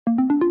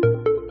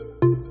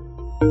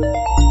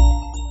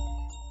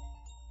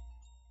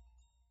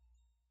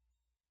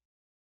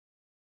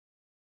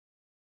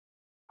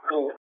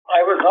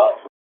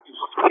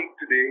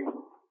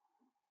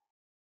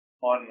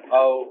on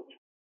how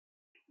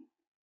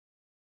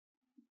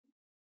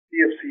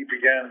CFC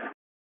began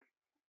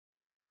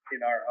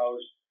in our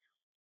house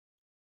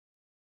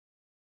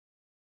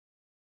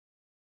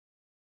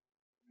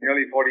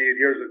nearly 48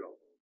 years ago.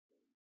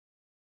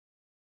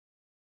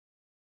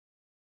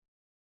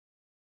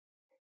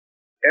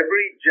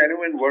 Every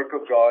genuine work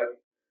of God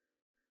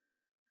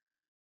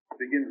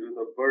begins with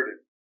a burden.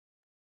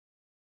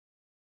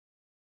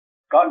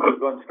 God was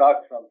going to start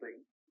something.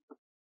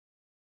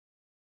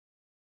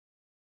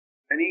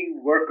 Any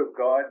work of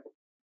God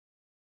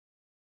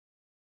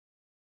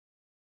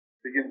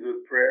begins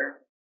with prayer,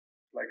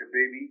 like a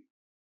baby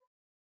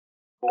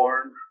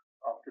born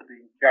after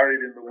being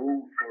carried in the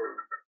womb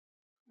for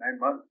 9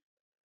 months.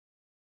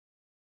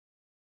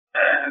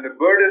 And a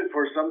burden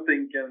for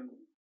something can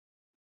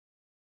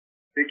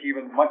take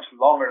even much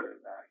longer than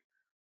that.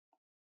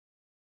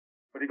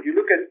 But if you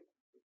look at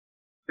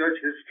church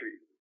history,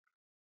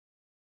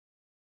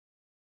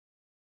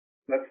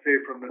 let's say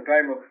from the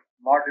time of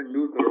Martin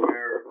Luther,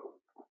 where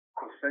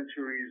for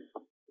centuries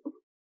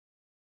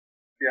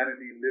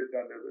Christianity lived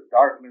under the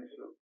darkness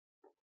of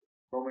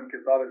Roman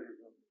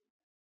Catholicism,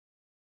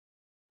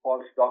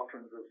 false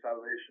doctrines of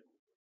salvation.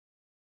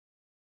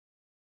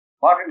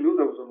 Martin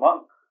Luther was a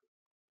monk.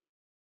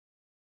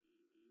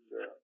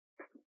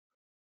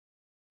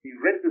 He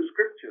read the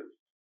scriptures.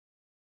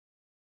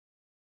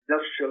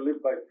 Just shall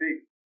live by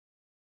faith.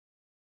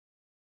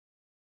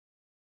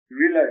 He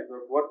realized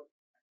that what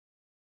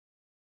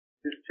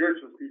his church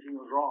was teaching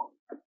was wrong.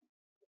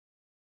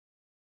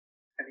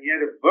 And he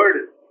had a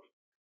burden.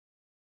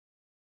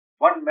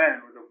 One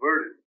man with a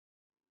burden.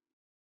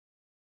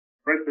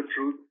 Read the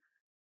truth.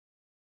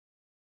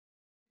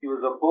 He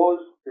was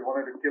opposed. They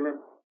wanted to kill him.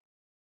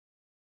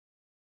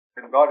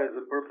 And God has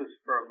a purpose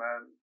for a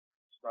man.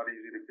 It's not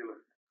easy to kill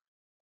him.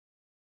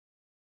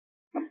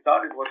 He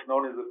started what's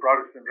known as the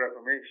Protestant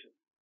Reformation.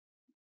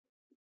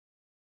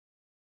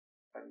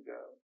 And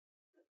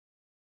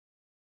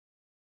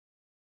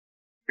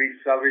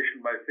preached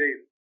salvation by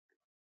faith.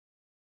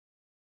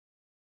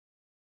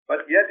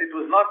 But yet it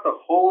was not the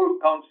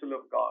whole counsel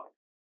of God.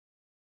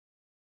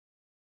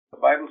 The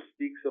Bible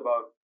speaks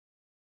about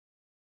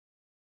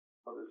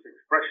this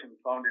expression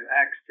found in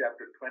Acts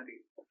chapter 20.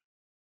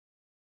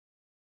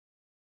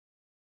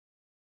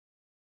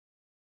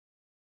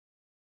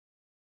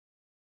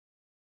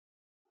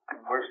 In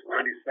verse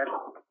 27.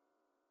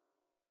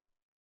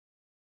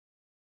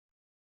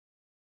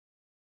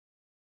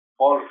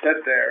 Paul said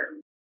there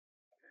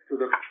to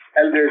the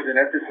elders in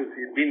Ephesus,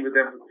 he had been with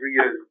them for 3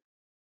 years.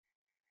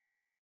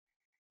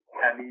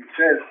 And he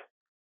says,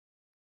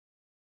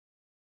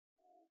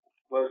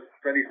 verse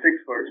 26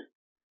 verse,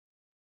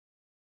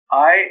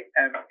 I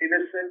am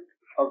innocent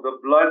of the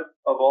blood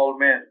of all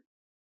men.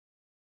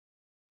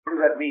 What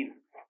does that mean?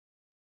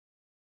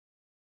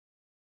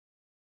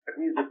 That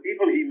means the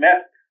people he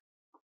met,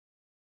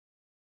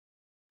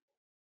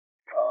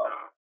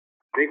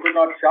 they could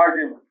not charge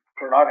him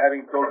for not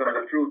having told them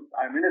the truth.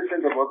 I'm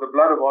innocent about the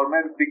blood of all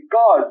men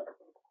because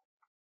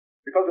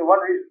of one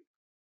reason.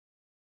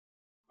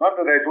 Not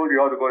that I told you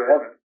how to go to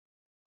heaven.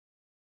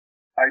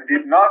 I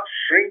did not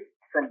shrink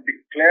from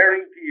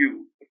declaring to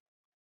you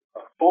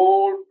the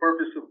whole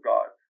purpose of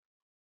God.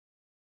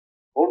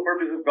 The whole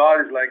purpose of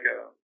God is like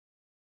a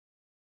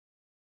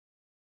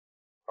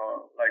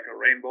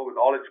rainbow with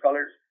all its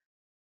colors.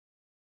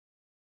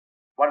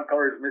 One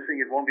color is missing,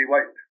 it won't be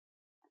white.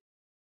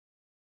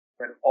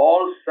 When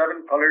all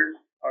 7 colors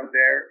are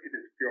there, it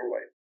is pure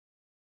white.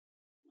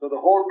 So the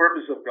whole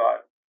purpose of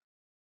God.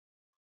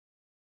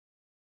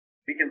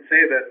 We can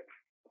say that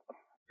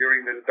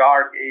during the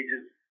dark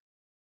ages,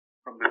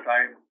 from the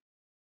time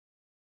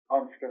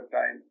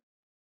Constantine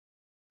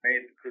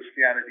made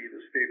Christianity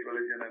the state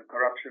religion and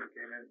corruption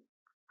came in,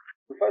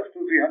 the first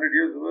 200-300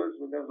 years was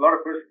when there was a lot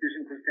of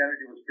persecution,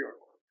 Christianity was pure.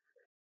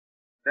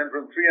 Then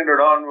from 300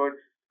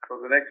 onwards,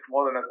 for the next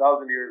more than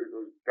 1,000 years, it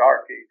was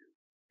dark ages.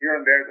 Here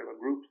and there were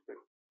groups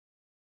that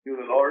knew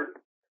the Lord,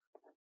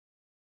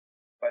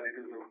 but it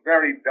was a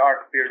very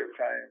dark period of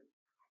time.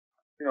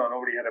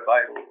 Nobody had a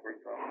Bible, for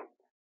example.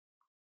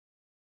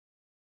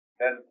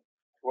 Then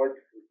towards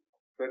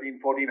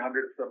 1400,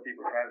 some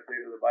people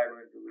translated the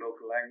Bible into the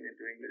local language,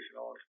 into English and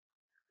all.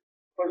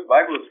 The first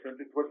Bible was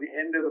printed towards the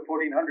end of the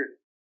 1400s.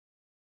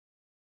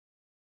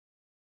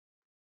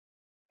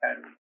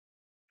 And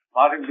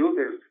Martin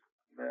Luther's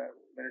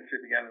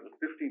ministry began in the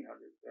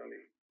 1500s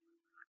early.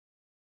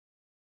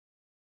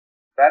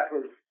 That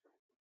was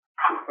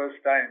the first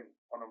time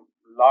on a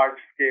large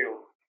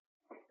scale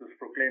it was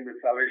proclaimed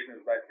that salvation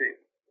is by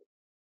faith.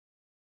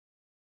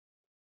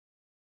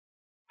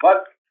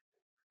 But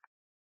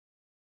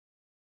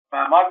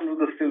Martin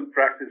Luther still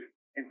practiced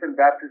infant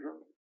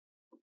baptism.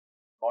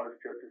 Modern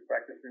churches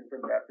practiced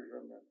infant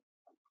baptism. And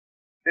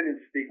they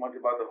didn't speak much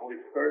about the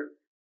Holy Spirit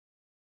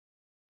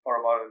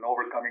or about an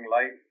overcoming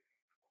life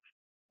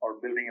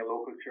or building a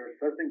local church.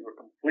 Those things were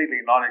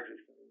completely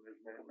non-existent in his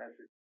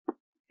message.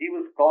 He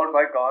was called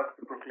by God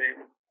to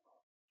proclaim,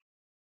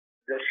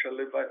 just shall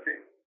live by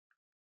faith.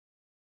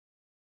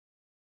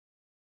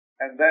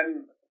 And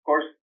then, of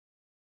course,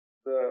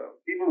 the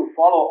people who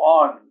follow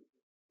on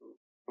to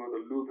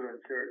the Lutheran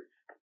Church,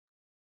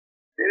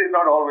 they were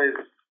not always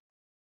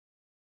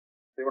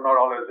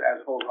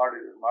as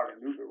wholehearted as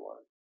Martin Luther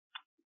was.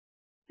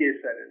 He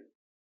said it.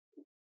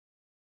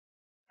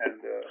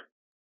 And the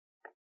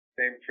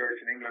same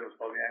church in England was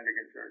called the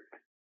Anglican Church.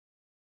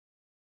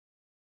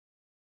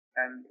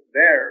 And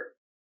there,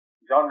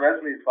 John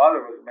Wesley's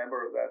father was a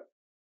member of that,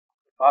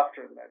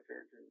 pastor in that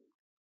church. And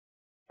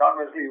John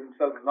Wesley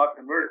himself was not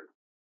converted.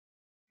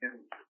 And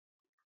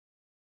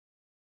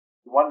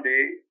one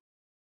day,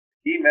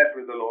 he met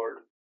with the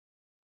Lord.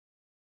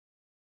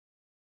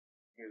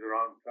 He was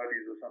around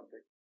 30s or something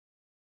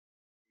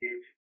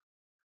age.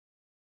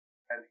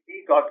 And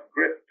he got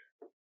gripped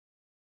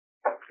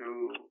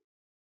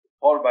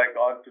called by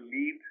God to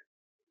lead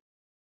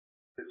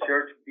the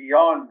church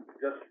beyond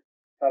just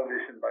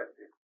salvation by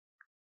faith.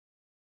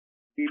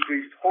 He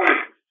preached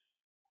holiness.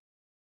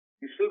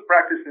 He still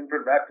practiced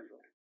infant baptism,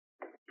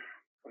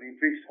 but he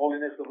preached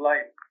holiness of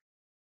life.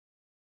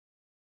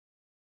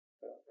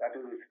 That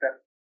was a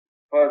step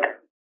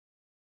further.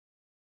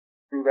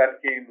 Through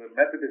that came the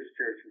Methodist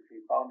Church, which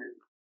he founded.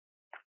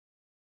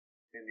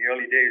 In the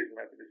early days, the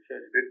Methodist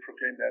Church did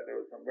proclaim that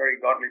there were some very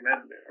godly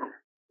men there.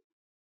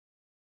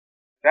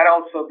 That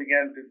also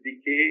began to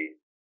decay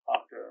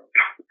after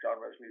John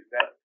Wesley's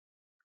death.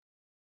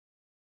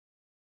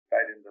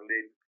 Died in the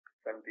late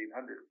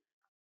 1700s.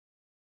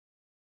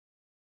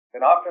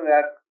 Then after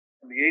that,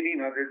 in the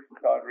 1800s,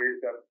 God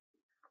raised up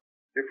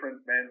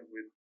different men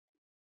with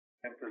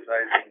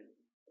emphasizing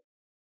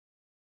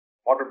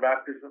water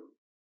baptism,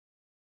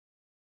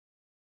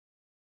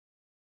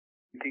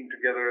 meeting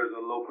together as a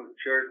local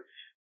church,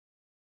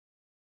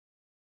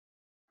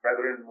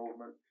 brethren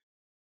movement,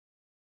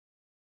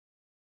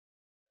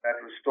 that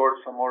restored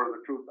some more of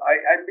the truth.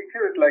 I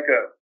picture it like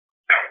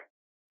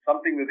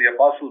something that the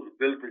apostles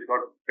built which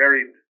got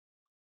buried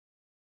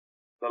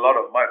with a lot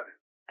of mud.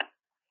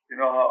 You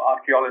know how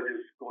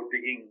archaeologists go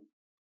digging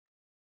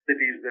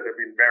cities that have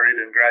been buried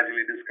and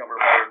gradually discover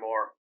more and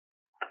more.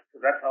 So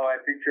that's how I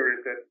picture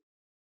it, that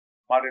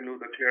Martin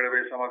Luther cleared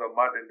away some of the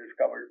mud and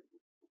discovered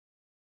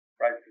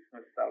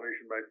righteousness,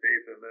 salvation by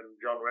faith, and then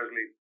John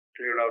Wesley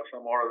cleared out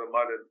some more of the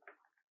mud and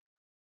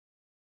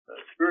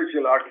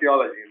spiritual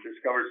archaeology and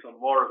discovered some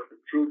more of the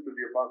truth that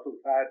the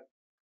apostles had.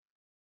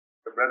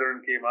 The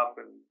brethren came up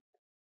and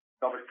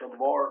discovered some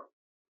more.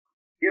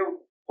 Here,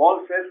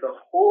 Paul says the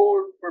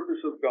whole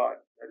purpose of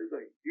God. That is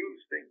a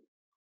huge thing.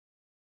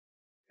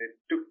 It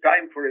took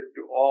time for it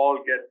to all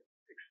get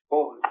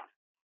exposed.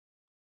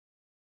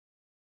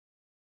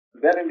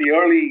 Then in the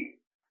early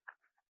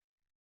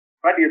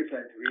 20th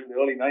century, in the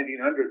early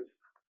 1900s,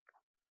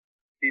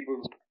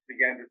 people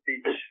began to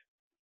teach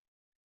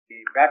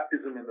the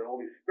baptism in the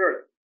Holy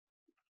Spirit.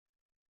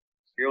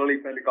 The early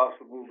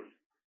Pentecostal movement.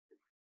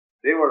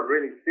 They were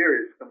really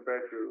serious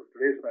compared to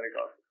today's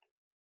Pentecostals.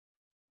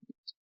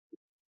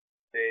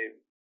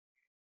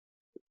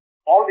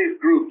 All these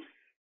groups,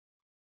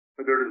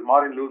 whether it is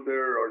Martin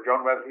Luther or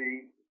John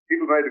Wesley,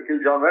 people tried to kill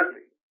John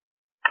Wesley.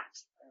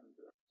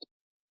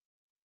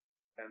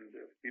 And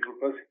people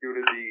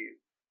persecuted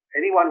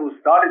anyone who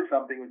started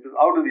something which is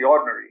out of the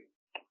ordinary.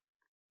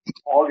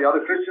 All the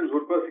other Christians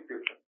would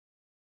persecute them.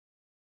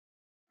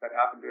 That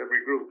happened to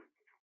every group.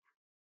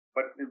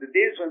 But in the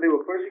days when they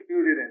were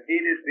persecuted and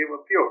hated, they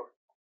were pure.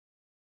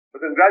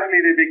 But then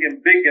gradually they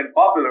became big and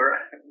popular,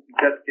 and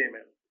death came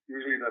in.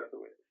 Usually that's the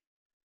way.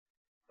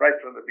 Right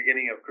from the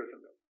beginning of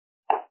Christendom.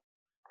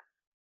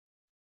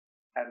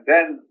 And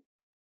then,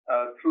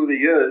 through the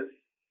years,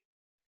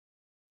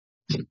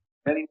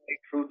 many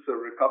truths are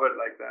recovered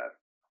like that.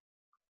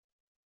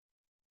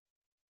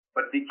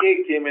 But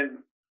decay came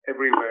in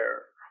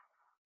everywhere.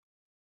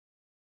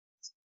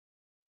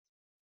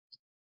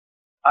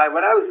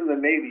 When I was in the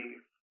Navy,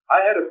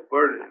 I had a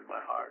burden in my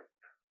heart.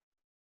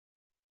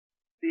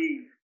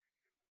 The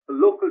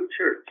local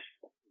church,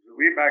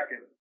 way back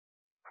in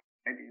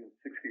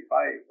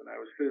 1965 when I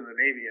was still in the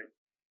Navy, and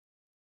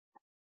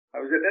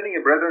I was attending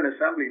a Brethren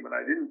assembly, but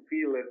I didn't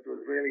feel it was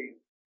really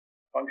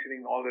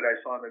functioning all that I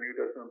saw in the New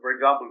Testament. For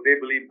example,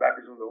 they believed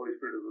baptism of the Holy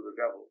Spirit was of the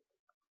devil.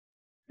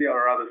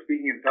 Or rather,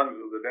 speaking in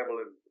tongues was the devil,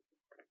 and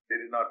they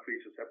did not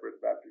preach a separate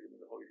baptism of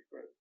the Holy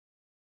Spirit.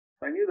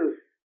 I knew this.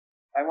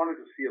 I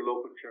wanted to see a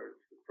local church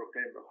that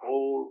proclaimed the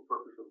whole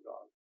purpose of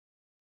God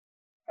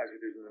as it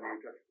is in the New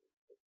Testament.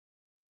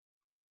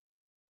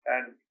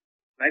 And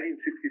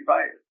 1965,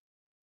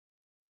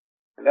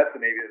 I left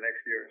the Navy the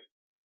next year.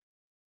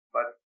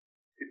 But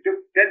it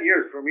took 10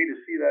 years for me to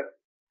see that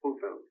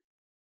fulfilled,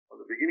 or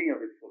the beginning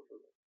of its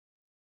fulfillment.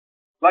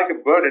 Like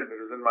a burden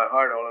that was in my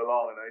heart all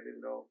along, and I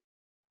didn't know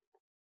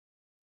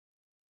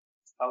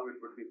how it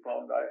would be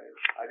formed.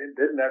 It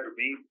didn't have to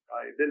be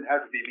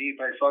me.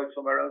 If I saw it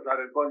somewhere else,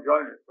 I'd go and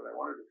join it. But I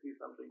wanted to see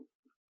something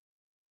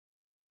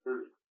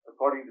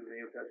according to the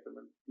New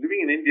Testament.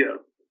 Living in India,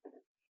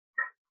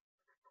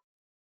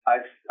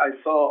 I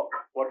saw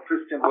what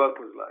Christian work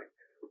was like.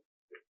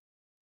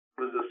 It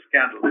was a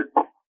scandal.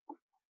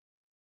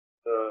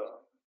 The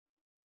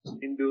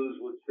Hindus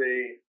would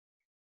say,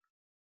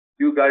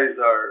 "You guys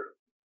are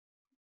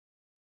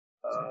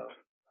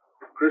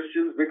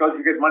Christians because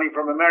you get money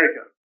from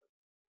America.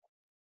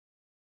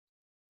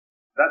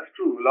 That's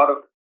true. A lot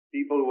of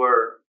people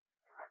were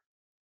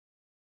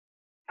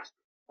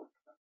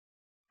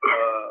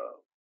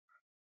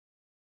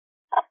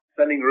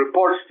sending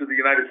reports to the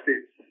United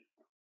States,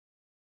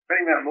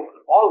 sending them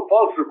all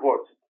false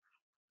reports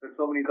that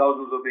so many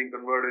thousands are being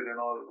converted and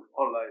all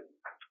lives.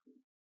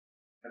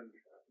 And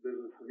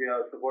we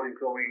are supporting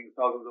so many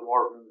thousands of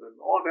orphans and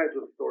all kinds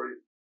of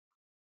stories.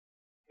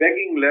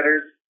 Begging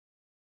letters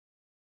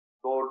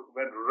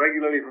went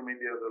regularly from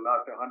India the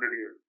last 100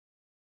 years.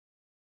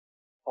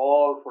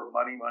 All for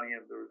money,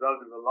 and the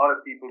result is a lot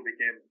of people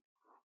became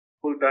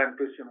full-time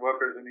Christian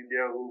workers in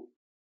India who,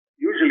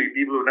 usually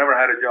people who never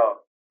had a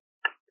job.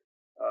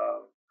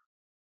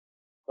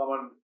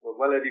 Someone was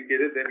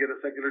well-educated, they'd get a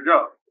secular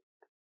job.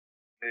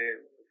 They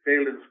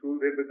failed in school,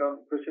 they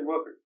become Christian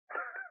workers.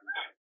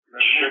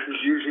 That is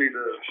usually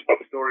the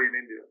story in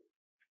India.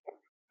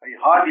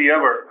 Hardly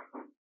ever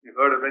you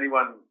heard of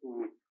anyone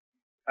who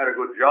had a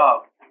good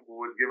job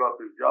who would give up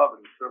his job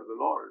and serve the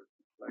Lord.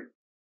 Like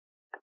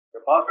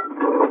the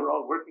apostles, they were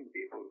all working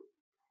people,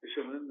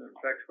 fishermen and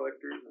tax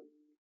collectors.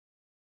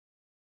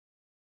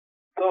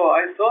 So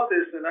I saw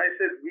this and I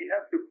said, we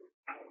have to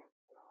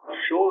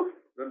show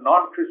the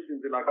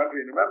non-Christians in our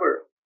country. And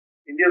remember,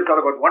 India's got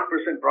about 1%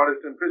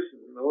 Protestant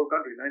Christians in the whole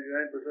country,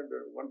 99%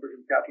 are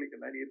 1% Catholic and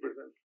 98%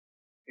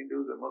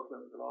 Hindus and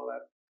Muslims and all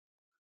that.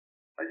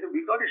 I said,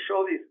 we've got to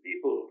show these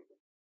people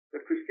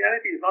that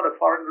Christianity is not a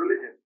foreign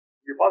religion.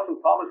 The Apostle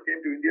Thomas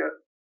came to India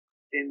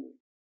in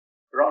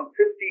around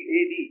 50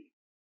 AD.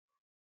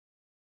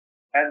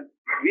 And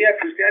we had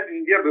Christianity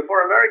in India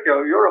before America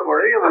or Europe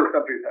or any of those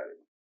countries had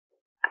it.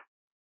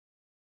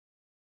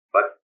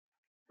 But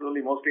it's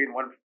only mostly in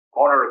one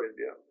corner of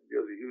India. India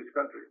is a huge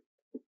country.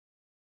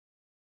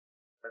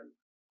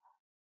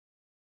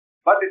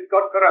 But it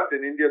got corrupt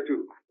in India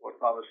too,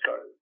 what Thomas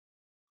started.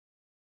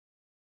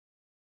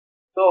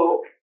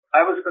 So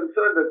I was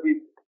concerned that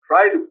we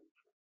try to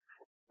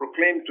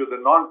proclaim to the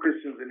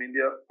non-Christians in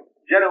India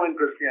genuine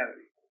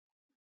Christianity.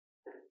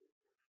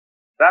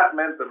 That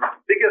meant the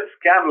biggest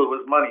scandal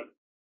was money.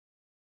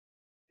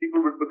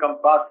 People would become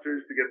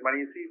pastors to get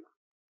money. You see,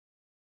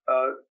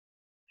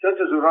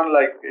 churches who run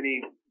like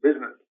any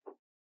business,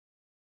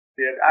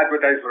 they had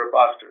advertised for a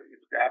pastor.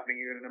 It's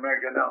happening even in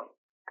America now.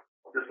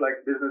 Just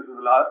like businesses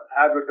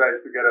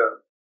advertise to get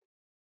a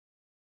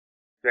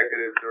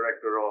executive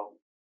director or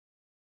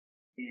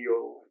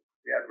CEO,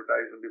 they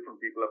advertise and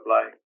different people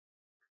apply.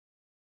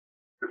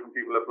 Different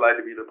people apply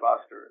to be the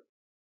pastor.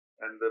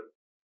 And the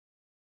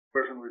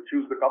person will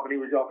choose the company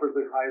which offers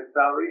the highest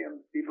salary, and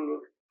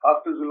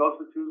pastors will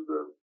also choose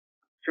the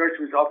church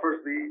which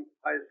offers the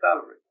highest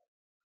salary.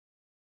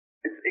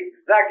 It's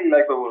exactly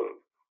like the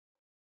world.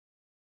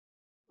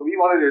 So we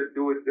wanted to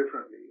do it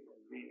differently.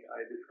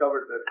 I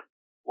discovered that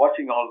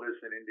watching all this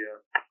in India,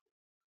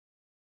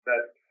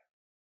 that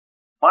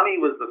money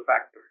was the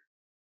factor.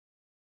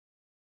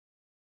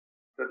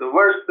 That the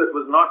verse that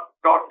was not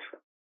taught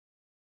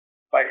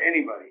by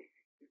anybody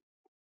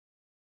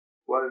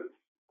was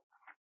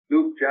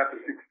Luke chapter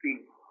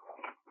 16.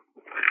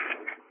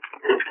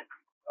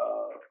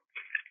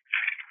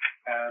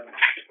 And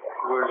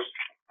verse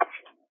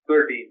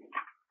 13.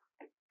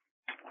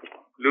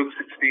 Luke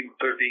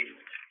 16:13.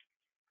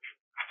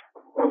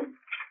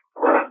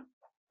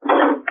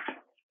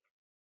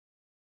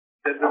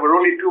 That there were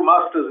only two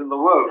masters in the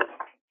world,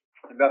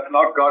 and that's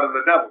not God and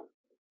the devil.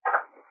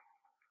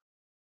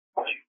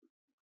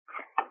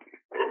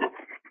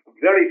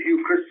 Very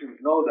few Christians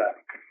know that,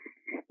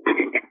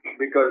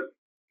 because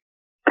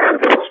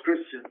most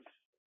Christians,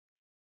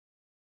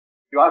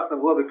 you ask them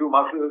who are the two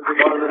masters, they say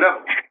God and the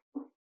devil.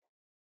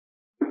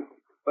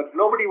 But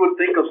nobody would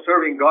think of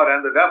serving God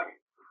and the devil.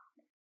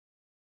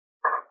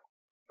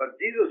 But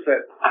Jesus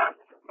said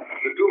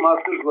the two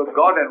masters were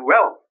God and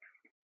wealth,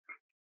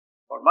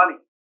 or money.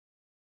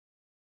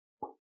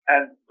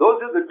 And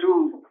those are the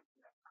two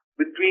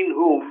between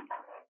whom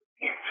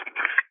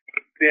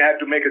they had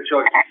to make a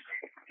choice.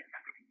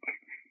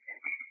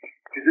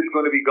 Is it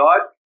going to be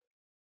God,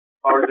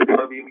 or is it going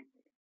to be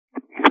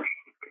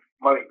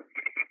money?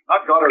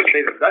 Not God or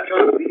Satan. That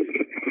choice is easy.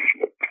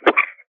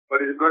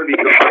 But is it going to be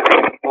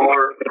God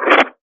or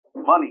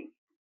money?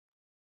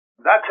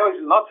 That choice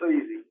is not so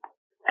easy.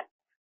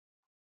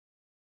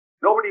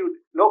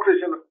 No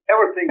Christian would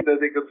ever think that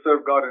they could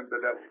serve God and the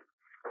devil.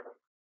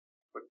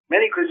 But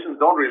many Christians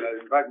don't realize,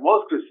 in fact,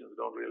 most Christians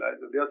don't realize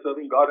that they are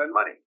serving God and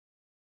money.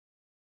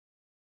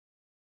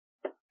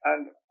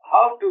 And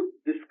how to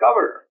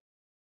discover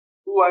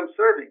who I'm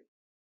serving?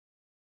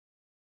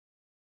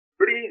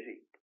 Pretty easy.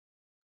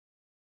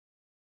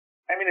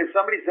 I mean, if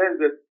somebody says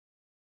that,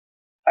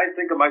 I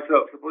think of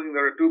myself, supposing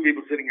there are two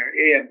people sitting here,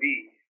 A and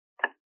B,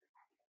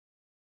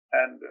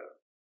 and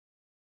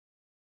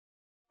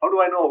how do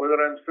I know whether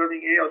I'm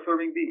serving A or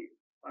serving B?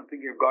 I'm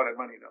thinking of God and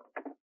money now.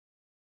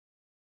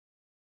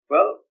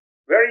 Well,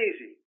 very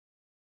easy.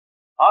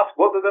 Ask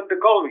both of them to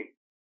call me.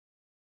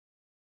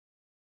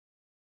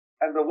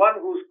 And the one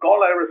whose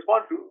call I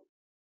respond to,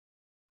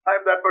 I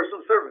am that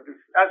person's servant.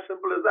 It's as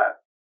simple as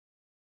that.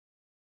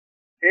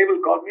 A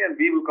will call me and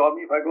B will call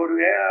me. If I go to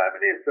A, I'm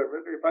an A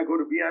servant. If I go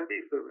to B, I'm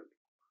B servant.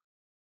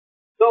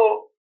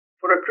 So,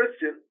 for a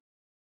Christian,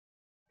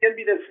 it can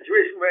be that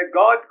situation where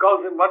God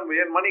calls him one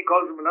way and money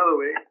calls him another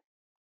way.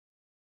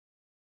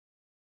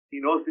 He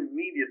knows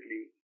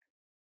immediately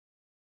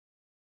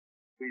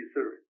who he's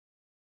serving.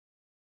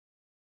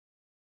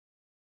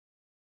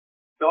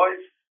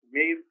 Choice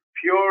made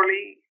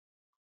purely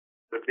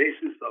the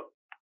basis of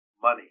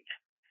money.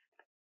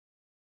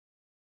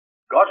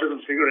 God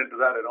doesn't figure into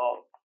that at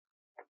all.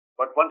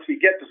 But once we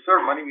get to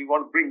serve money, we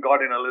want to bring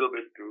God in a little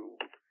bit to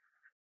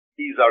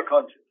ease our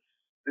conscience.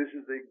 This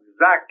is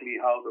exactly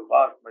how the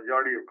vast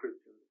majority of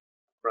Christians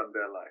run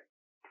their life.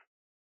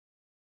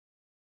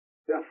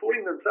 They are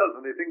fooling themselves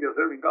when they think they're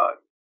serving God.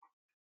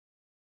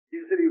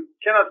 Jesus said you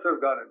cannot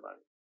serve God and money.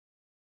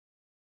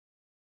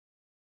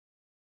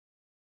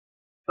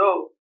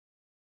 So,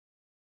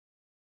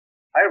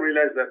 I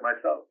realized that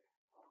myself.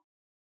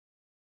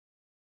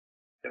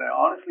 Can I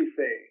honestly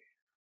say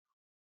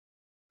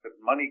that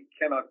money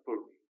cannot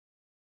pull me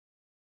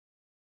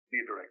in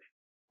any direction?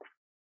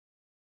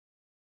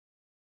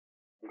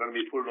 I'm going to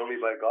be pulled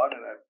only by God,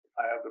 and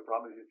I have the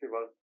promise. You say,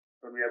 well,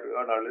 when we have to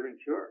earn our living,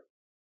 sure.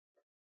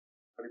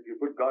 But if you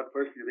put God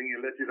first, you think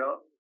He'll let you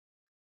down?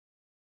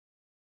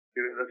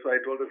 That's why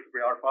I told us to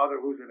pray, our Father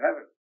who's in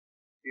heaven.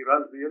 He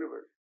runs the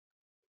universe.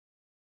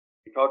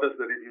 He taught us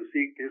that if you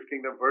seek His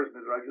kingdom first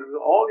and His righteousness,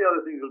 all the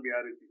other things will be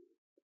added to you.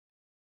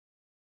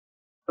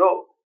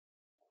 So,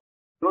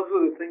 those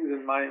were the things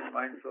in my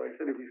mind. So I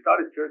said, if we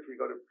start a church,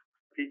 we got to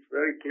teach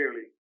very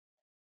clearly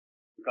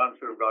you can't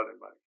serve God and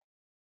money.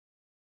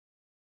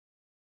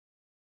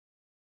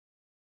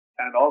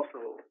 And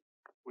also,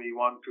 we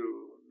want to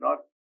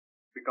not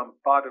become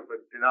part of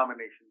a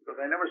denomination, because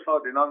I never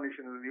saw a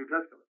denomination in the New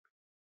Testament.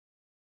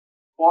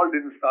 Paul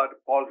didn't start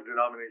Paul's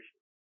denomination.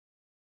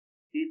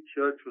 Each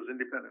church was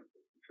independent.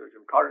 Church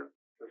in Corinth,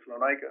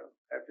 Thessalonica,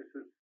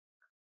 Ephesus.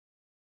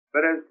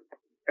 Whereas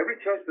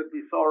every church that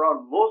we saw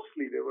around,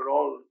 mostly they were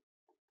all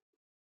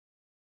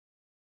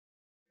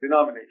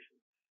denominations.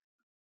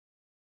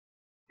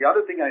 The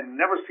other thing I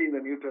never see in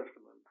the New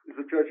Testament is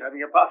a church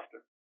having a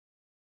pastor.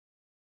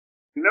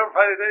 You never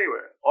find it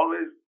anywhere.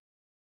 Always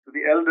to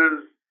the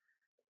elders.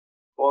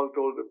 Paul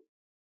told the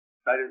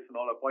Titus and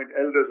all, appoint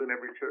elders in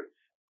every church.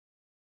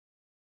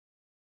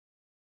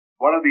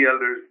 One of the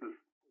elders, this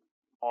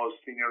most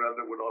senior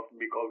elder, would often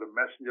be called the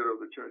messenger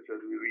of the church,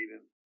 as we read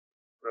in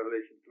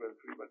Revelation 2 and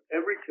 3. But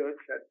every church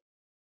had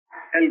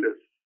elders.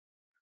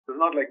 It was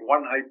not like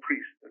one high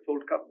priest. That's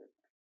Old Covenant.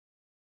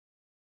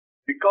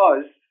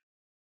 Because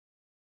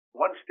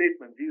one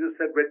statement, Jesus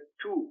said, where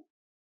two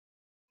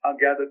are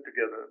gathered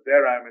together,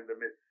 there I am in the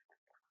midst.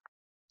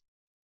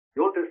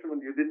 The Old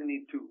Testament, you didn't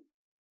need two.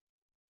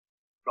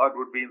 God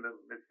would be in the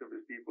midst of His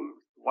people.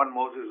 One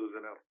Moses was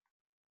enough.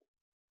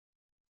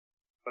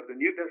 But the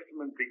New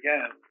Testament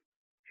began,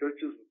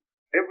 churches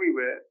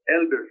everywhere,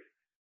 elders.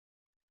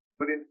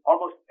 But in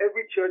almost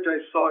every church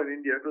I saw in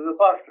India, it was a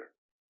pastor.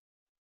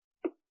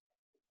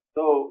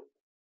 So,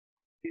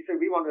 he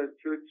said, we want a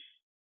church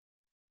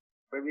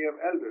where we have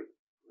elders.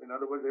 In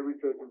other words,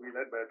 every church will be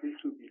led by at least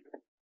two people.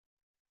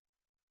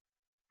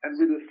 And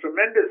with this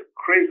tremendous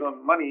craze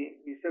on money,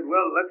 he said,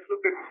 well, let's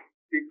look at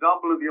the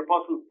example of the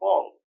Apostle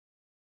Paul.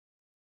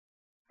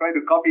 Try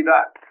to copy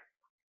that.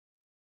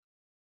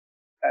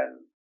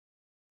 And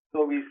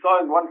so we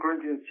saw in 1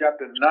 Corinthians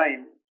chapter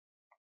 9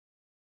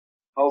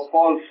 how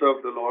Paul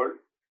served the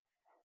Lord.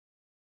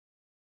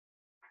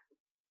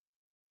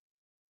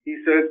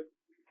 He said,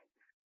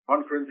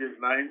 1 Corinthians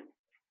 9,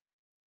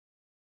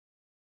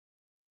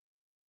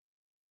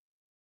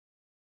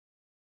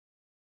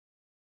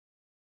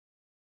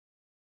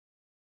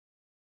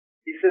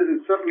 he says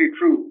it's certainly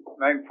true,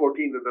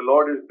 9:14, that the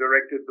Lord has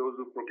directed those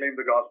who proclaim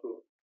the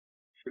gospel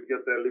should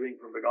get their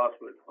living from the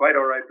gospel. It's quite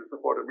all right to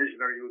support a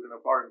missionary who's in a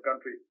foreign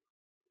country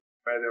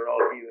where they're all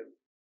heathen,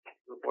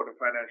 support him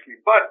financially.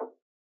 But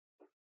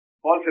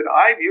Paul said,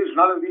 I've used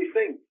none of these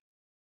things.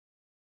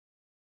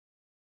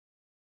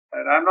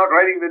 And I'm not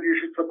writing that you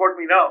should support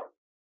me now.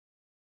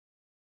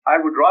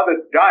 I would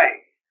rather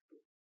die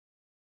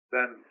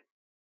than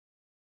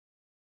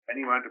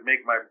anyone to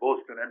make my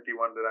boast an empty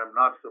one that I'm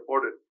not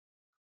supported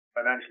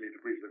financially to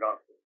preach the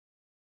gospel.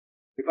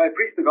 If I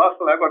preach the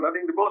gospel, I've got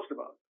nothing to boast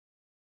about.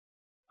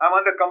 I'm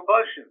under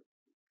compulsion.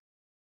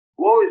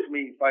 Woe is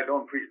me if I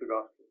don't preach the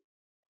gospel.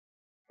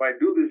 If I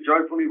do this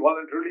joyfully,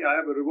 voluntarily, I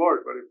have a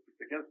reward. But if it's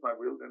against my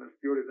will, then a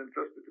steward is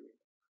entrusted to me.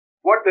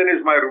 What then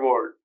is my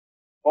reward?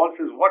 Paul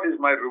says, what is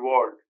my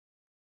reward?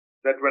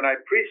 That when I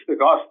preach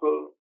the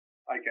gospel,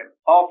 I can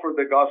offer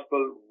the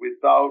gospel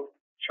without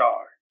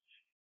charge.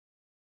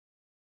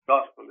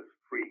 Gospel is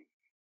free.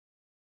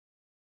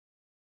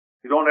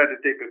 You don't have to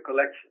take a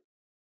collection.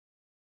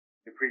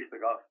 You preach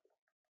the gospel.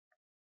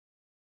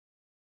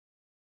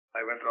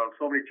 I went around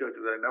so many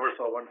churches, I never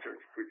saw one church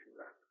preaching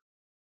that.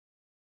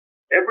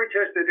 Every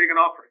church, they take an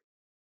offering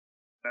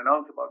and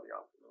announce about the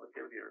offering. Let's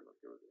give it here, let's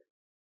give it there.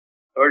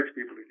 Urge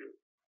people to do it.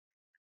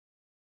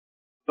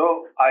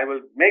 So I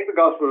will make the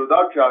gospel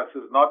without charge,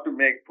 so as not to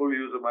make full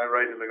use of my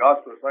right in the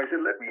gospel. So I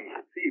said, let me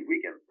see if we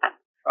can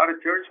start a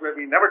church where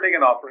we never take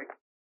an offering.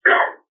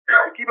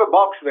 We keep a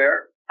box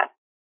there,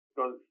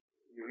 because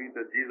you read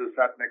that Jesus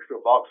sat next to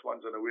a box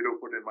once and a widow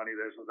put in money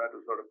there, so that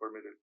was sort of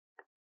permitted.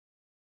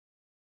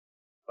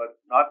 But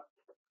not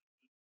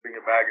putting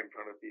a bag in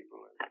front of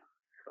people and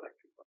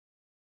collecting money,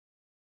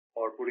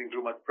 or putting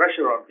too much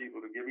pressure on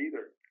people to give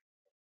either.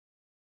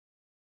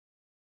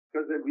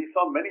 Because we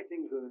saw many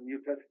things in the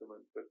New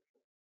Testament that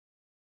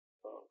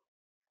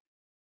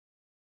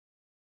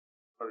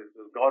it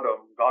was God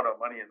or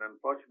money, and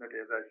unfortunately,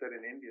 as I said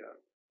in India,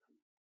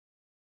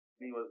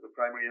 money was the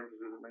primary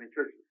emphasis in many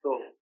churches.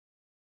 So,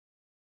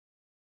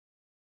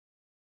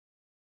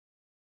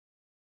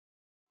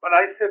 but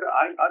I said,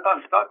 I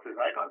can't start this.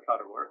 I can't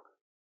start a work.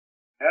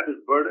 I had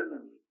this burden,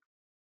 and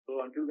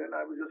so until then,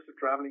 I was just a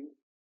traveling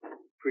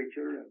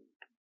preacher and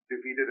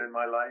defeated in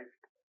my life,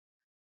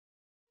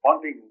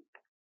 wanting.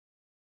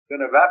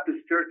 Then a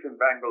Baptist church in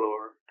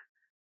Bangalore,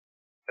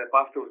 the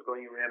pastor was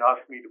going away and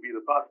asked me to be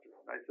the pastor.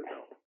 And I said,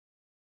 no,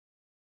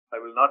 I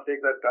will not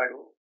take that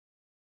title.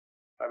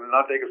 I will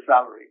not take a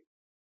salary,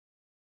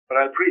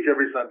 but I'll preach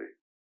every Sunday.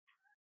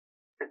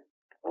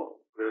 Oh,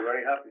 they were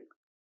very happy.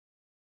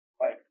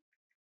 Fine.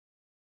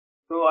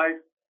 So I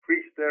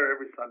preached there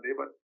every Sunday,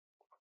 but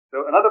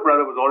another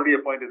brother was already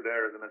appointed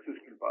there as an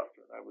assistant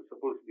pastor. I was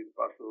supposed to be the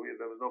pastor.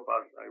 If there was no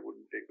pastor, I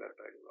wouldn't take that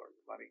title or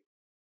the money.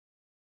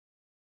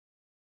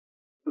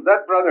 So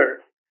that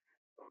brother,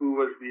 who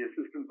was the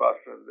assistant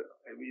pastor,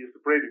 and we used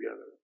to pray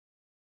together,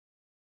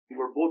 we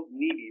were both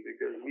needy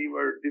because we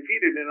were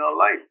defeated in our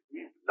life.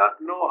 We did not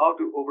know how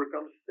to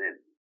overcome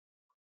sin.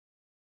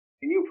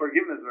 We knew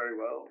forgiveness very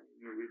well.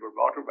 We were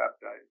water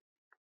baptized.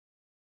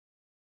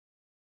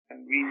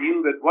 And we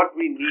knew that what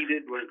we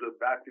needed was the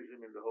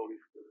baptism in the Holy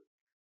Spirit.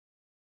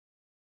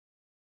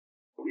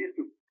 So we used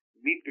to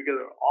meet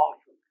together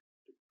often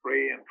to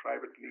pray and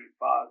privately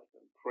fast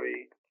and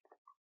pray,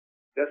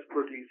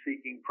 desperately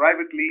seeking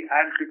privately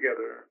and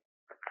together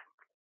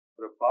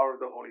the power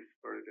of the Holy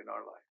Spirit in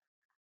our life.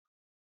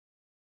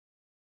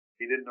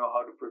 He didn't know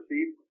how to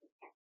proceed.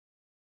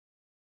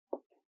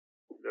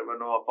 There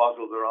were no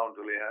apostles around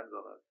to lay hands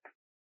on us.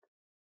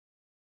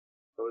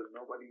 There was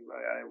nobody.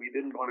 We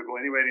didn't want to go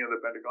anywhere near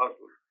the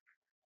Pentecostals.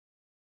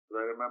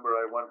 But I remember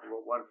I once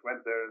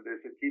went there and they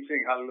said, keep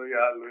saying hallelujah,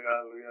 hallelujah,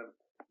 hallelujah, and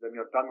then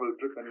your tongue will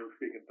trip and you'll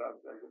speak in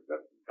tongues. I said,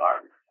 that's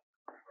garbage.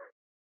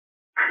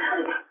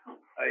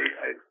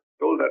 I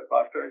told that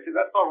pastor, I said,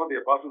 that's not what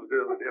the apostles did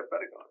on the day of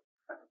Pentecost.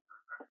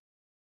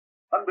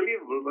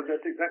 Unbelievable, but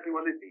that's exactly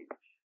what they teach.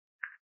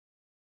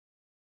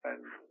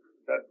 And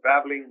that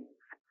babbling,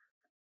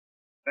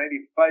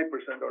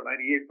 95% or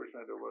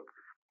 98% of what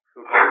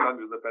so-called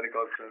tongues in the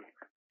Pentecostal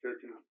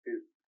churches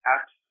is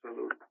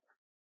absolute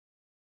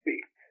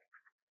fake.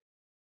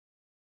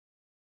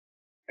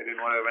 I didn't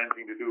want to have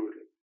anything to do with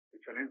it.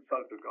 It's an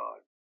insult to God.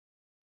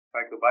 In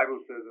fact, the Bible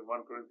says in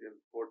 1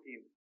 Corinthians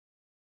 14,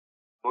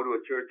 go to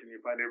a church and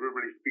you find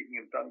everybody speaking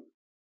in tongues.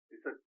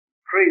 It's a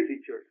crazy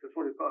church. That's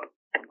what it's called.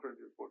 1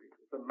 Corinthians 14.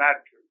 It's a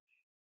mad church.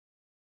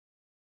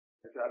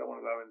 I said, I don't want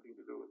to have anything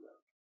to do with that.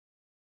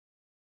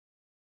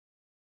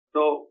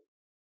 So,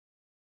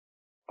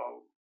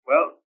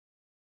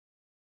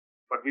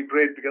 but we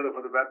prayed together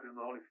for the baptism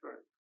of the Holy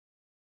Spirit.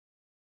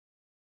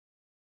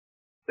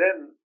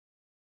 Then,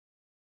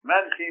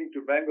 man came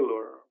to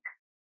Bangalore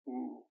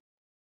who,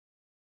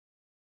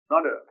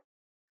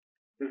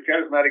 this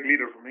charismatic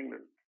leader from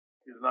England,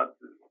 is not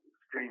this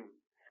extreme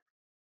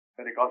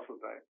Pentecostal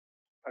type.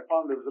 I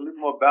found there was a little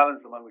more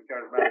balance among the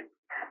charismatics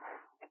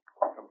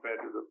compared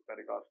to the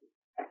Pentecostals.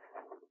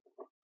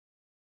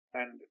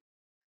 And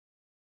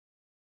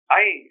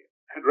I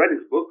had read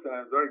his books and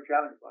I was very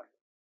challenged by him.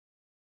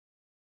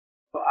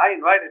 So I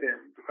invited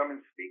him to come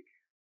and speak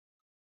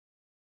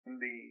in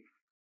the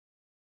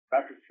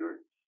Baptist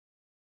church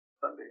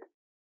Sunday.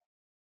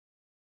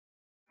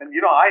 And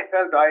I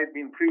felt I had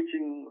been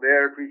preaching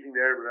there,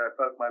 but I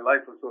felt my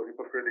life was so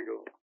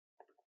hypocritical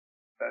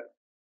that,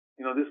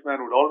 this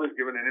man would always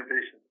give an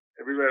invitation.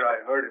 Everywhere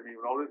I heard him, he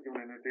would always give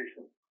an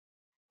invitation.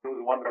 Those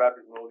who want the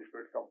baptism of the Holy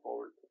Spirit, come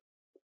forward.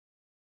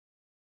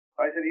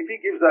 I said, if he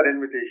gives that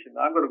invitation,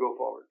 I'm going to go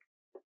forward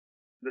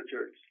to the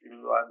church,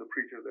 even though I'm the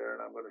preacher there,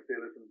 and I'm going to say,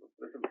 listen,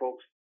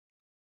 folks,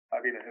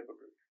 I've been a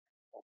hypocrite.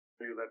 I'll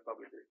tell you that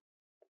publicly.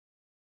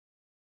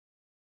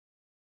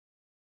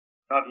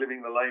 Not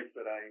living the life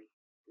that I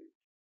preach.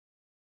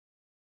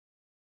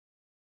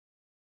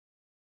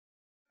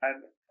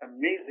 And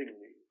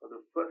amazingly, for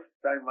the first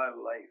time in my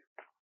life,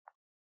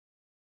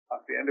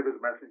 at the end of his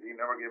message, he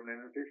never gave an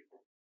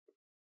invitation.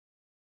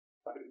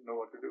 I didn't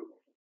know what to do.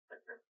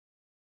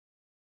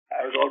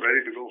 I was all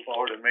ready to go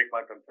forward and make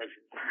my confession.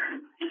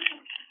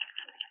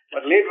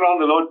 But later on,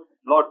 the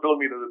Lord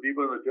told me that the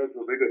people in the church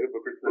were bigger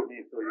hypocrites than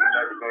me, so you didn't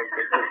have to go and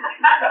confess.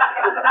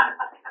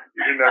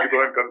 You didn't have to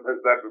go and confess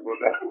that before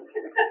that.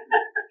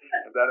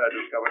 And that I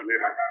discovered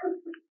later.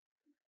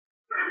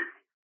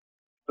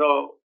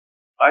 So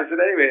I said,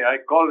 anyway,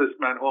 I called this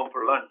man home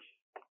for lunch.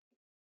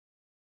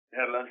 We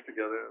had lunch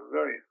together.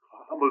 Very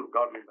humble,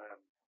 godly man.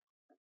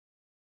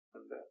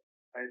 And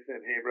I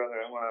said, hey,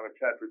 brother, I want to have a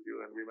chat with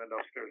you. And we went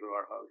upstairs to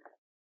our house.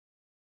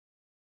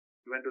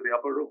 We went to the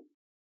upper room.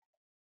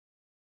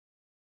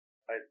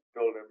 I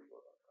told him,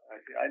 I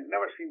said, I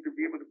never seem to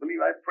be able to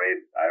believe. I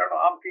prayed, I don't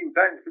know, umpteen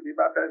times to be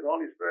baptized in the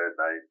Holy Spirit.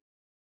 I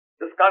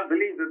just can't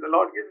believe that the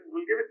Lord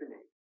will give it to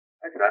me.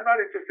 I said, I'm not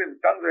interested in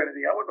tongues or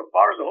anything. I want the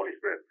power of the Holy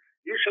Spirit.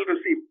 You shall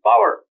receive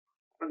power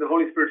when the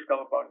Holy Spirit's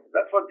come upon you.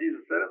 That's what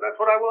Jesus said, and that's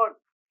what I want.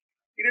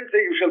 He didn't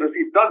say you shall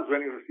receive tongues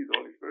when you receive the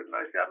Holy Spirit. And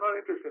I said, I'm not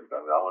interested in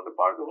tongues. I want the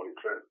power of the Holy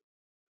Spirit.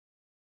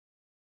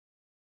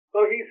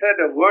 So he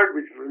said a word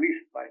which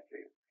released my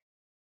faith.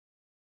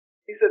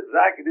 He said,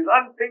 Zach, it is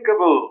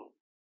unthinkable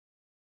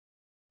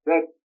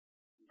that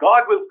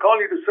God will call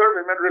you to serve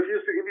Him and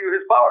refuse to give you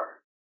His power.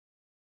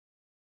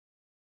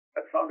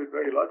 That sounded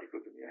very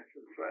logical to me. I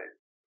said, right.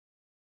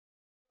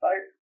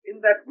 In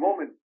that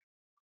moment,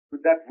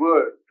 with that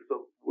word, it was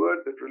a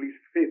word that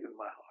released faith in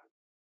my heart.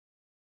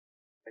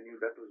 I knew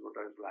that was what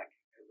I was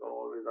lacking. I was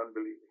always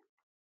unbelieving.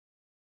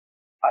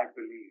 I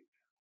believed.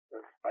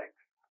 That's right.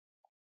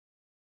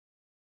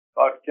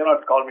 God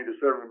cannot call me to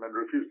serve Him and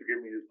refuse to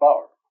give me His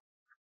power.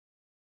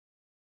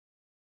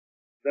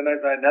 Then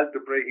as I knelt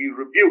to pray, He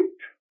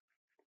rebuked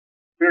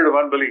the spirit of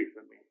unbelief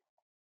in me.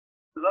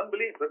 It was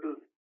unbelief that was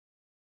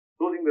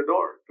closing the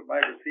door to my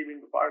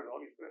receiving the power of the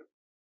Holy Spirit.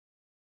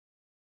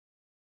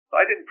 So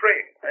I didn't pray.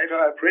 I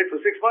prayed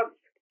for 6 months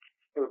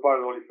for the power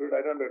of the Holy Spirit.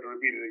 I don't have to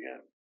repeat it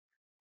again.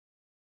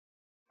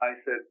 I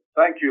said,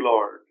 thank you,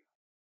 Lord.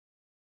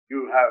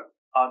 You have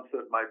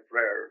answered my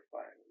prayer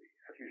finally.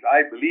 At least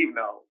I believe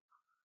now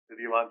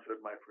that you answered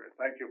my prayer.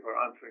 Thank you for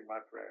answering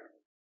my prayer.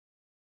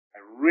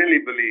 I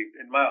really believed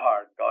in my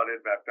heart God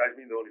had baptized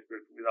me in the Holy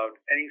Spirit without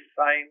any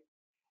sign,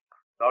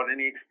 without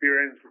any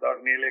experience,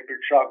 without any electric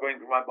shock going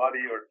through my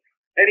body or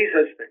any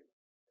such thing.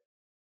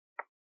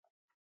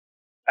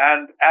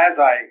 And as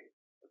I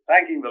was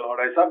thanking the Lord,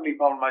 I suddenly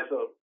found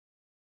myself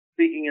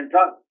speaking in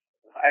tongues.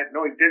 I had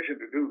no intention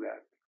to do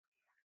that.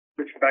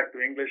 Switched back to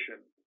English,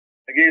 and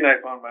again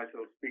I found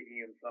myself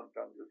speaking in some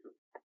tongues. The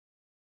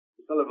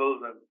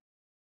syllables, and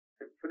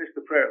I finished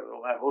the prayer.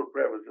 My whole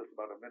prayer was just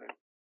about a minute.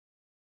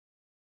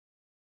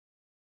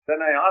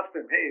 Then I asked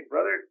him, hey,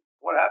 brother,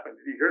 what happened?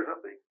 Did you hear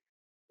something?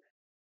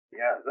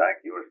 Yeah,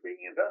 Zach, you were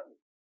speaking in tongues.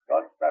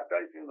 God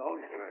baptized you in the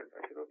Holy Spirit. I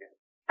said, okay.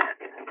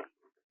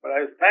 But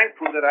I was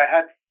thankful that I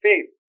had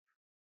faith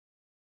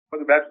for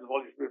the baptism of the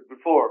Holy Spirit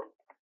before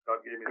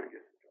God gave me the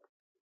gift.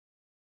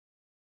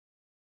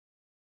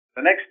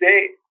 The next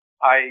day,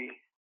 I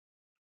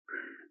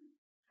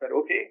said,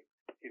 okay,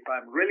 if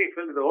I'm really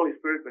filled with the Holy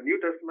Spirit, the New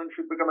Testament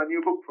should become a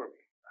new book for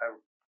me. I've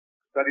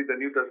studied the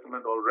New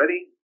Testament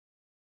already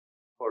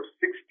for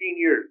 16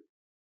 years,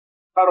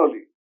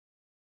 thoroughly.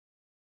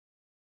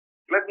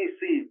 Let me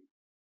see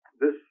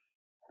this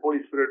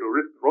Holy Spirit who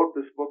wrote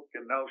this book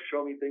can now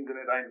show me things in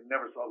it I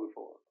never saw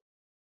before.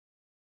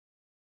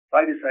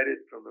 So I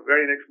decided from the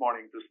very next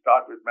morning to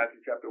start with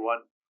Matthew chapter 1.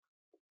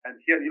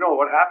 And here, you know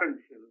what happens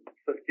in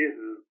such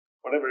cases,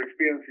 whatever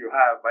experience you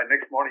have, by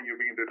next morning you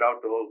begin to doubt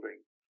the whole thing.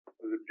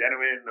 Is it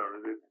genuine or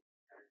is it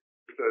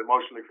just an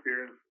emotional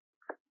experience?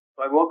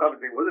 So I woke up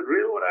and think, was it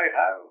real what I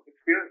have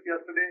experienced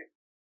yesterday?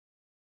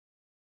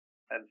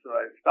 And so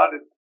I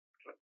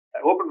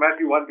opened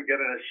Matthew 1 to get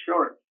an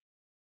assurance.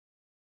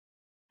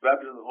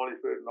 Baptism of the Holy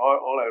Spirit, and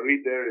all I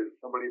read there is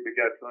somebody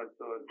begat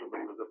so-and-so, and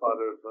somebody was the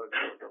father of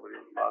so-and-so, somebody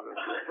was the father of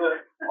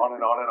so-and-so, on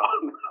and on and on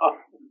and on.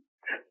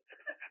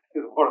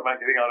 What am I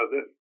getting out of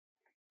this?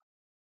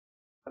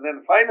 And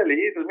then finally,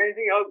 it's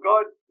amazing how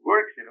God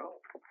works, you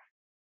know.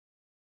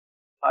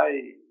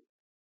 I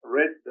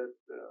read that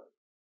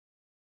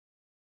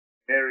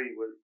Mary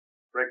was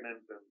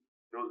pregnant and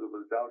Joseph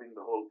was doubting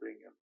the whole thing,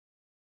 and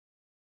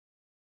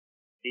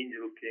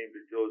angel came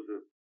to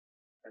Joseph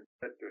and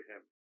said to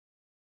him,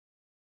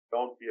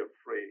 don't be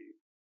afraid.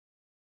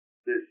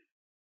 This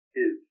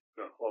is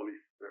the Holy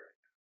Spirit.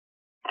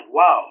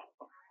 Wow.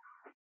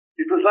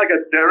 It was like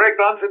a direct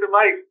answer to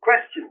my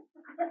question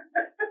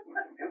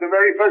in the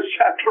very first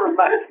chapter of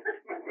Matthew.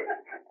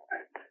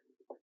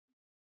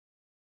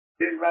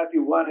 In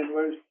Matthew 1 and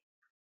verse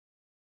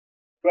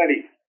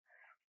 20.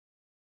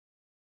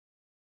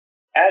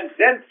 And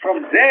then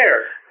from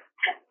there,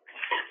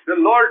 the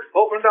Lord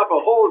opened up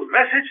a whole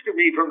message to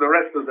me from the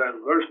rest of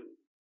those verses.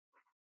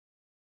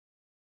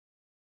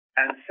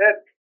 And said,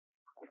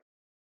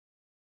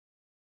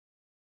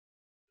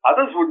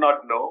 others would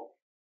not know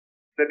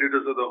that it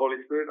was of the Holy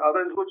Spirit.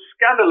 Others would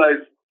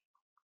scandalize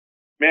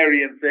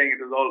Mary and saying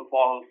it was all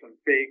false and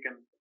fake. And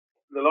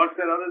the Lord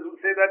said others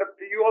would say that up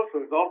to you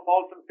also. It's all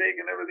false and fake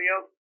and everything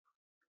else.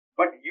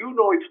 But you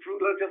know it's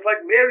true, just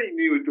like Mary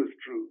knew it was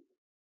true.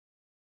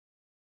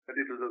 That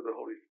it was of the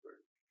Holy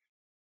Spirit.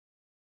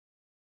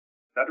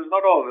 That is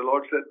not all. The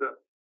Lord said the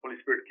Holy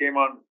Spirit came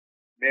on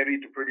Mary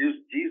to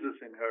produce Jesus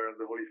in her, and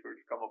the Holy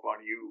Spirit has come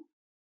upon you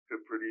to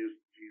produce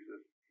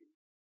Jesus.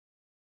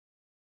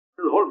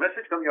 There's a whole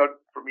message coming out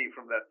for me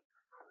from that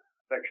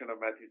section of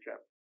Matthew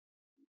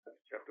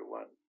chapter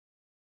 1.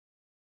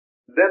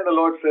 Then the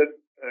Lord said,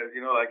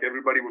 like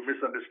everybody would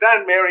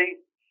misunderstand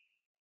Mary,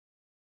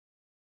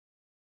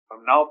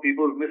 From now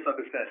people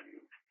misunderstand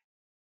you.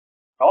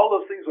 All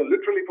those things were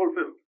literally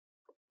fulfilled.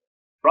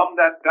 From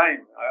that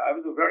time, I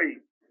was a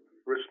very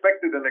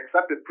respected and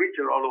accepted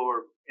preacher all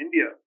over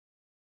India,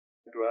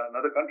 into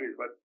other countries,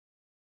 but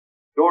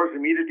doors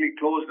immediately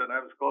closed and I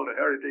was called a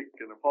heretic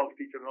and a false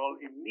teacher and all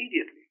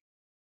immediately.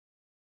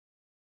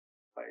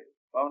 I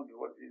found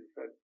what Jesus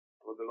said,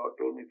 what the Lord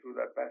told me through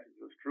that passage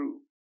was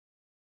true.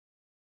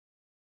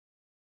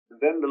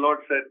 And then the Lord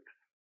said,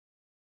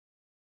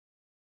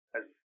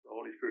 as the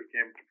Holy Spirit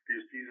came to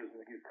produce Jesus,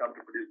 and He's come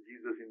to produce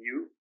Jesus in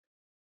you,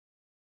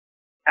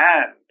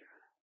 and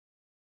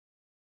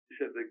He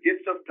said, the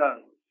gift of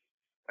tongues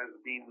has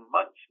been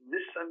much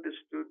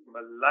misunderstood,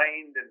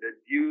 maligned, and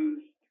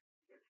abused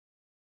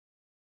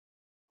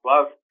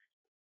throughout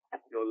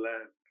your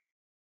land.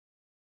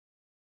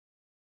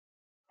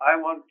 I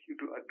want you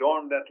to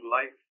adorn that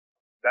life,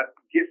 that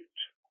gift,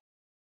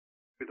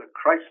 with a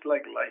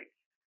Christ-like life,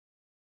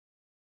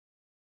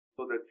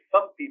 so that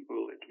some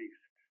people, at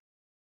least,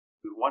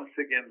 will once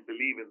again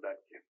believe in that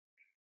gift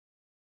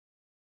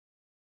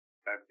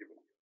I've given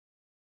you.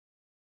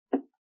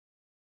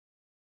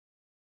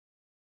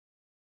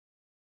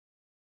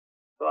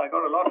 So I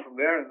got a lot from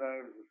there, and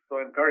I was so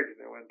encouraged.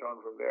 I went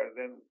on from there, and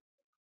then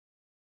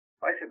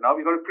I said, now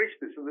we've got to preach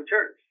this in the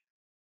church.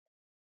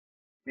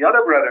 The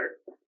other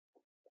brother,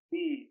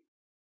 he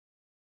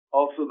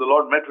also, the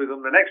Lord met with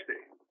him the next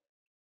day.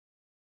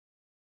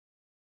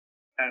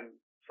 And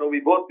so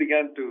we both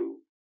began to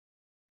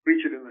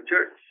preach it in the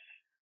church.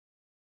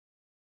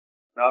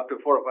 Now after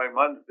 4 or 5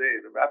 months,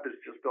 the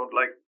Baptists just don't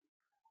like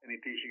any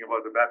teaching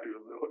about the baptism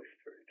of the Holy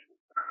Spirit.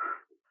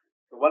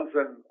 So once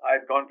when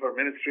I had gone for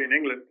ministry in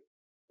England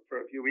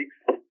for a few weeks,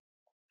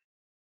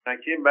 I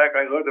came back,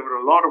 I heard there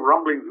were a lot of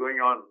rumblings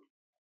going on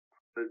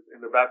in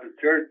the Baptist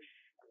church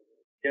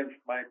against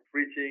my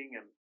preaching,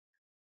 and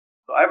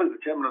so I was the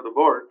chairman of the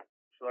board.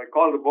 So I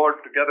called the board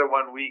together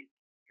one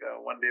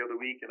day of the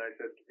week, and I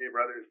said, hey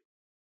brothers,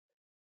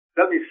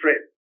 tell me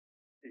straight.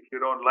 If you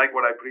don't like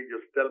what I preach,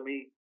 just tell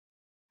me.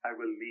 I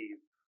will leave.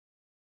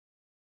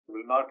 I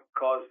will not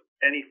cause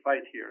any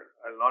fight here.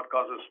 I will not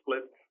cause a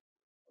split.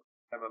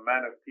 I'm a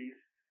man of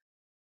peace.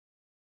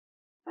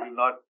 I will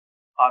not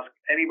ask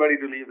anybody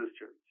to leave this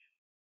church.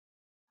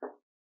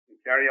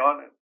 You carry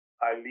on, and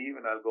I'll leave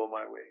and I'll go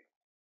my way.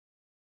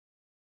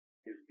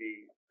 Please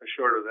be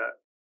assured of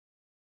that.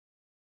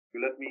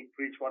 You let me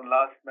preach one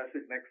last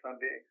message next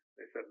Sunday?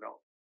 They said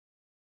no.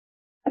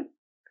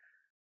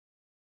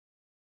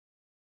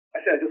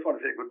 I said, I just want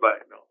to say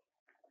goodbye. No.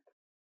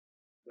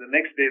 The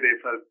next day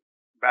they felt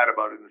bad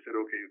about it and said,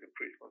 okay, you can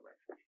preach one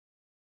message.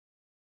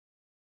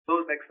 So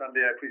next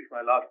Sunday I preached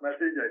my last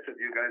message. I said,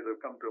 you guys have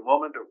come to a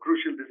moment of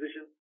crucial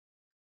decision.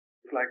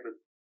 It's like the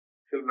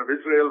children of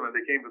Israel when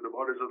they came to the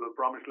borders of the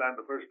promised land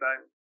the first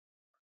time.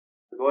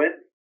 To go in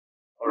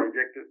or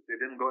reject it. They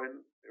didn't go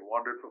in. They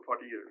wandered for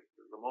 40 years.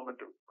 It was a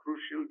moment of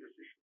crucial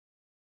decision.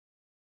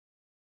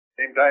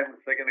 Same time,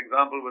 the second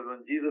example was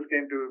when Jesus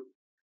came to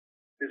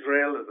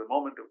Israel as a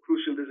moment of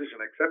crucial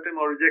decision. Accept him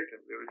or reject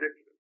him. They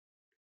rejected him.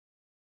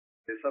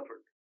 They suffered.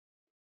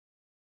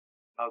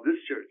 Now this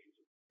church is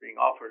being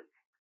offered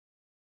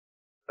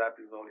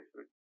baptism of the Holy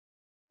Spirit.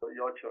 So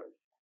your choice.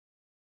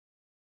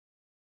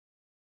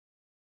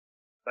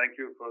 Thank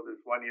you for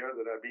this 1 year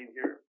that I've been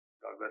here.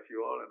 God bless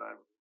you all. And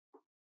I'm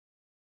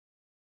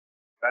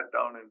sat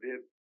down and they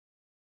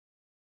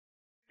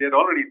had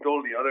already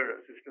told the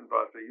other assistant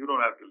pastor, you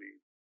don't have to leave.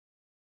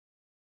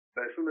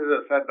 But as soon as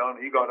I sat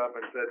down, he got up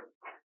and said,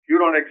 if you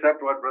don't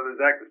accept what Brother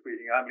Zach is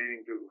preaching, I'm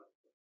leaving too.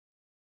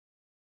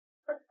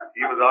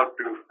 He was out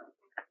too.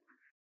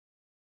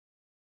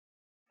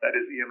 That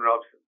is Ian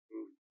Robson,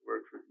 who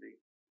works with me.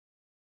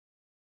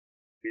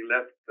 We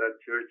left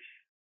that church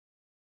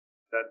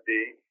that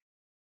day.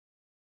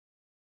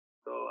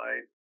 So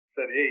I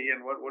said, hey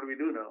Ian, what do we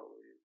do now?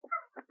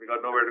 We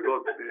got nowhere to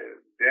go.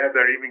 They have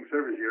their evening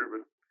service here,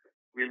 but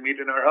we'll meet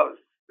in our house.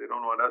 They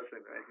don't want us in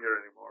here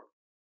anymore.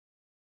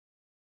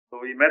 So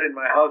we met in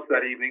my house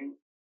that evening,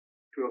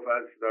 2 of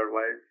us with our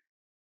wives,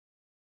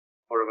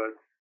 4 of us.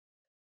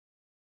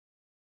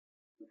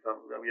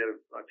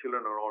 Our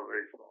children are all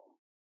very small,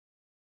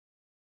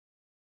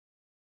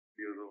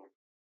 years old.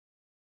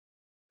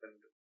 And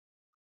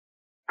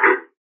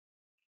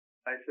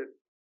I said,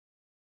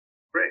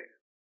 pray.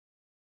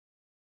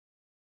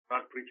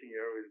 Not preaching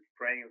here, we're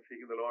praying and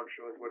seeking the Lord,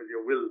 show us what is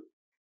your will,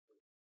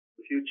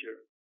 the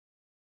future.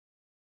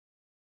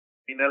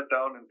 We knelt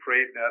down and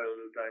prayed, and had a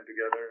little time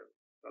together,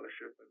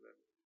 fellowship, and then.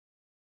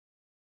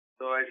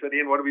 So I said,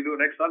 Ian, what do we do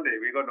next Sunday?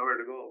 We got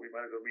nowhere to go. We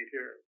might as well meet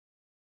here.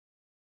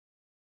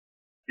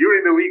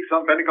 During the week,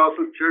 some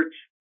Pentecostal church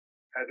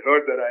had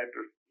heard that I had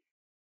to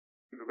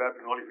the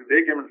Baptist Holy Spirit.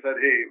 They came and said,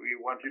 hey, we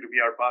want you to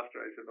be our pastor.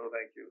 I said, no,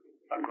 thank you.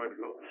 I'm going to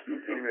go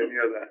anywhere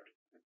near that.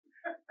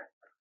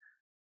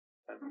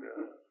 And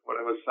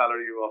whatever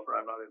salary you offer,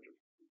 I'm not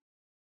interested.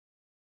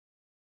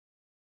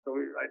 So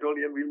I told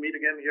him, we'll meet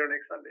again here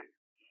next Sunday.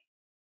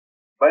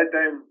 By the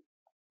time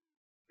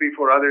 3,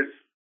 4 others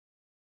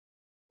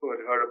who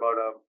had heard about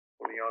our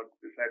pulling out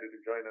decided to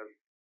join us.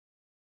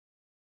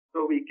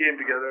 So we came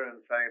together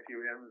and sang a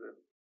few hymns, and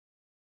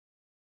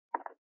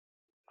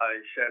I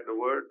shared the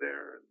word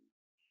there. And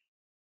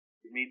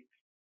we meet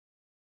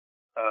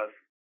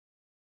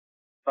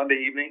Sunday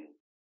evening,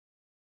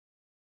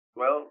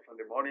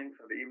 Sunday morning,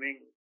 Sunday evening.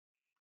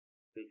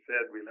 We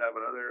said we'll have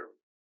another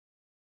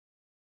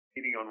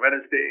meeting on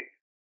Wednesday,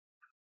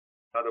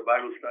 another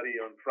Bible study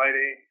on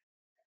Friday.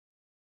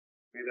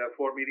 We'd have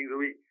 4 meetings a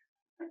week.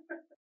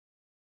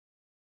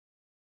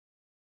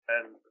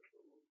 And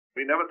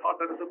we never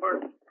thought that was a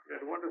burden. We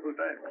had a wonderful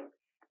time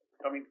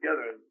coming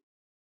together. And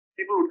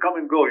people would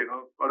come and go,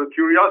 out of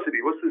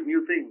curiosity. What's this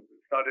new thing? It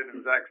started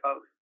in Zach's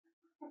house.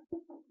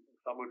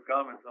 Some would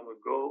come and some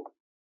would go.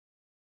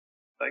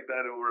 Like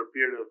that over a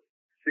period of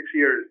 6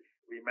 years,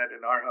 we met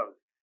in our house.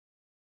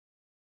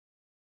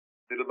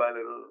 Little by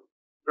little.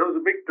 There was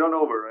a big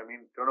turnover. I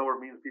mean, turnover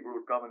means people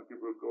would come and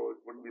people would go.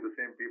 It wouldn't be the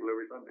same people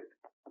every Sunday.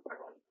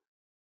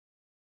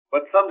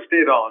 But some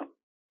stayed on.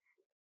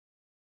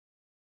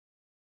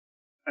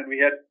 And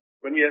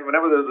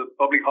whenever there was a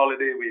public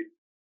holiday, we'd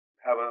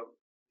have a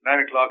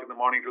 9 o'clock in the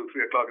morning till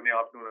 3 o'clock in the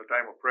afternoon, a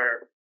time of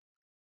prayer.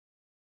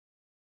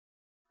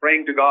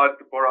 Praying to God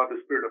to pour out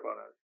the Spirit upon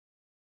us.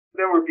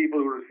 There were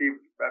people who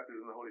received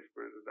baptism in the Holy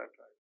Spirit at that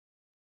time.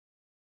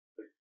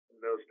 In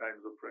those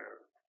times of prayer.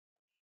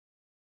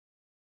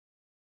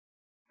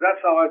 That's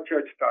how our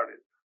church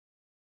started.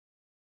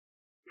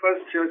 The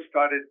first church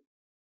started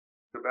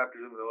the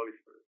baptism of the Holy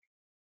Spirit,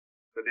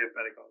 the day of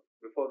Pentecost.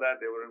 Before that,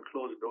 they were in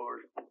closed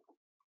doors,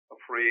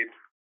 afraid,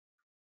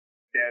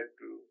 scared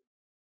to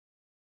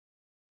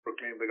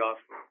proclaim the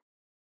gospel.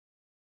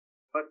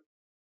 But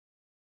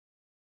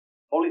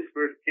Holy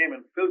Spirit came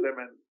and filled them,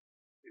 and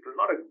it was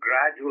not a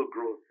gradual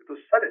growth. It was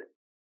sudden.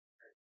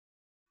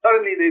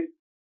 Suddenly, the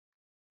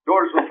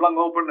doors were flung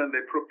open and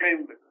they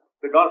proclaimed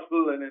the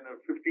gospel, and in a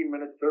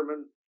 15-minute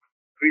sermon,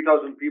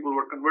 3,000 people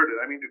were converted.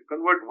 I mean, to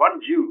convert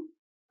one Jew,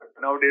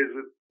 nowadays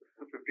with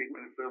a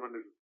 15-minute sermon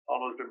is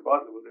almost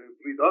impossible. There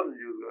were 3,000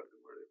 Jews who got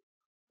converted.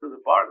 So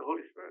the power of the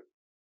Holy Spirit.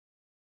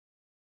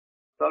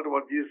 Result of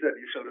what Jesus said,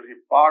 you shall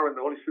receive power when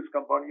the Holy Spirit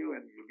comes upon you,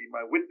 and you'll be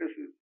my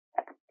witnesses.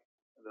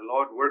 And the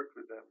Lord worked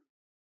with them.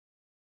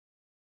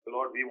 The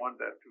Lord, we want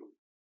that too.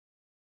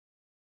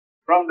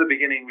 From the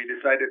beginning, we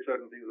decided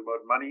certain things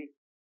about money.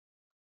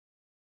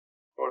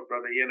 Lord,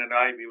 Brother Ian and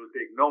I, we will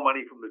take no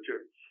money from the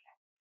church.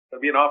 There'll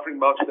be an offering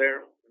box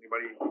there.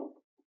 Anybody?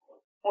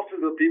 Most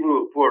of the people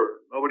who were poor,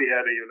 nobody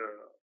had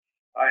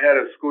I had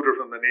a scooter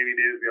from the Navy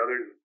days. The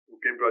others who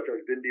came to our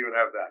church didn't even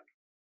have that.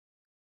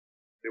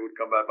 They would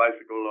come by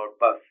bicycle or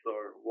bus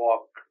or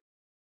walk.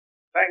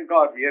 Thank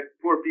God we had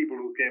poor people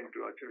who came to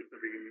our church in the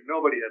beginning.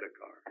 Nobody had a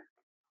car.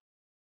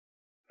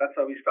 That's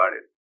how we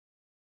started.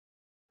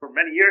 For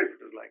many years it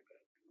was like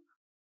that.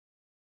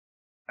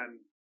 And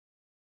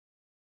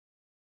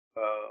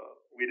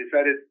we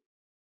decided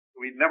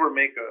we'd never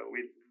make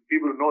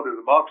people would know there's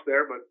a box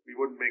there, but we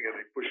wouldn't make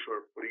any push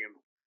for putting in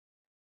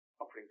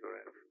offerings or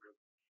anything.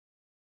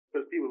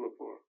 Because people were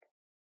poor.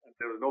 And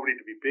there was nobody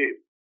to be paid.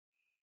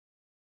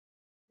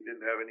 We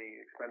didn't have any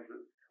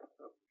expenses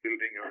of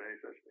building or any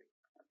such thing.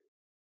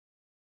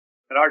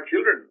 And our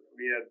children,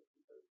 we had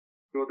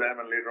grown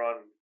them, and later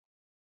on,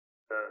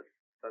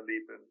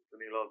 Sandeep and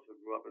Sunil also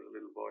grew up as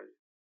little boys.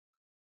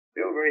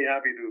 They were very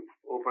happy to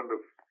open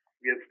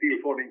we had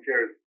steel folding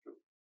chairs to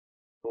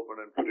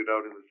open and put it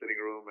out in the sitting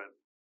room and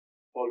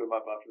fold them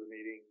up after the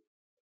meeting.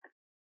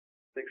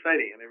 It's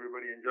exciting, and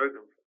everybody enjoyed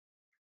them.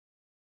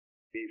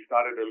 We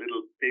started a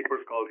little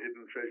paper called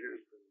Hidden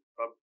Treasures,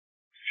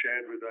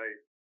 shared with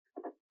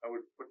I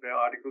would put the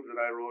articles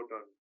that I wrote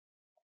on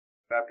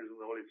baptism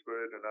of the Holy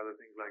Spirit and other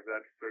things like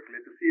that,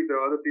 circulate to see if there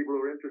are other people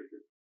who are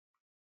interested.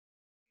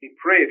 We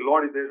prayed,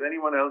 Lord, if there's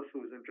anyone else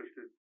who's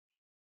interested,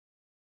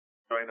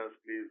 join us,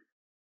 please.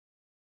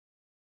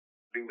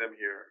 Bring them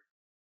here.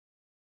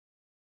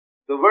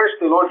 The verse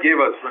the Lord gave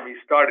us when we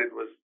started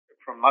was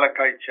from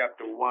Malachi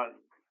chapter 1.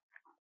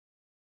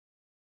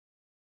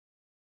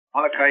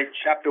 Malachi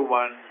chapter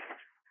 1.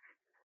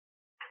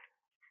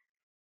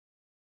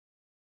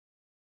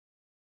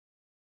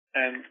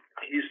 And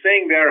he's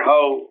saying there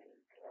how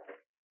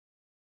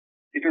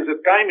it was a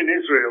time in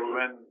Israel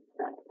when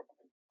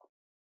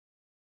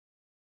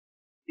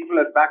people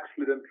had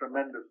backslidden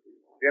tremendously.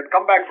 They had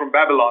come back from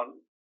Babylon,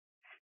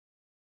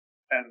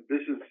 and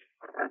this is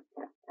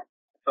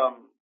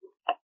some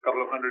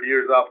couple of hundred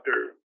years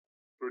after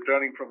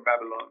returning from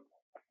Babylon.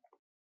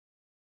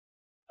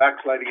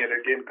 Backsliding had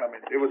again come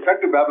in. They were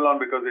sent to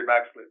Babylon because they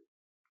backslid.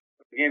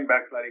 Again,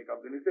 backsliding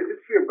comes in. It's the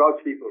history of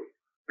God's people.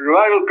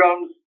 Revival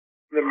comes,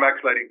 then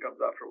backsliding comes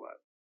after a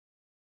while.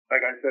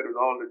 Like I said, with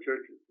all the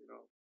churches,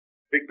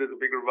 there's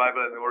a big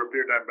revival, and over a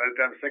period of time, by the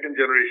time the second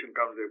generation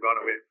comes, they've gone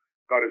away.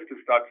 God has to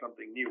start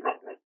something new.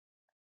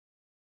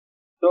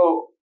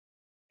 So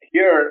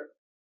here,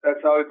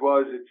 that's how it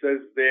was. It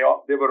says they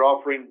were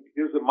offering,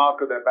 here's the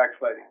mark of their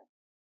backsliding.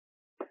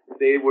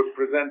 They would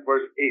present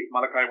verse 8,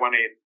 Malachi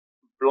 1:8,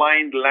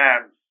 blind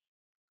lambs.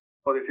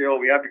 Or they say,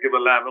 we have to give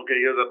a lamb.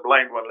 Okay, here's a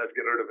blind one, let's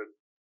get rid of it.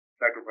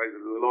 Sacrifice it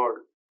to the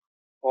Lord.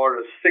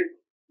 Or a sick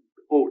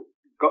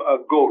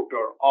goat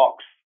or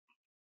ox.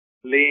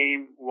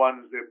 lame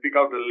ones. They pick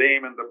out the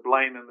lame and the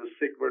blind and the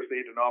sick, verse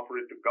 8, and offer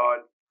it to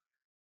God.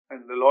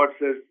 And the Lord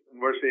says in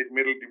verse 8,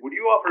 middle, would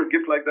you offer a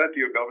gift like that to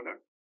your governor?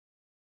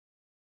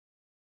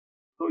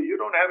 So you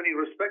don't have any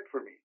respect for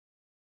me.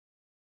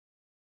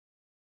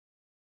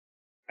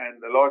 And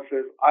the Lord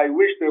says, I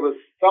wish there was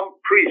some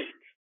priest,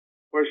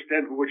 verse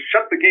 10, who would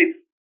shut the gates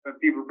when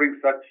people bring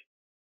such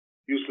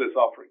useless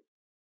offerings.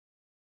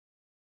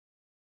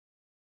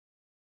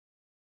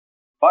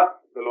 But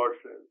the Lord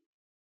says,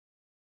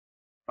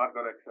 I'm not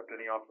going to accept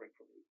any offering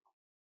from you.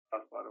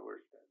 That's part of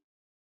verse 10.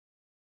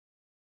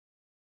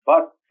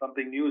 But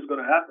something new is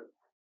going to happen.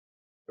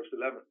 Verse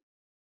 11.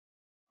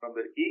 From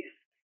the east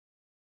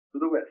to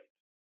the west,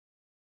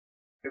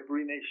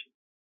 every nation,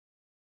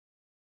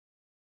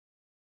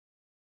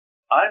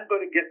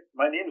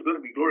 my name is going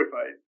to be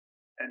glorified,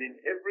 and in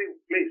every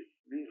place,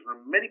 means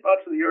from many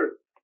parts of the earth,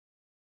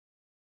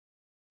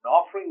 an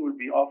offering will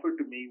be offered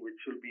to me which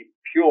will be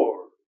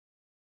pure.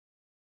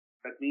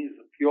 That means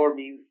pure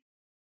means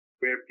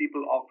where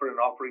people offer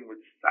an offering with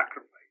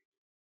sacrifice.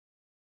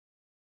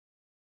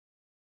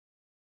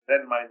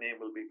 Then my name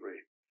will be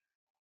great.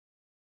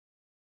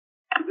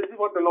 So this is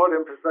what the Lord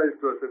emphasized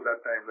to us at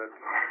that time, that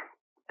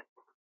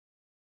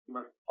we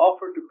must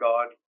offer to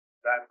God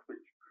that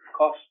which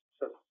costs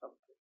us something.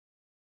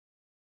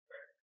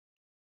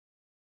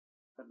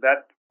 And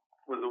that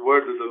was a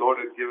word that the Lord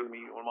had given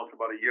me almost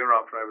about a year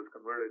after I was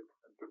converted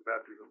and took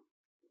baptism,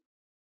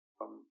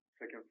 from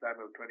 2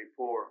 Samuel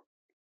 24.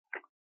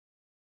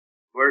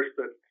 Verse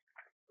that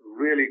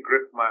really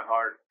gripped my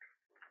heart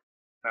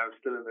when I was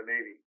still in the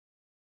Navy.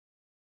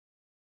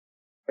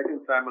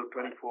 2 Samuel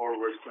 24,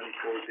 verse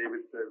 24,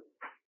 David says,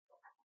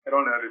 I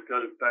don't have to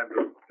tell time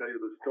to tell you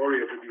the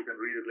story of it, you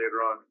can read it later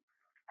on.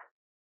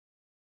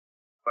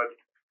 But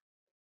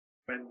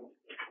when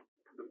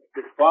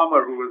the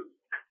farmer who was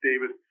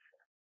David's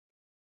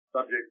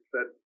subject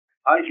said,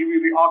 I give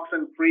you the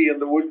oxen free and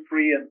the wood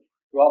free, and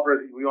we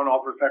want to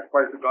offer a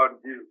sacrifice to God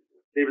and you.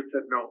 David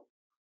said, no.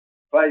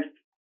 If I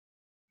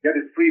get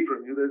it free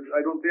from you, I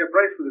don't pay a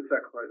price for this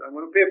sacrifice. I'm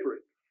going to pay for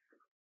it.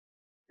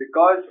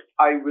 Because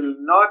I will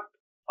not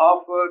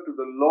offer to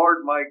the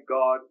Lord my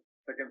God,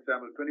 2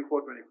 Samuel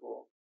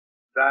 24:24,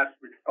 that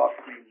which cost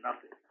me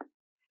nothing.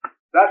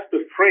 That's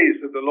the phrase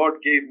that the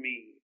Lord gave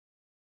me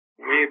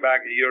way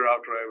back a year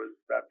after I was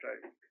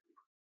baptized.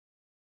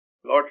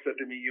 The Lord said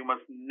to me, you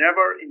must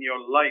never in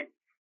your life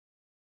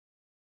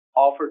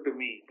offer to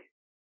me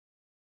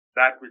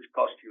that which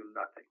cost you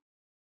nothing.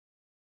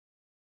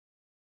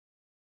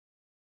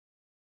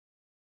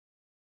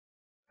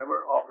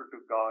 Never offer to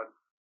God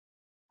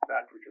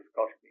that which has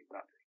cost me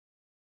nothing.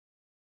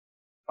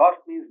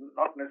 Cost means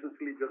not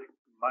necessarily just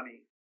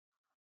money.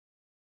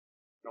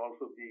 It can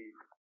also be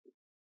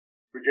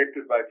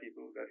rejected by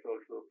people. That's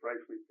also a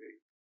price we pay.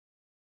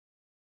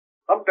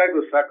 Some type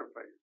of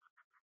sacrifice.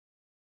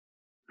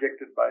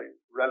 Rejected by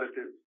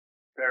relatives,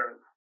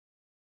 parents,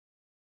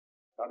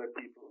 other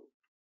people.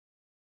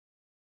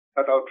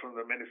 Cut out from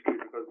the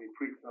ministry because we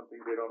preach something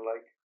they don't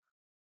like.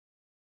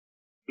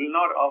 Will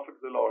not offer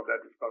to the Lord that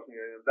which cost me.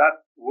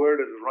 That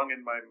word has rung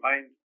in my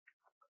mind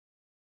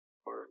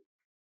for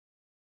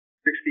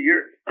 60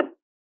 years.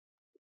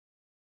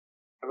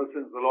 Ever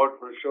since the Lord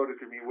first showed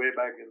it to me way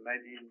back in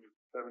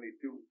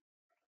 1972.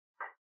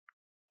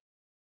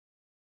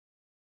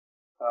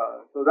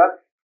 So that's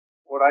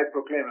what I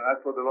proclaim, and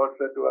that's what the Lord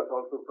said to us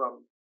also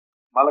from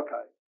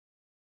Malachi.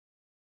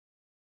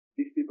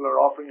 These people are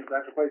offering a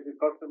sacrifice that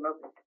costs them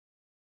nothing.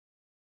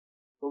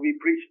 So we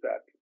preached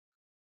that.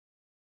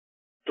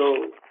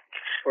 So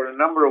for a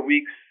number of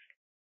weeks,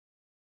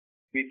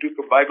 we took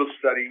a Bible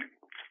study.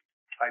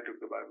 I took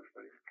the Bible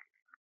study.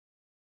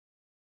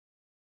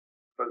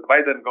 Because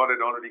by then God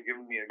had already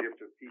given me a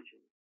gift of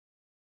teaching.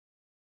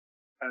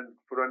 And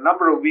for a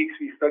number of weeks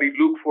we studied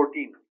Luke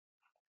 14,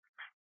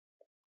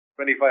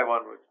 25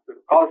 onwards. The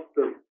cost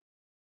of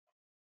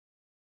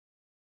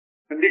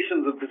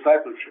conditions of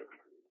discipleship.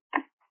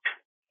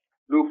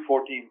 Luke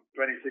 14,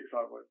 26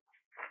 onwards.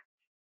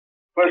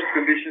 First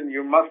condition,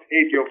 you must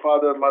hate your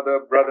father,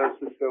 mother, brother,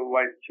 sister,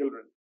 wife,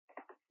 children.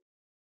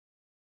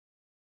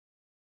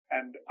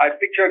 And I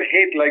pictured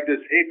hate like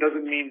this. Hate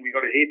doesn't mean we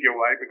got to hate your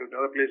wife, because in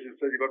other places it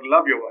says you got to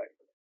love your wife.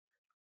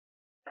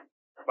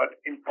 But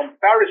in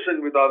comparison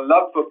with our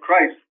love for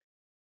Christ,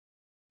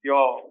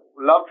 your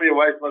love for your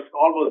wife must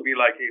almost be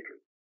like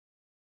hatred.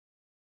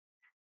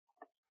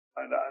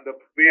 And the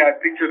way I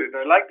pictured it,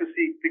 I like to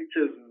see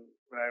pictures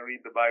when I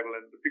read the Bible,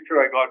 and the picture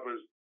I got was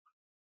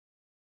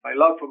my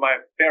love for my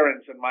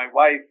parents and my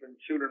wife and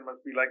children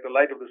must be like the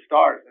light of the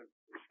stars. And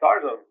the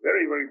stars are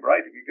very, very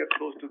bright if you get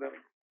close to them.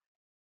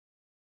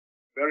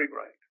 Very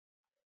bright.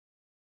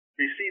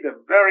 We see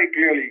them very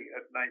clearly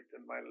at night,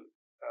 and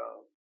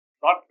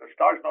the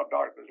star's not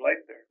dark, there's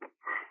light there.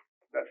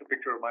 That's a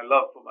picture of my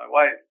love for my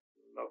wife,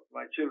 love for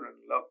my children,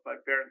 love for my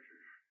parents,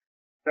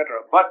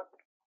 etc. But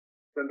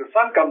when the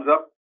sun comes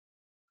up,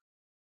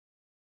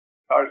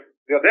 stars,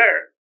 they're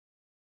there.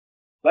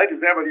 Light is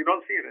there, but you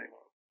don't see it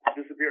anymore.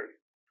 It disappears.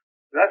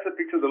 That's the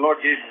picture the Lord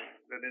gave me,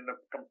 that in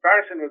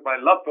comparison with my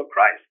love for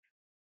Christ,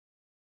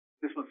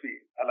 This must be,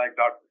 I like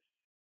darkness.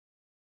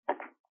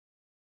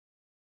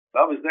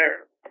 Love is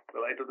there. The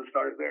light of the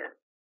star is there.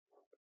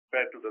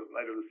 Compared to the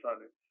light of the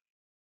sun, it's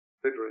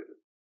obliterated.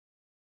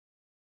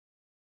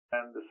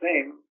 And the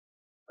same,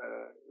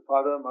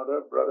 father,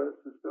 mother, brother,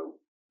 sister,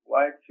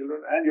 wife,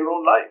 children, and your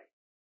own life.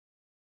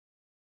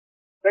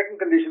 Second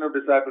condition of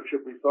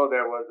discipleship we saw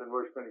there was in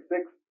verse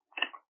 26.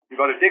 You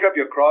got to take up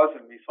your cross,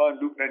 and we saw in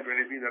Luke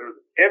 9:23 that it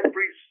was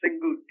every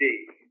single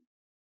day.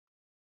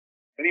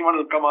 Anyone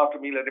who will come after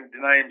me, let him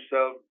deny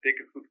himself, take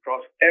his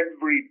cross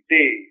every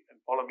day and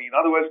follow me. In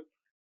other words,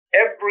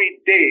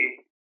 every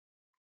day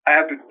I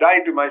have to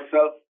die to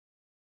myself,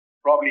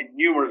 probably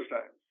numerous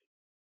times,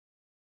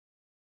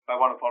 if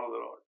I want to follow the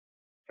Lord.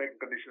 Second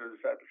condition of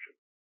discipleship.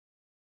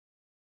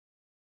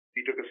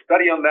 We took a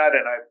study on that,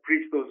 and I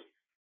preached those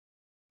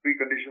three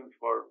conditions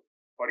for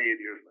 48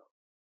 years now,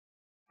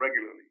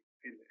 regularly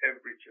in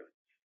every church.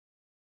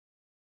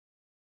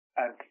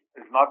 And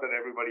it's not that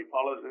everybody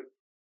follows it.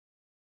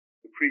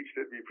 We preached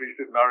it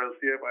in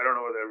RLCF. I don't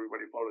know whether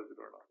everybody follows it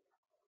or not.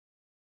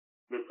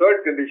 The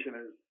third condition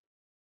is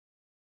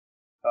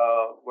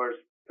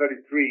verse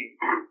 33,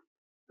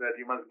 that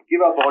you must give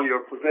up all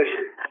your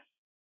possessions.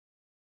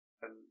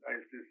 And I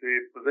used to say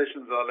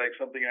possessions are like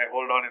something I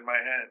hold on in my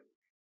hand.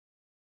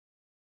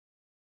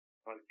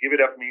 Give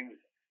it up means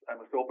I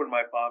must open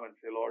my palm and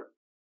say, Lord,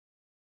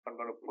 I'm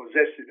going to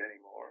possess it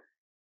anymore.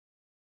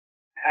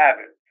 Have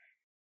it.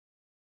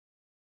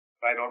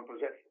 But I don't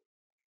possess it.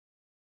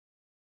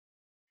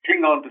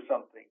 Cling on to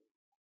something.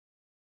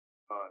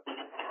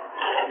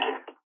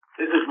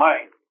 This is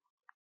mine.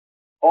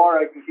 Or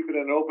I can keep it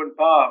in an open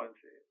palm and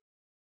say,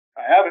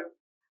 I have it.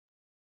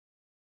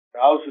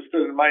 The house is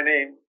still in my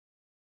name.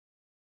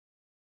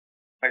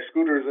 My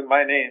scooter is in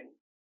my name.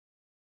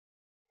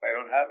 I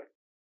don't have it.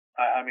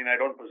 I mean, I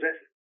don't possess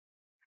it.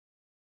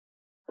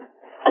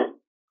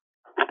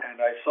 And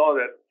I saw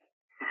that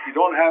if you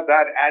don't have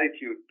that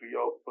attitude to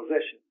your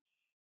possessions,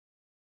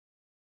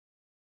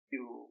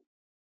 you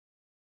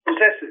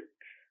possess it.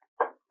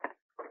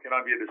 You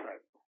cannot be a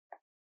disciple.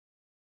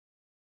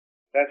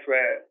 That's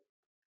where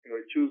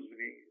you choose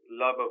the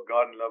love of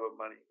God and love of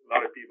money. A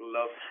lot of people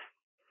love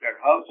their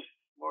house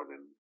more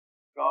than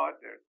God,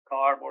 their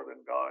car more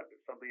than God, or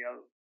something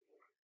else.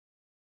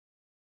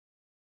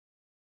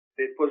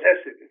 They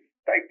possess it. It's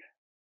tight.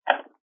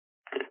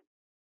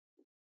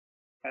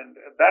 And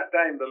at that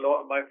time, the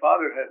Lord, my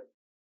father had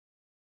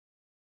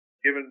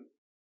given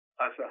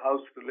us a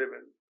house to live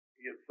in.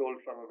 He had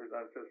sold some of his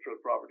ancestral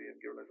property and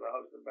given us a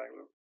house in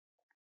Bangalore.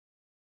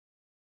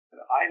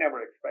 And I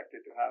never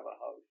expected to have a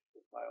house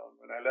of my own.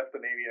 When I left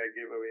the Navy, I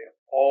gave away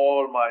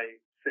all my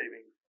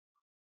savings,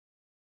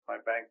 my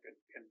bank, and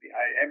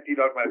I emptied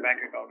out my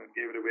bank account and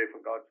gave it away for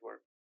God's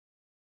work,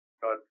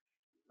 God's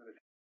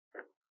ministry.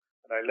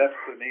 And I left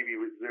the Navy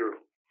with zero.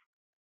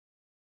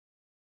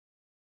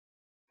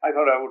 I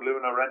thought I would live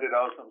in a rented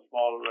house, some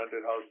small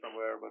rented house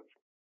somewhere, but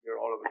here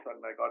all of a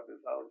sudden I got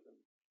this house. And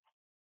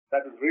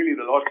that was really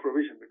the Lord's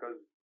provision,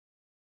 because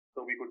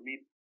so we could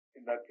meet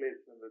in that place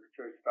when the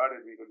church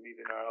started. We could meet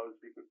in our house.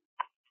 We could,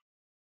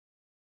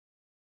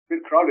 a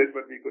bit crowded,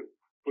 but we could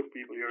put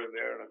people here and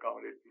there and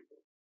accommodate people.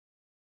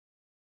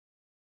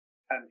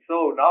 And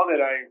so now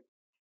that I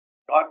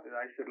got it,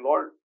 I said,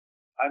 Lord,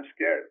 I'm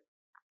scared.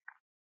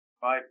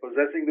 Am I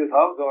possessing this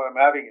house or am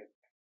I having it?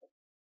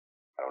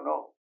 I don't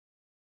know.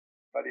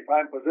 But if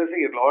I'm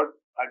possessing it, Lord,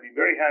 I'd be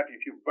very happy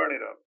if you burn it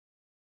up.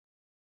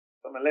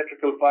 Some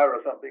electrical fire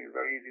or something is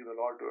very easy for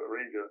the Lord to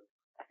arrange a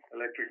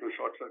electrical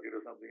short circuit or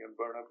something and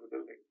burn up the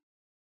building.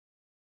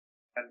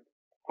 And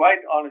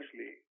quite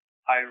honestly,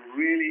 I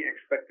really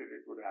expected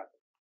it would happen.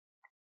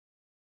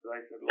 So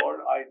I said,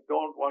 Lord, I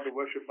don't want to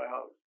worship my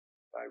house.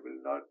 I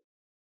will not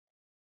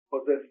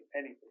possess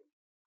anything.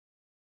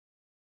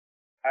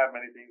 I have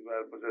many things, but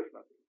I'll possess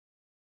nothing.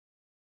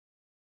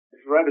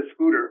 If you rent a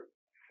scooter,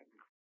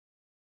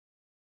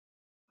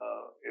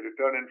 it would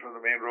turn in from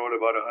the main road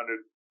about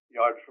 100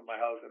 yards from my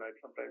house, and I'd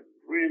sometimes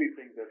really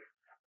think that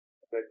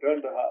if I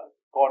turned the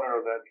corner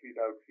of that street,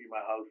 I would see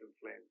my house in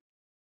flames.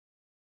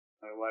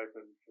 My wife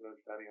and children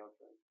standing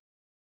outside.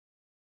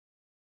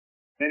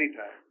 Many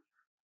times.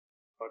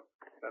 But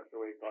that's the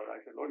way God.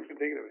 I said, Lord, you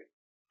can take it away.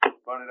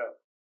 Burn it up.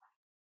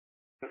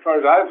 As far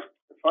as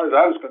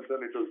I was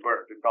concerned, it was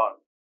burnt. It's gone.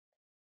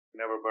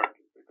 Never burnt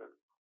it because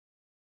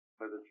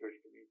there's a church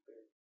to meet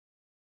there.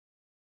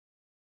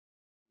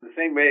 The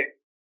same way,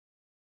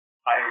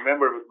 I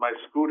remember with my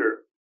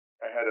scooter,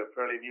 I had a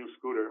fairly new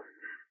scooter.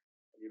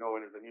 You know,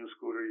 when it's a new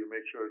scooter, you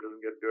make sure it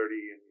doesn't get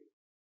dirty and you're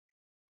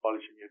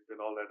polishing it and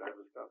all that type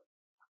of stuff.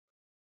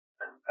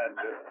 And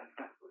I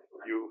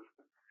was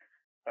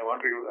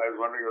wondering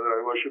whether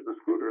I worship the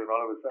scooter, and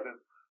all of a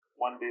sudden,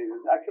 one day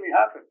it actually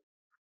happened.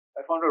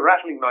 I found a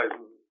rattling noise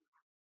in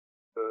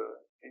the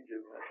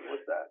engine. I said,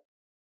 what's that?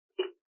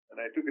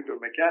 And I took it to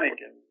a mechanic,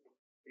 and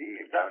he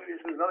examined it.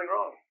 He says, nothing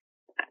wrong.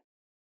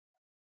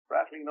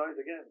 Rattling noise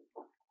again.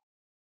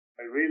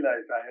 I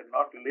realized I had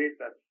not laid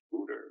that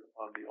scooter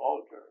on the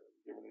altar,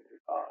 given it to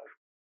God.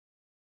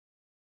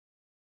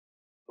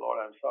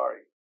 Lord, I'm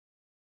sorry.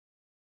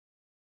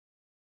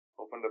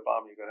 Open the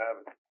palm, you can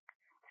have it.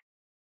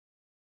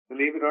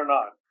 Believe it or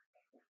not,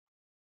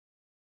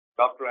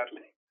 Dr.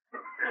 Atley.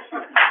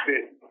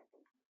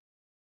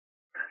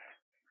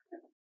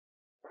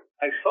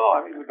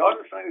 God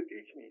was trying to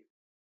teach me.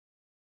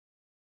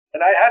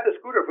 And I had the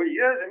scooter for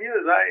years and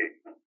years. I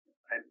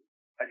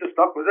just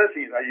stopped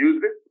possessing it. I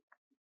used it.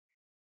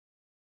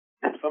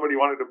 If somebody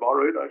wanted to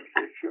borrow it, I'd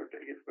say, sure,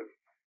 take it, but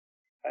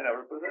I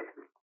never possessed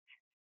it.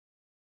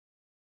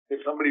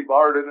 If somebody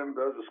borrowed it and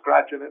there was a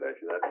scratch in it, I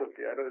said, that's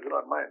okay, it's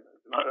not mine.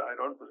 I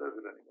don't possess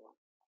it anymore.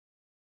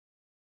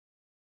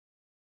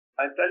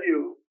 I tell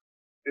you,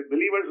 if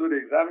believers would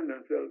examine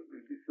themselves,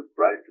 you'd be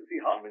surprised to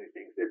see how many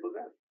things they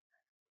possess.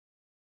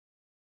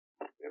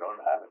 They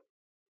don't have it.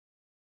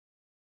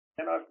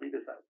 Cannot be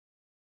disciples.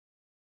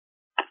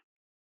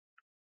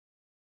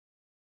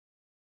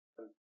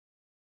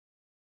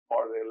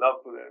 Or their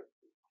love for their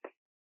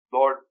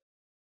Lord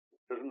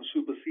doesn't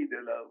supersede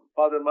their love.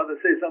 Father and mother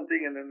say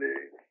something and then they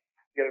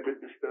get a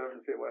bit disturbed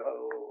and say,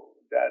 well,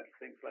 dad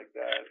thinks like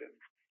that. And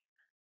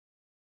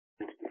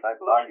which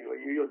disciple are you? Are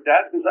you your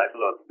dad's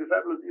disciple or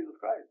disciple of Jesus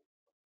Christ?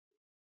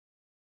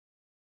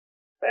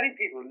 Many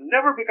people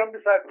never become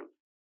disciples.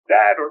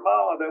 Dad or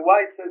mom or their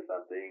wife says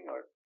something,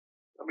 or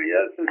somebody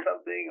else says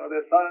something, or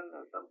their son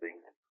or something.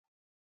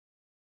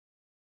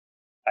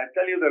 I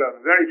tell you, there are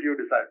very few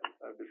disciples.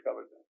 I've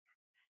discovered that.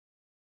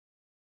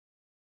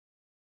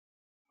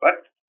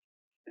 But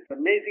it's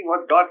amazing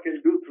what God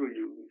can do through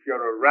you if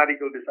you're a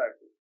radical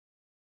disciple.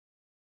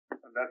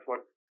 And that's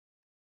what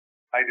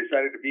I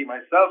decided to be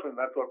myself, and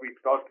that's what we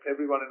taught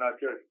everyone in our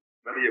church.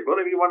 Whether you're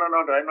going to be one or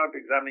not, I'm not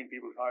examining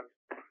people's hearts.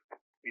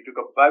 We took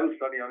a Bible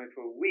study on it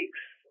for weeks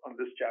on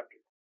this chapter.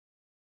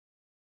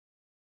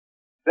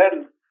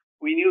 Then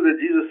we knew that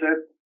Jesus said,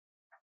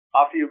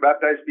 after you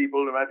baptize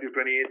people in Matthew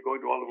 28, go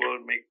into all the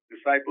world, make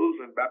disciples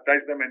and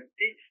baptize them and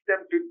teach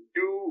them to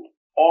do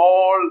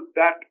all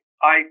that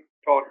I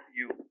taught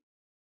you.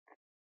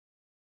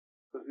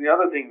 That's the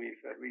other thing we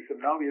said. We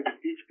said now we have to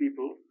teach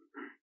people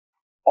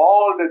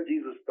all that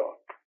Jesus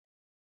taught.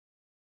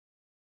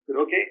 We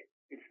said, okay,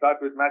 we start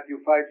with Matthew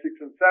 5,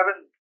 6, and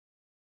 7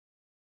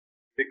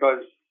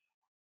 because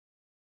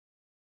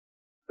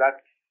that's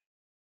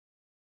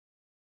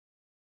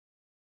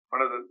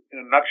one of the,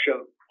 in a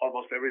nutshell,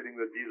 almost everything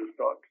that Jesus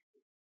taught.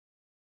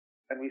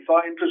 And we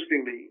saw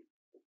interestingly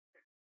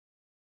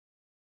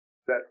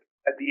that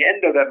at the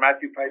end of that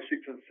Matthew 5,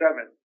 6, and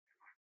 7,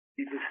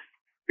 Jesus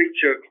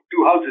pictured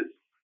two houses.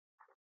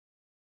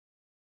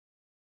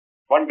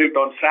 One built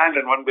on sand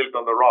and one built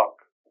on the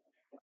rock.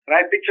 And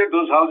I pictured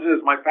those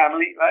houses as my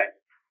family life.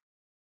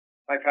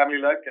 My family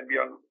life can be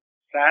on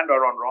sand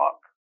or on rock.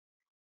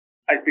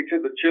 I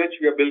pictured the church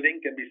we are building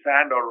can be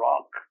sand or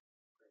rock.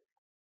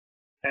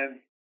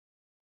 And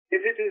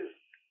if it is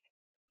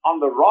on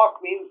the rock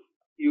means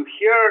you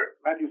hear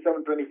Matthew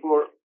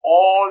 7:24,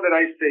 all that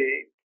I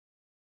say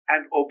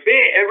and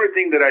obey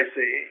everything that I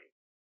say,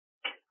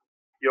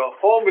 your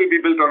home will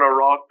be built on a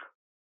rock,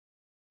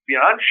 be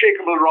an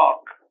unshakable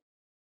rock.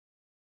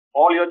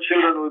 All your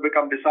children will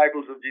become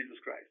disciples of Jesus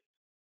Christ.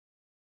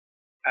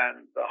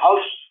 And the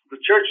house, the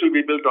church will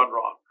be built on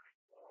rock.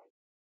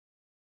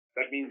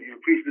 That means you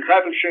preach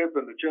discipleship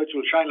and the church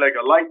will shine like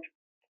a light.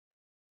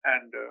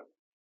 And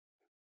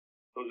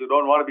those who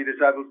don't want to be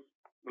disciples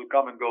will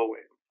come and go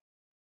away.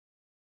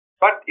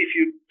 But if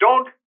you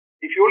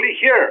only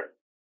hear,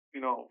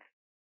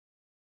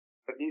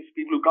 that means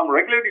people who come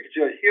regularly to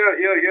church, here,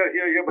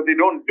 but they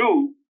don't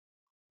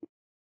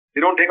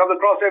take up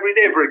the cross every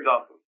day, for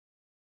example.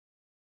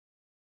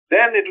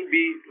 Then it will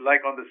be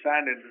like on the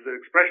sand, and the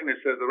expression it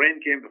says, the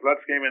rain came, the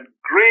floods came, and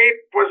great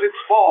was its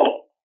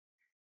fall.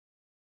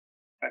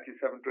 Matthew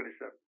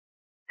 7:27.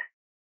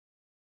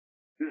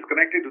 This is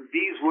connected to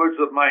these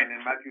words of mine in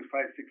Matthew 5,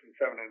 6, and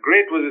 7. And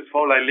great was its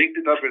fall. I linked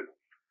it up with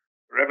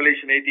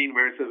Revelation 18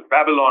 where it says,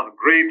 Babylon,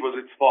 great was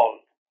its fall.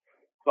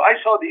 So I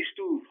saw these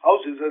two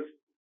houses as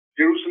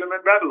Jerusalem and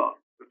Babylon,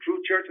 the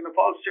true church and the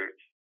false church.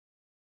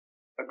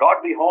 A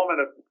godly home and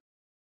a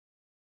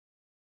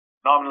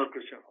nominal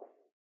Christian home.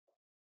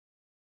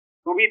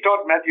 So we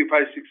taught Matthew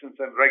 5, 6, and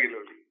 7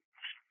 regularly.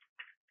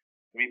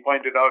 We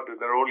pointed out that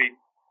there are only,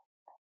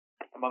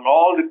 among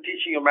all the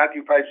teaching of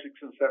Matthew 5,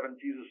 6, and 7,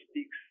 Jesus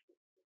speaks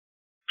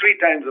 3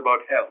 times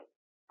about hell.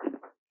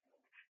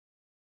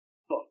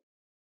 So,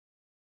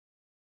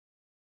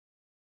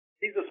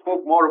 Jesus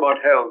spoke more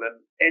about hell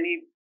than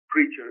any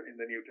preacher in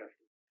the New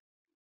Testament.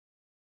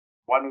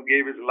 One who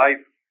gave his life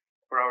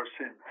for our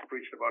sins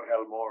preached about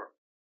hell more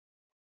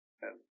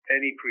than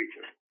any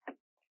preacher.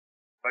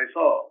 I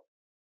saw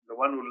the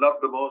one who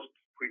loved the most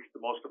preached the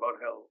most about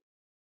hell.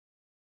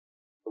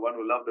 The one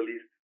who loved the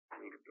least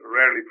will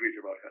rarely preach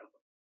about hell.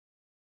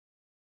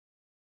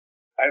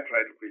 I've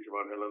tried to preach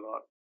about hell a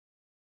lot.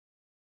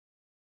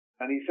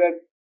 And he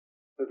said,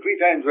 the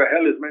 3 times where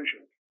hell is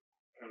mentioned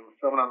in the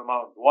Sermon on the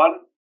Mount.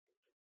 1,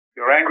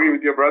 you're angry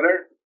with your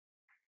brother.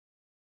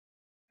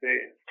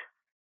 Say,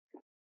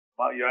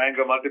 your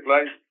anger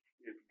multiplies.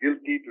 It's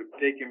guilty to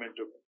take him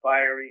into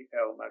fiery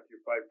hell. Matthew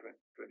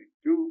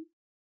 5:22.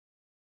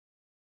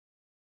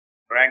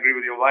 You're angry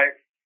with your wife.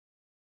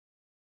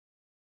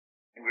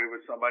 angry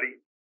with somebody,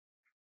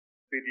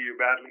 treated you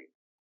badly,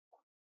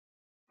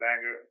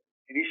 anger.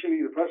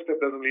 Initially, the first step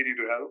doesn't lead you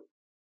to hell.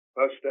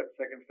 First step,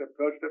 second step,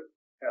 third step,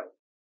 hell.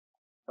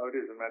 How it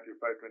is in Matthew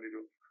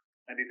 5:22.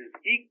 And it is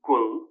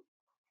equal,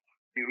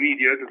 we read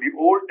here, to the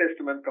Old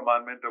Testament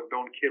commandment of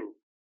don't kill.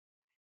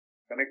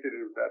 Connected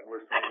with that,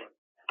 verse 21.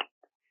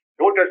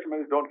 The Old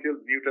Testament is don't kill,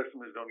 the New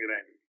Testament is don't get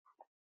angry.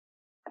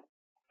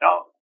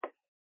 Now,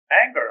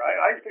 anger.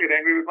 I used to get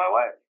angry with my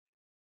wife.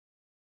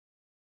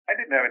 I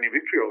didn't have any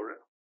victory over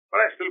it,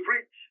 but I still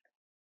preach.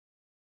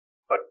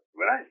 But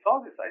when I saw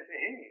this, I say,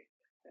 hey,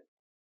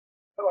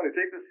 I want to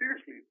take this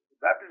seriously.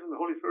 Baptism of the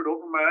Holy Spirit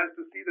opened my eyes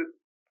to see that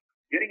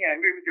getting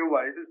angry with your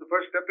wife is the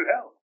first step to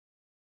hell.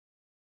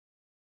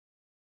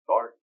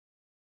 Lord,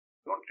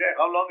 don't care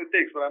how long it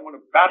takes, but I'm going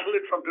to battle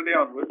it from today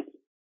onwards.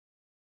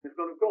 It's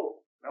going to go.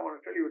 And I want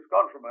to tell you, it's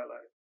gone from my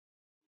life.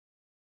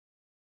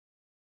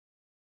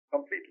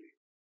 Completely.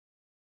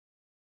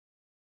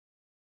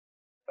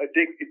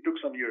 It took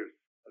some years,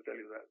 I'll tell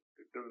you that.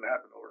 It doesn't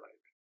happen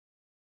overnight.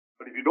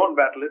 But if you don't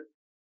battle it,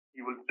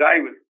 you will die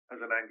as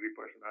an angry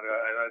person.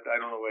 I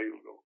don't know where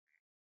you'll go.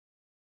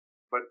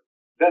 But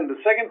then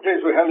the second place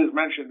where hell is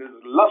mentioned is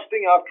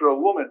lusting after a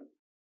woman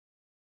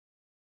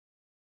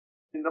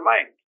in the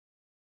mind.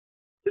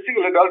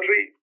 Physical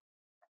adultery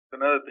is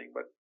another thing,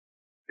 but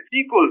it's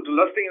equal to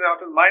lusting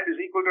after the mind is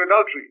equal to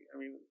adultery. I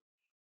mean,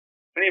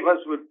 many of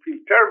us would feel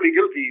terribly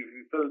guilty if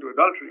we fell into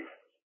adultery.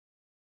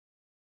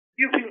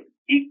 You feel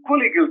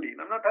equally guilty.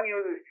 I'm not talking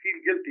about you feel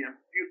guilty.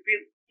 You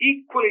feel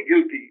equally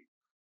guilty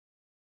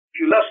if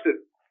you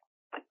lusted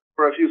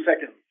for a few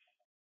seconds.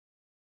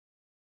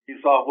 You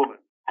saw a woman,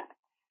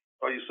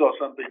 or you saw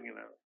something,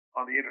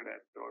 on the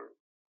internet, or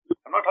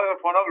I'm not talking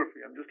about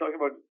pornography. I'm just talking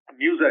about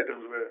news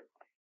items where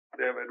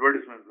they have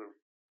advertisements of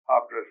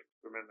half-dressed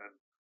women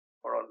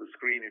or on the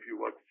screen if you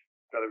watch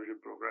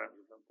television programs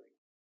or something.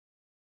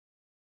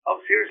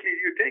 How seriously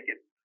do you take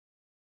it?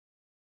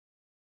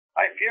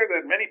 I fear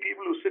that many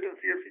people who sit in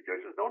CFC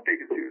churches don't take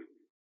it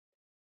seriously.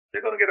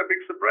 They're going to get a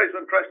big surprise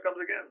when Christ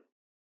comes again.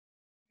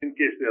 In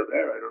case they're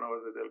there, I don't know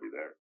whether they'll be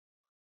there.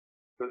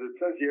 Because it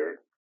says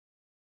here,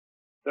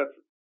 that's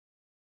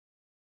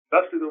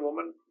lust is a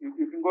woman,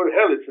 you can go to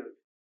hell, it says.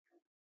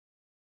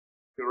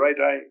 Your right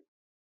eye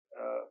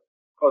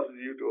causes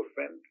you to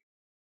offend.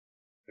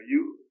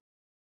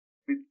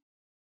 It's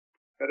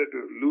better to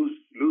lose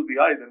the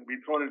eye than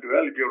be thrown into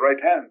hell if your right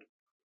hand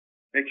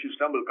makes you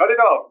stumble. Cut it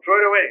off, throw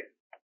it away,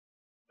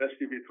 lest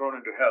you be thrown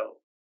into hell.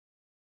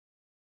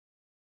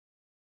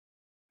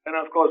 And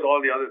of course,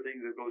 all the other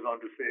things it goes on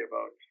to say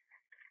about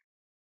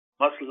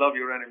must love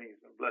your enemies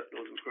and bless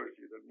those who curse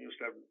you. That means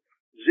to have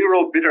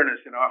zero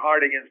bitterness in our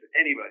heart against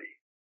anybody.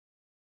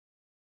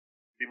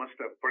 We must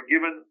have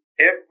forgiven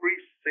every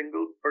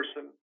single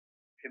person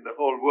in the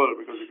whole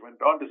world, because it went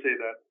on to say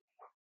that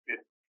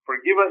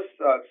forgive us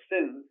our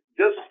sins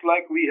just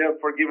like we have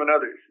forgiven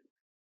others.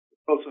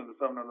 It's also in the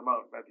Sermon on the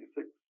Mount, Matthew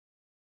 6,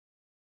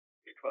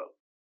 verse 12.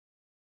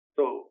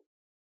 So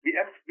we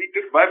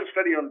took Bible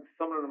study on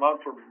Sermon on the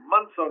Mount for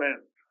months on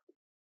end.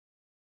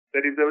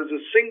 That if there was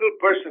a single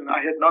person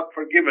I had not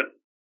forgiven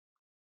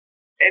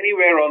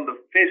anywhere on the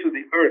face of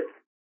the earth,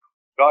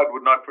 God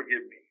would not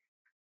forgive me.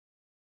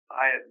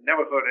 I had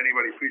never heard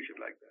anybody preach it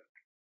like that.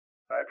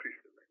 I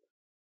preached it like that.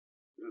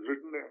 It is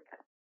written there.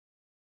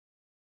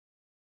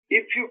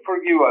 If you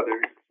forgive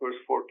others, verse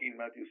 14,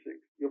 Matthew 6,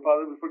 your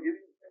Father will forgive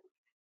you.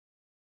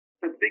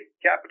 The big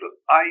capital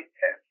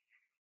I-F.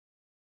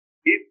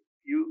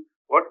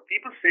 What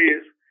people say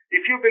is,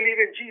 if you believe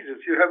in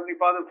Jesus, your Heavenly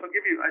Father will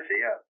forgive you. I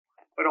say, yeah.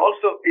 But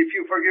also, if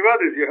you forgive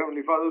others, your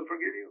Heavenly Father will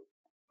forgive you.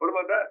 What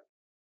about that?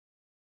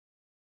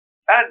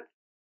 And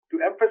to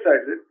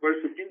emphasize it,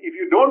 verse 15, if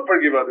you don't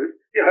forgive others,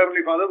 your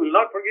Heavenly Father will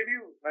not forgive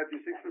you. Matthew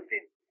 6:15.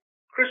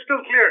 Crystal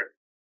clear,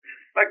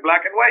 like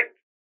black and white.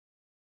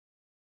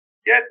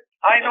 Yet,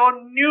 I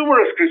know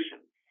numerous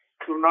Christians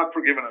who have not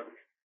forgiven others.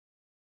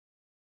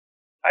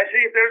 I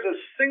say, if there's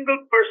a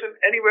single person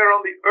anywhere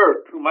on the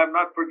earth whom I'm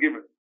not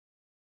forgiven,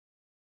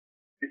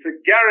 it's a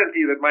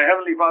guarantee that my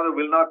Heavenly Father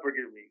will not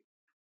forgive me.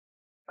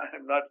 I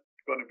am not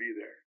going to be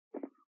there.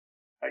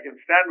 I can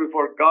stand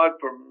before God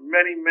for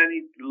many,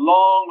 many,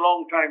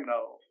 long time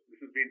now.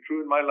 This has been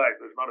true in my life.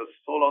 There's not a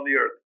soul on the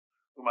earth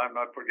whom I have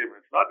not forgiven.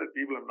 It's not that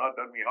people have not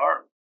done me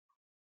harm.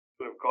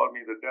 People have called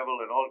me the devil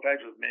and all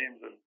types of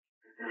names and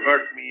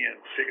hurt me and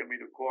taken me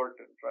to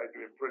court and tried to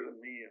imprison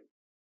me and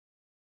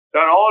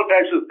done all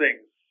types of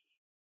things.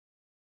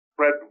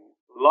 Spread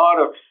a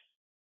lot of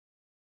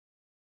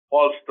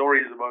false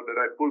stories about that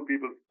I pull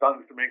people's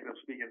tongues to make them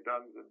speak in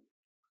tongues and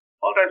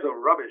all types of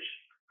rubbish.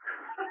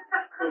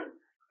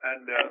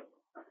 And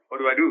what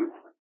do I do?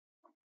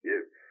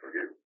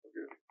 Forgive.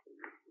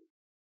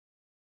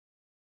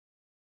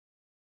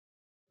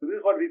 So this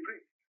is what we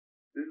preach.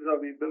 This is how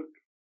we built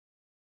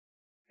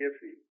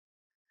CFC.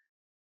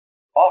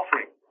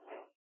 Offering.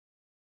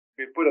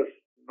 We put a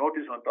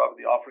notice on top of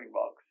the offering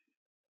box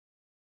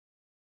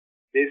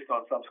based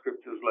on some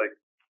scriptures like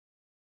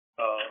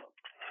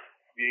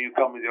you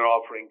come with your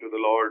offering to the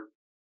Lord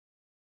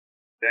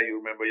There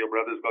you remember your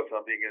brother's got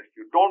something against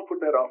you. Don't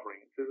put that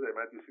offering. It says there,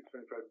 Matthew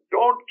 6:25.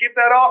 Don't give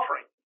that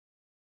offering.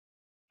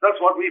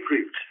 That's what we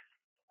preach.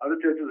 Other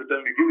churches are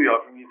telling you, give the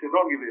offering. You say,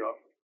 don't give the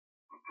offering.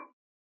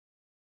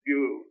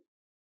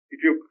 If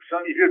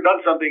you've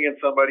done something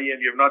against somebody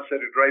and you've not set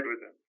it right with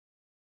them,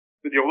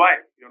 with your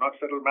wife, you've not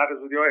settled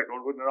matters with your wife,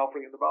 don't put an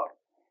offering in the bowl.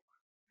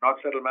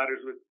 Not settle matters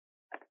with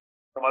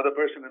some other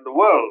person in the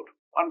world,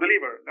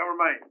 unbeliever, never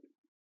mind.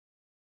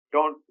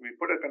 We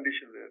put a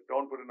condition there.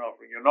 Don't put an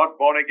offering. You're not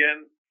born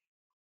again.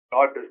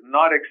 God does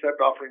not accept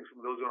offerings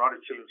from those who are not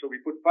His children. So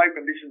we put 5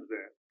 conditions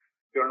there.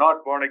 If you're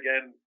not born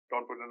again,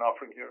 don't put an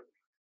offering here.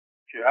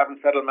 If you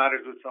haven't settled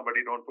matters with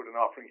somebody, don't put an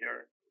offering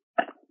here.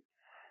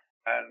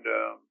 And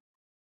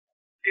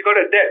if you got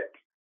a debt,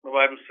 the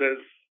Bible says,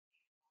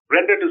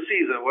 render to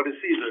Caesar what is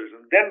Caesar's,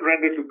 and then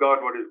render to God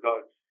what is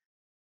God's.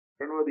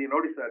 I don't know whether you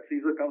notice that.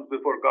 Caesar comes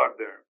before God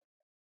there.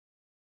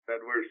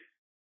 That verse.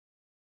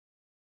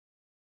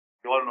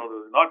 You all know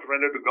this. Not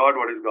render to God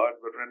what is God,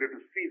 but render to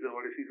Caesar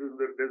what is Caesar's.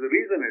 There's a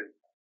reason is,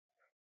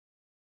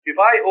 if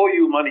I owe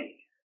you money,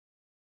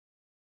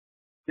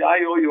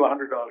 I owe you $100.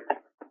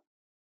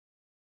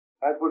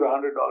 I put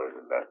 $100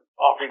 in that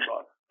offering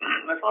box.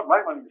 That's not my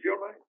money, it's your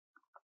money.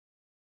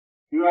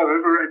 You have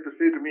every right to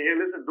say to me, hey,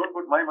 listen, don't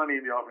put my money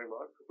in the offering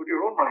box. Put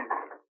your own money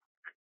there.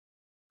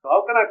 So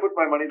how can I put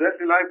my money there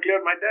till I've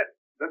cleared my debt?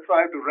 That's why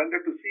I have to render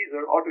to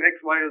Caesar or to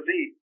X, Y, or Z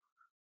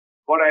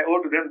what I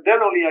owe to them. Then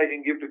only I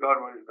can give to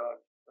God what is God.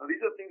 Now these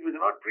are things which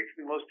are not preached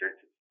in most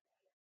churches.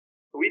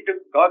 So we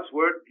took God's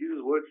word,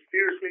 Jesus' word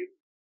seriously.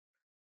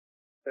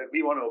 That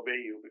we want to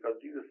obey you, because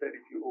Jesus said,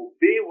 if you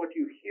obey what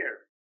you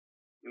hear,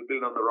 you'll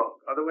build on the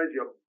rock. Otherwise,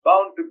 you're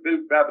bound to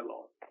build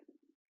Babylon.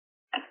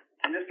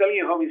 I'm just telling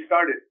you how we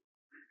started.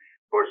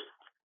 Of course,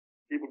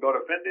 people got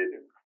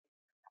offended, and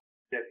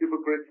there are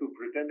hypocrites who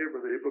pretended,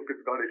 but the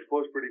hypocrites got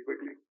exposed pretty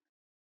quickly.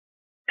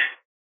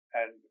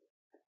 And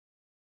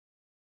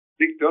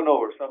big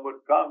turnover. Some would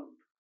come,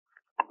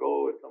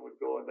 go, and some would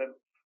go, and then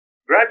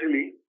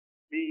gradually,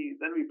 we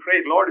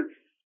prayed, Lord,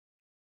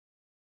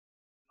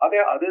 are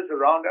there others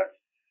around us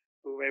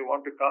who may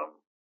want to come,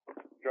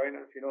 join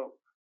us? You know,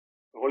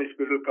 the Holy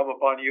Spirit will come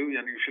upon you,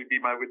 and you shall be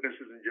my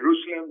witnesses in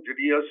Jerusalem,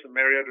 Judea,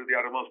 Samaria, to the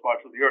uttermost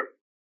parts of the earth.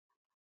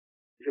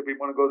 He said, we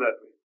want to go that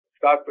way.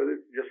 Start with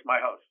it, just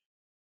my house.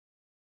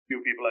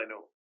 Few people I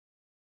know.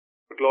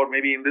 But Lord,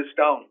 maybe in this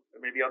town,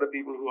 there may be other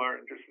people who are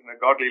interested in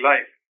a godly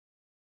life.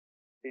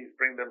 Please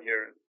bring them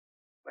here.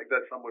 Like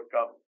that, some would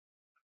come.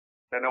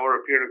 Then over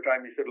a period of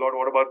time, he said, Lord,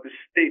 what about this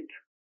state?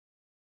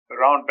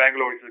 Around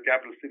Bangalore, which is the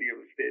capital city of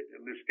the state.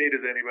 In this state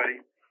is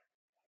anybody?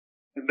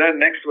 And then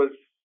next was,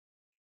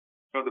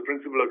 the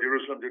principle of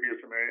Jerusalem, Judea,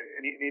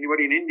 Samaria.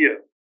 Anybody in India?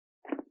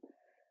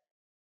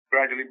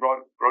 Gradually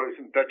brought us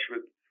in touch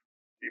with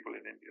people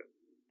in India.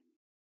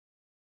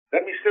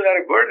 Then we still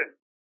had a burden.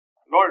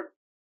 Lord,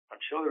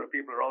 I'm sure there are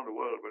people around the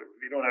world, but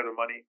we don't have the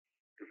money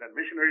to send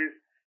missionaries.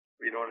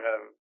 We don't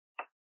have,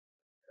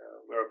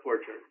 we're a poor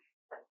church.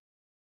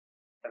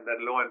 And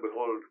then lo and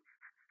behold,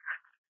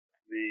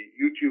 the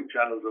YouTube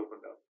channels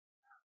opened up.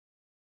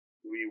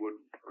 We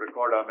would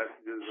record our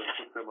messages and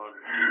put them on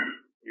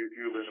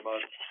YouTube, and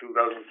about 2,000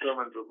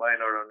 sermons of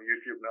mine are on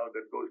YouTube now.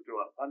 That goes to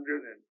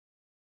 100 and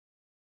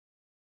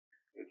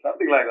it's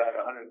something like that,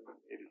 186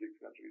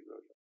 countries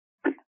or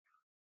so,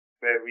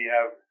 where we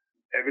have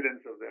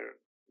evidence of their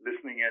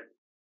listening in.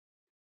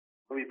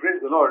 So we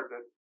praise the Lord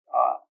that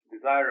our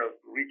desire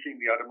of reaching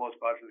the uttermost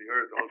parts of the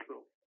earth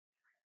also,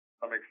 to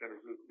some extent,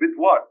 is with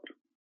what?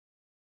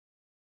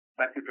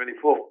 Matthew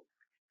 24.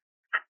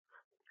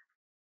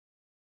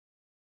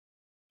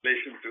 In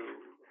relation to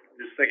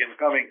this second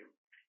coming,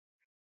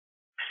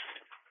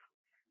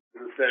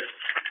 it is said,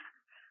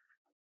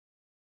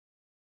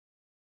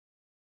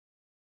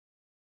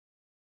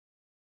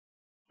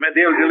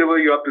 they will deliver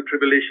you up to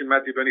tribulation,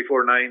 Matthew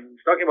 24:9.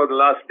 It's talking about the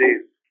last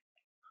days,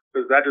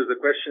 because that is the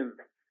question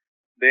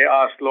they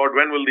asked, Lord,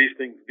 when will these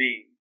things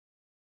be?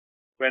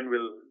 When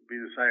will be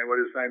the sign? What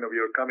is the sign of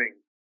your coming?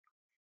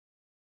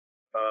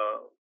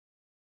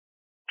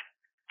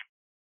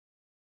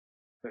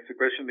 That's the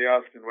question they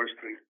asked in verse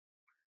 3.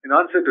 In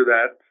answer to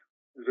that,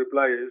 his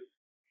reply is,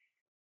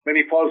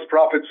 many false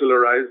prophets will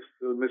arise,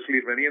 will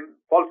mislead many, and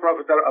false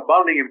prophets are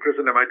abounding in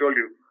Christendom. I told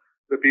you,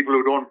 the people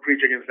who don't preach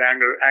against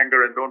anger and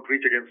don't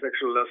preach against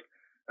sexual lust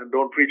and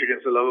don't preach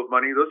against the love of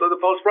money, those are the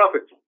false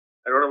prophets.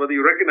 I don't know whether you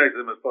recognize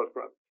them as false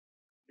prophets.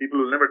 People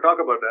will never talk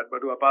about that,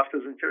 but who are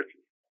pastors in churches.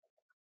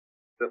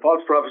 The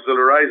false prophets will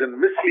arise and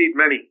mislead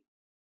many.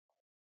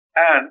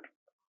 And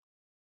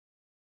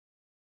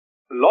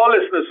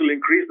lawlessness will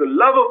increase. The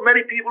love of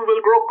many people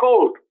will grow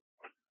cold.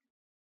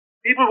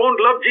 People won't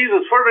love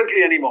Jesus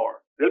fervently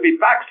anymore. There'll be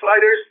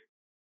backsliders.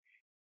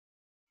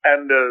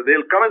 And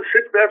they'll come and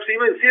sit perhaps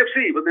even in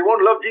CFC, but they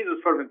won't love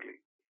Jesus fervently.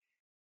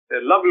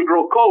 Their love will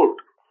grow cold.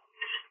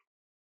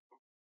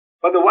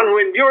 But the one who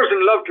endures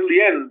in love till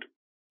the end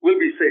will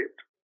be saved.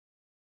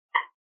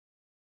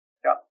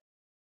 Yeah,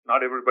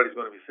 not everybody's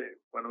going to be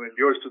saved. One who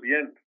endures to the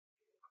end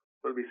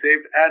will be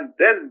saved. And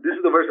then, this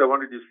is the verse I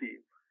wanted you to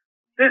see.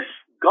 This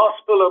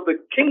gospel of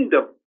the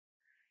kingdom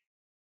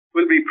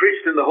will be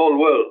preached in the whole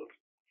world.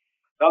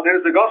 Now there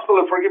is the gospel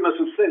of forgiveness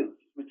of sins,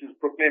 which is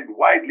proclaimed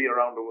widely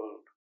around the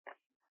world.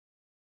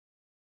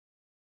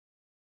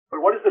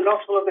 But what is the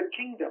gospel of the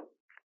kingdom?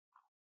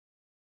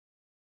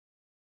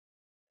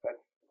 That's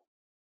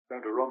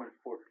down to Romans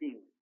 14.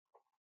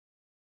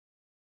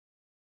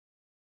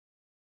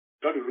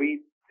 Got to read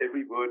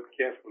every word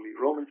carefully.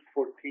 Romans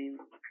 14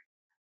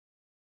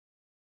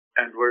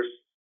 and verse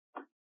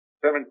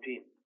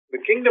 17. The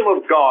kingdom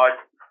of God,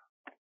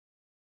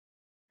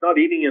 not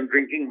eating and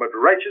drinking, but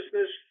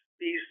righteousness,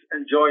 peace,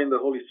 and joy in the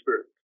Holy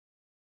Spirit.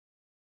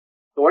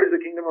 So what is the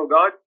kingdom of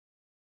God?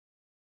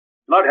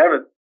 Not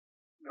heaven.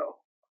 No.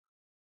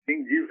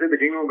 Jesus said the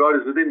kingdom of God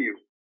is within you,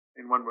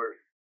 in one verse.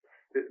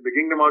 The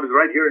kingdom of God is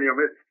right here in your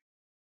midst.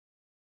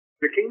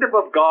 The kingdom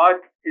of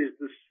God is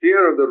the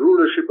sphere of the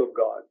rulership of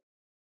God.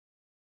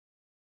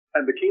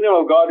 And the kingdom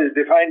of God is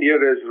defined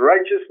here as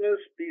righteousness,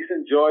 peace,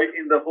 and joy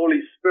in the Holy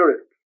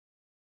Spirit.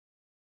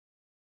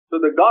 So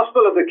the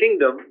gospel of the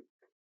kingdom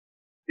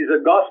is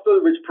a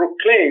gospel which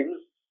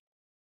proclaims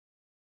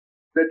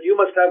that you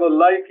must have a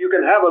life, you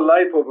can have a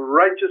life of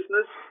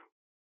righteousness,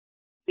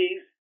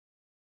 peace,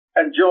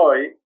 and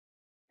joy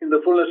in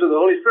the fullness of the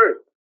Holy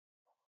Spirit.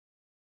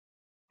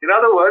 In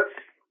other words,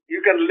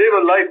 you can live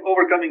a life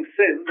overcoming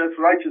sin, that's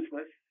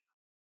righteousness,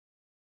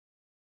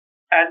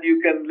 and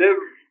you can live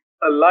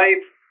a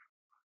life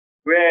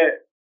where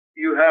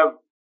you have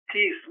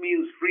peace,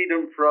 means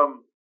freedom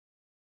from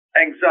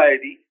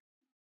anxiety,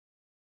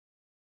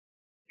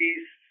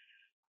 peace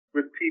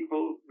with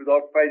people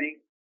without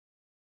fighting.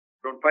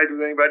 Don't fight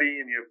with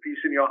anybody, and you have peace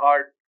in your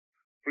heart,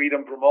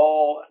 freedom from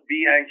all,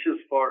 be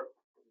anxious for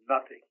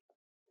nothing.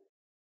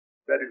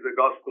 That is the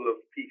gospel of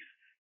peace.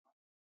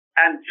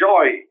 And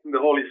joy in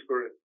the Holy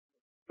Spirit.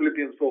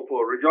 Philippians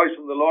 4:4. Rejoice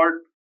in the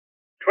Lord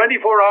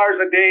 24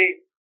 hours a day,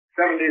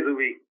 7 days a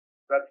week.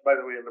 That's, by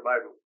the way, in the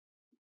Bible.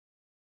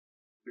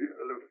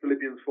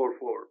 Philippians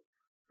 4:4.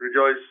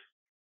 Rejoice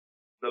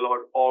the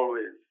Lord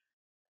always.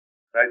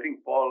 I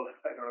think Paul,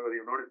 I don't know whether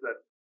you noticed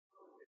that.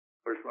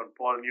 First one,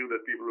 Paul knew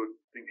that people would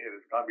think, hey,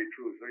 this can't be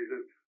true. So he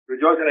says,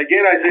 rejoice. And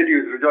again I say to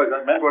you, rejoice.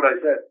 I meant what I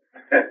said.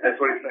 That's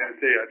what he's trying to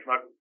say. It's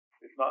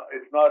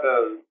not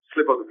a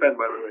slip of the pen,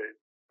 by the way.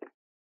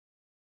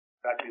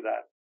 Exactly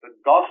that. The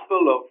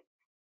gospel of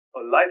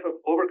a life of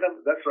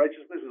overcoming, that's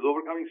righteousness, is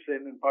overcoming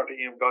sin and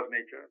partaking of God's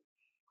nature.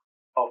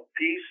 Of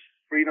peace,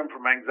 freedom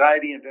from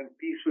anxiety, and then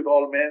peace with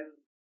all men,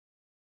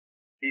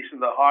 peace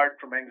in the heart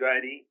from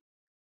anxiety,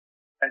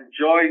 and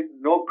joy,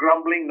 no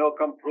grumbling, no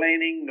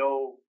complaining,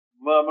 no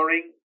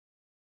murmuring,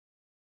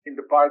 in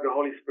the power of the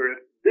Holy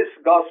Spirit. This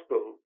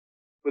gospel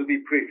will be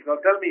preached. Now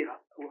tell me,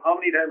 how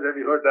many times have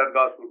you heard that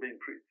gospel being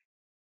preached?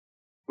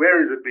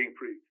 Where is it being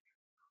preached?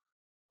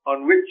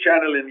 On which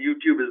channel in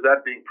YouTube is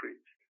that being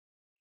preached?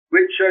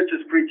 Which church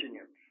is preaching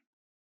it?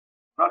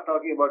 Not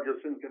talking about your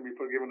sins can be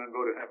forgiven and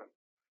go to heaven.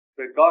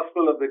 The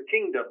gospel of the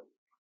kingdom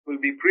will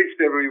be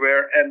preached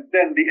everywhere, and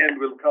then the end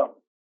will come.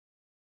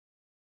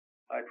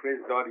 I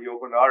praise God He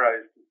opened our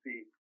eyes to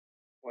see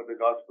what the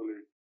gospel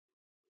is.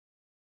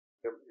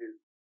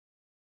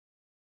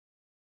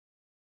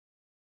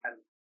 And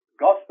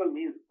gospel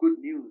means good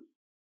news.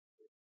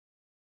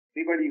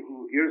 Anybody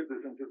who hears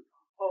this and says,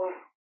 oh,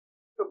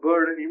 the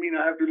burden, you mean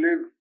I have to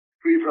live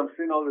free from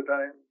sin all the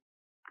time?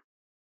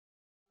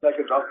 Like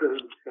a doctor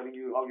is telling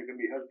you how you can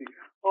be healthy.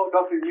 Oh,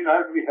 doctor, you mean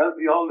I have to be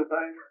healthy all the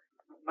time?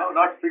 No,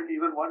 not sick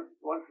even one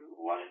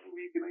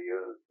week in a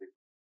year. Sick.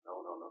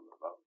 No.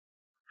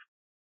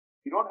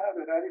 You don't have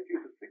that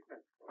attitude of sickness.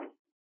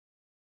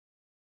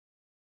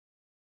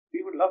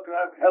 We would love to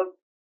have health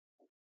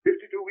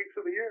 52 weeks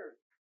of the year.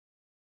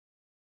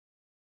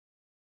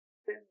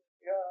 Sin,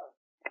 yeah.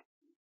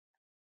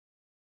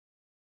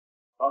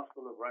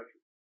 Gospel of righteousness.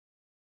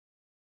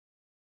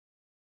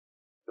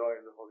 Joy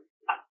in the Holy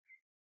Spirit.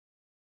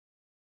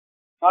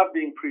 Not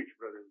being preached,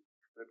 brothers.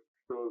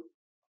 So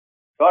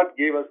God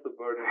gave us the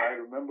burden. I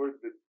remember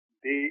the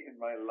day in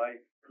my life,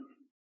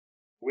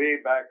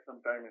 way back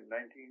sometime in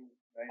 1977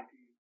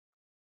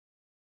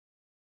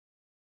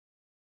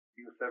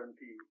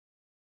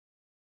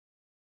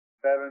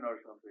 or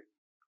something,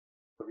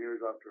 12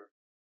 years after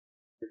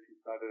this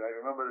started. I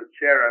remember the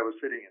chair I was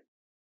sitting in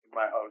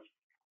my house.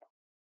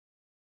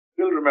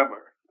 Still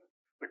remember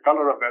the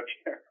color of that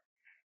chair.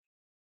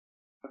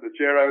 The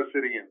chair I was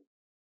sitting in.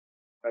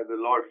 And the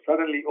Lord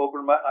suddenly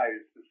opened my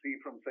eyes to see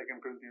from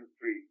 2 Corinthians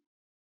 3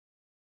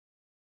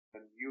 the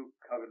new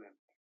covenant,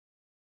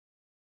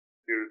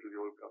 superior to the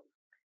old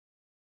covenant.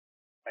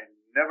 I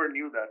never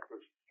knew that for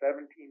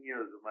 17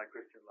 years of my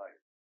Christian life.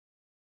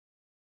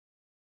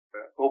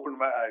 Opened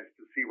my eyes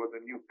to see what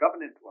the new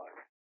covenant was.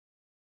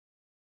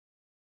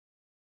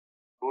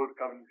 The old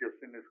covenant of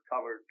sin is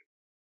covered.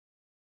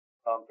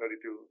 Psalm 32,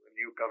 the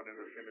new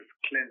covenant of sin is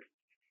cleansed.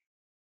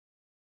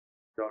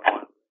 John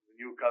 1, the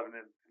new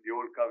covenant, the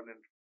old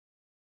covenant.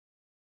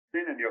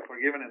 Sin and you're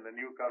forgiven in the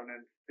new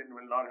covenant. Sin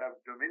will not have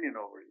dominion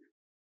over you.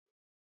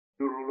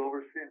 You rule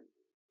over sin.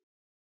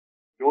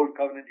 The old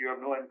covenant, you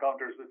have no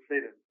encounters with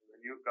Satan. The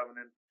new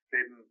covenant,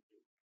 Satan,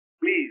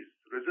 please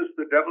resist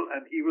the devil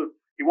and he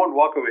won't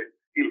walk away.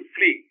 he'll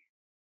flee.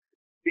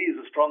 Flee is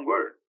a strong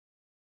word.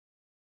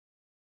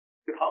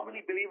 But how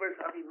many believers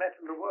have we met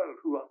in the world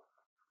who are,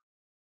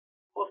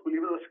 most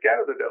believers are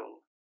scared of the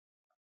devil?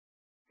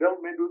 The devil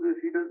may do this,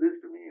 he does this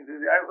to me.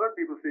 I've heard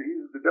people say,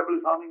 the devil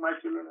is harming my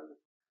children.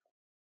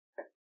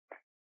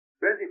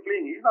 Where is he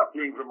fleeing? He's not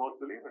fleeing from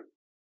most believers.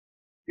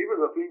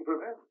 Believers are fleeing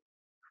from him.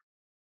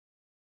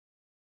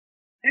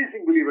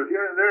 Chasing believers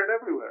here and there and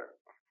everywhere.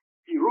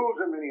 He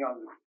rules in many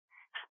houses.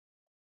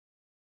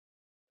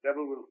 The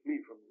devil will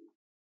flee from you.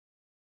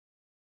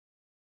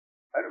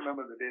 I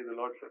remember the day the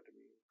Lord said to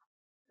me,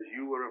 as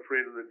you were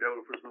afraid of the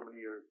devil for so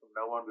many years, from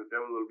now on the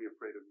devil will be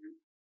afraid of you.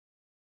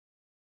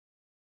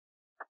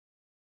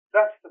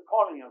 That's the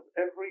calling of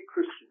every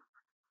Christian,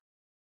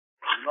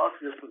 not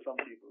just for some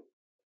people.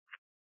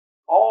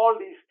 All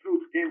these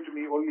truths came to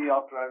me only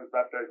after I was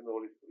baptized in the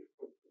Holy Spirit.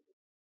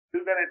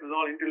 Till then it was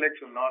all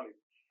intellectual knowledge.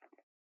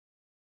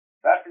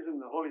 Baptism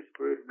in the Holy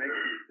Spirit makes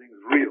these things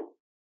real.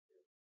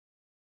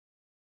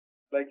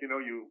 Like,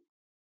 you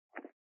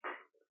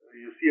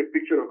see a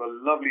picture of a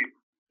lovely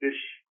dish,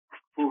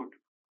 food,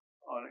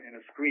 in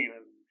a screen,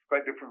 and it's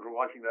quite different from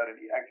watching that and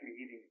actually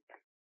eating it.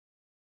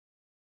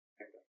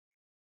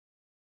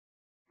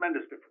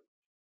 Tremendous difference.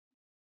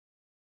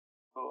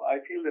 So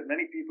I feel that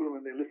many people,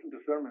 when they listen to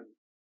sermons,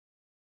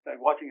 it's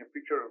like watching a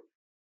picture of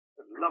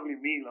a lovely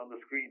meal on the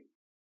screen.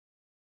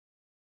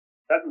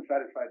 Doesn't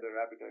satisfy their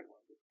appetite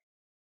one bit.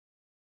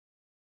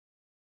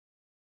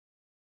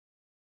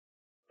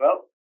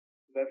 Well,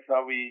 that's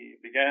how we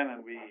began,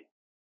 and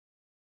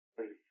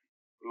the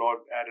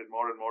Lord added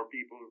more and more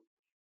people,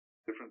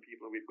 different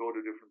people. We'd go to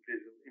different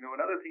places.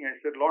 Another thing I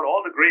said, Lord,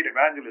 all the great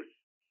evangelists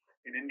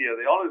in India,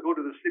 they always go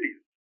to the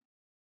cities.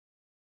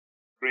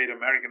 Great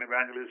American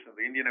evangelists and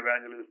the Indian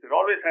evangelists, they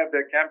always have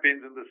their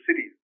campaigns in the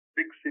cities,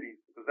 big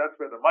cities, because that's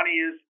where the money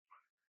is,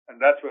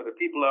 and that's where the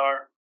people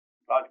are,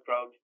 large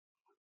crowds.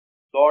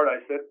 Lord,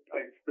 I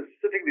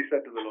specifically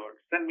said to the Lord,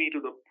 send me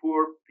to the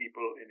poor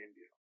people in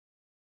India.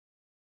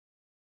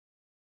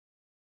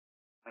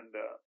 And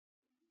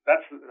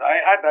I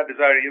had that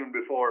desire even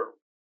before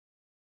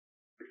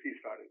CFC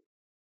started.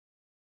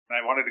 And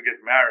I wanted to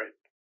get married.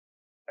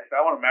 I said,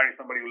 I want to marry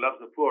somebody who loves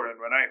the poor. And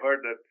when I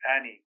heard that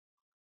Annie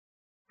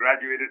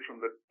graduated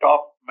from the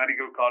top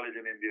medical college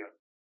in India,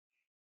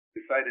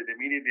 decided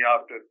immediately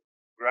after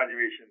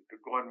graduation to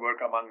go and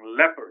work among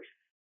lepers,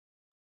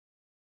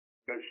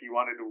 because she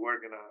wanted to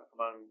work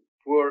among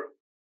poor.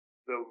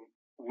 The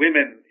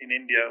women in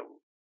India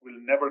will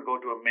never go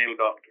to a male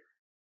doctor.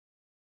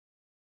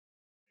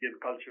 Indian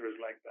culture is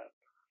like that.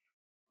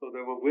 So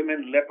there were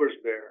women lepers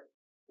there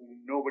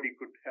whom nobody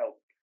could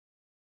help.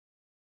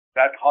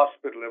 That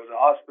hospital, there was a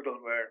hospital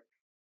where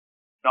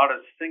not a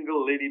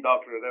single lady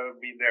doctor had ever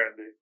been there in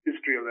the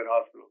history of that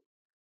hospital.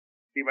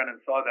 She went and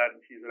saw that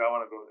and she said, I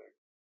want to go there.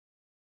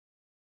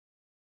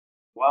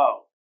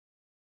 Wow.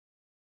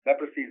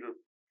 Leprosy is a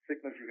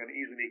sickness you can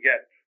easily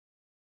get.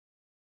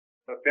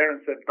 The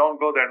parents said, don't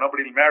go there,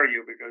 nobody will marry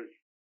you, because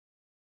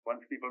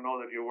once people know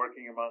that you're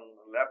working among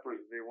lepers,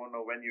 they won't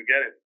know when you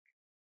get it.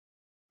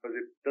 Because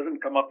it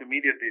doesn't come up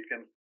immediately. It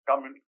can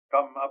come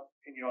up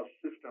in your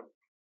system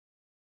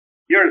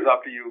years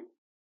after you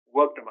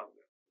worked among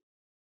them.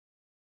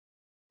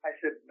 I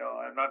said, no,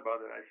 I'm not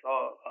bothered. I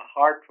saw a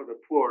heart for the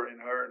poor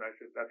in her, and I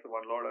said, that's the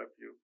one, Lord, I have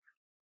you.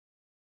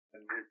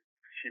 And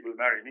she will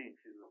marry me.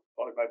 She's a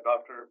qualified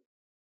doctor.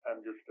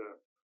 I'm just a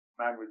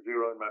man with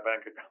zero in my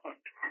bank account.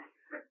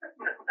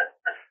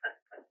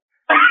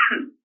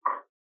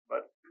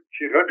 But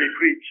she heard me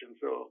preach, and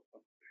so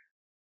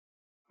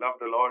loved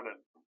the Lord and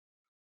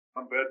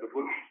compared the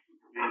books.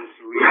 We used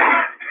to read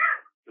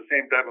the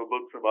same type of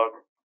books about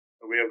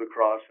the way of the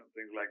cross and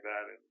things like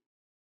that. And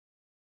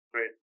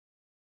great.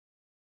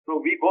 So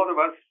we, both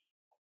of us,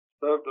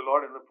 served the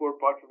Lord in the poor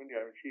parts of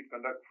India. I mean, she'd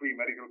conduct free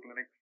medical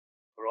clinics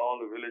for all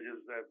the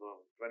villages there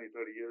for 20,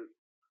 30 years.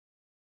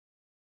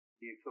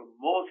 So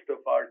most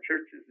of our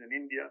churches in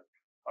India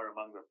are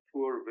among the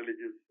poor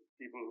villages,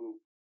 people who,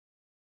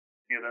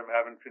 many of them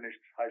haven't finished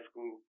high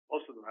school.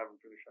 Most of them haven't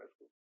finished high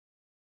school.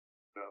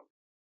 So,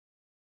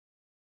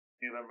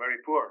 many of them very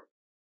poor.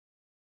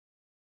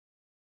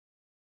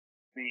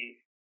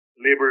 Many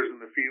laborers in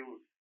the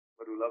fields,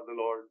 but who love the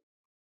Lord.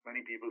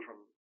 Many people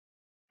from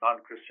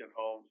non-Christian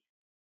homes.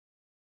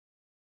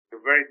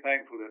 We're very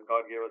thankful that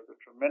God gave us a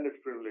tremendous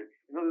privilege.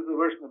 There's a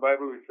verse in the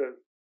Bible which says,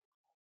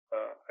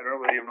 I don't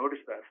know whether you've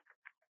noticed that,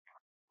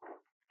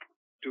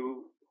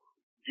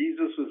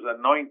 Jesus was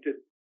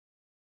anointed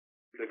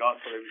with the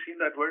gospel. Have you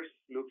seen that verse?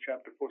 Luke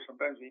chapter 4.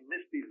 Sometimes we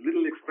miss these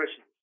little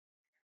expressions.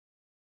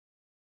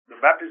 The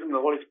baptism of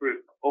the Holy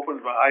Spirit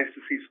opens my eyes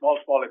to see small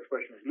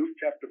expressions. Luke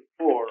chapter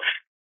 4.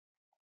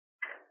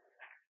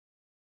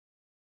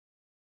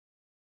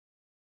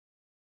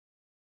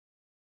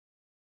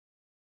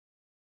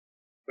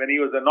 When he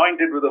was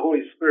anointed with the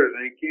Holy Spirit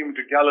and he came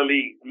to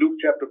Galilee,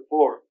 Luke chapter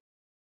 4.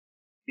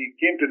 He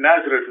came to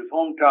Nazareth, his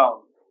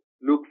hometown,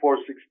 Luke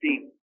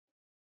 4:16.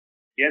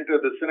 He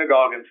entered the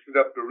synagogue and stood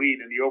up to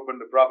read, and he opened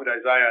the prophet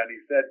Isaiah, and he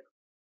said,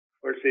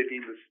 verse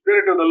 18, the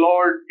Spirit of the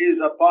Lord is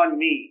upon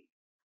me,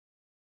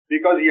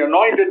 Because He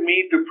anointed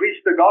me to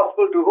preach the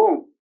gospel to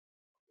whom?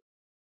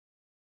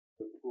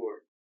 The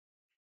poor.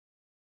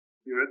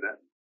 You read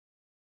that?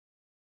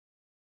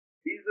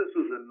 Jesus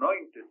was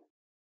anointed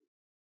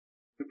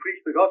to preach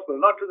the gospel,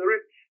 not to the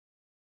rich,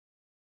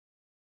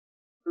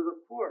 to the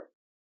poor.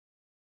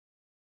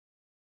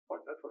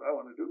 What? That's what I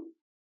want to do.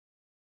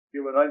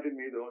 You've anointed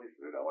me, the Holy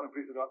Spirit. I want to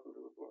preach the gospel to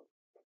the poor.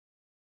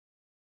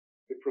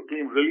 To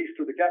proclaim release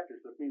to the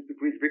captives. That means to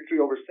preach victory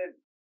over sin.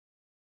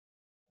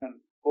 And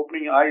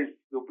opening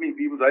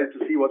people's eyes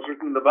to see what's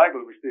written in the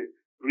Bible, which they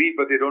read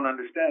but they don't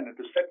understand, and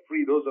to set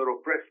free those who are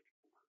oppressed.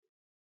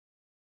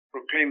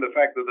 Proclaim the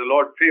fact that the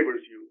Lord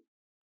favors you.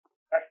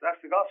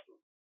 That's the gospel.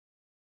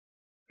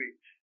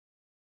 Preach.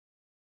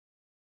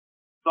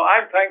 So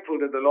I'm thankful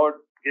that the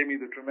Lord gave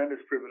me the tremendous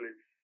privilege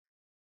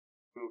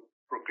to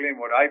proclaim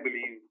what I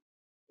believe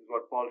is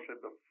what Paul said,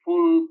 the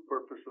full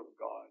purpose of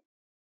God.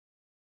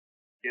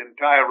 The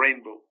entire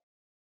rainbow.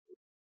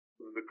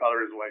 The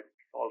color is white.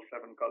 All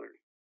 7 colors.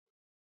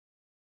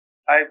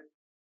 I've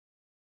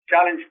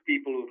challenged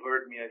people who've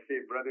heard me. I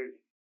say, brothers,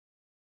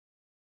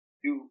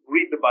 you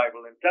read the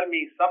Bible and tell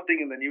me something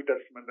in the New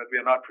Testament that we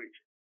are not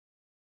preaching.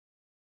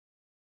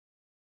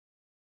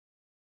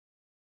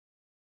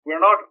 We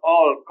are not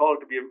all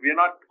called to be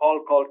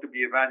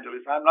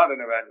evangelists. I'm not an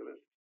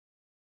evangelist.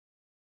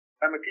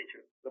 I'm a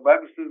teacher. The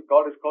Bible says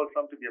God has called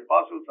some to be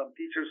apostles, some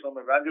teachers, some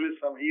evangelists,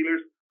 some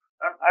healers.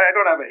 I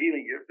don't have a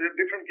healing gift. There are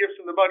different gifts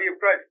in the body of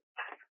Christ.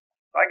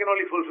 I can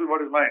only fulfill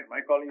what is mine. My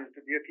calling is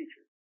to be a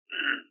teacher.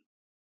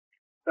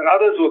 There are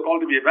others who are called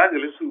to be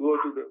evangelists who go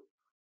to the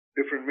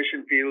different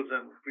mission fields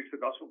and preach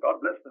the gospel. God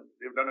bless them.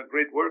 They've done a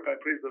great work. I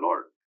praise the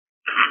Lord.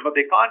 But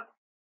it can't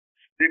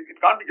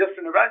be just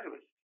an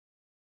evangelist.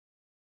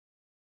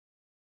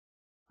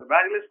 The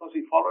evangelist must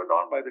be followed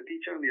on by the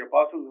teacher and the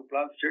apostle who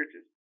plants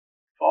churches.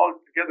 It's all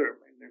together.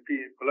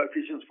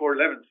 Ephesians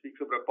 4:11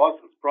 speaks of the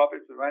apostles,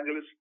 prophets,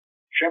 evangelists,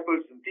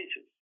 shepherds, and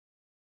teachers.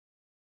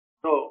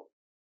 So,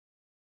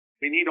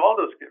 we need all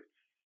those gifts.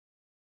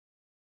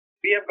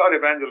 We have got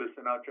evangelists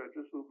in our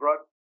churches who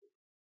brought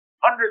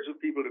hundreds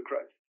of people to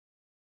Christ.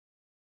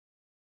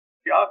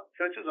 Our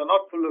churches are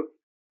not full of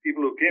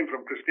people who came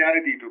from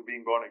Christianity to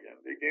being born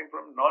again. They came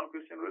from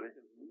non-Christian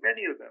religions.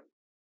 Many of them.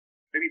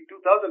 Maybe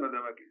 2,000 of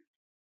them at least.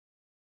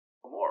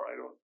 Or more, I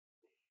don't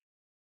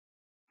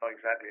know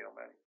exactly how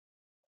many.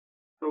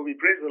 So we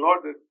praise the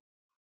Lord that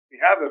we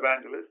have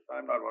evangelists.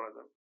 I'm not one of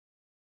them.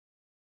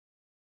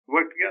 We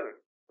work together,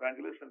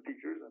 evangelists and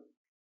teachers, and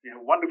we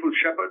have wonderful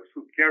shepherds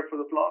who care for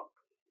the flock.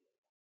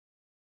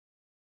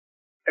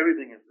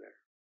 Everything is there.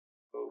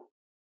 So,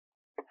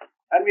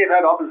 and we have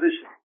had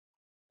opposition.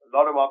 A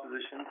lot of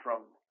opposition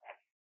from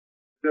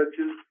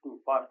churches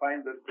who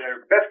find that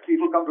their best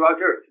people come to our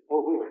church.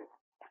 Oh,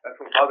 that's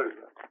what bothers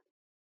them.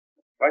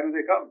 Why do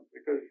they come?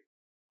 Because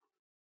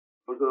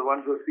those are the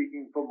ones who are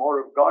seeking for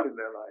more of God in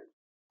their lives.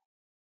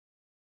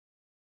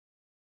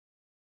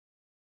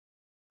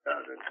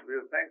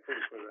 We're thankful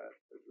for that.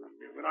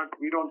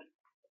 We don't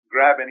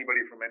grab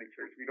anybody from any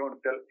church. We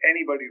don't tell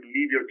anybody to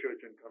leave your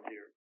church and come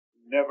here.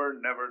 Never,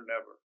 never,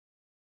 never.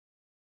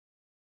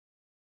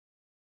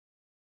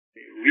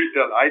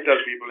 I tell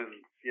people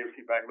in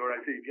CFC Bangalore, I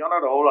say, if you're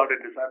not a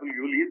wholehearted disciple,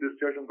 you leave this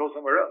church and go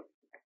somewhere else.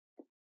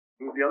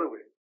 Do it the other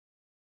way.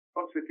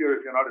 Don't sit here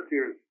if you're not a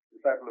serious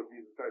disciple of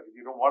Jesus Christ, if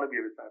you don't want to be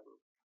a disciple.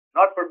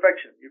 Not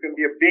perfection. You can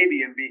be a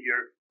baby and be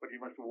here, but you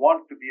must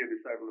want to be a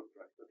disciple of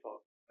Christ. That's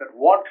all. That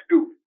want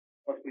to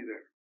must be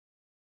there.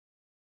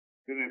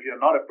 Even if you're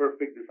not a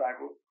perfect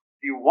disciple,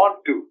 you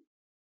want to.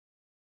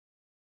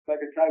 It's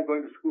like a child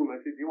going to school.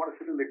 I say, do you want to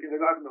sit in the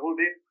kindergarten the whole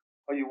day?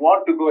 Or you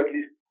want to go at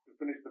least to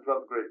finish the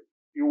 12th grade?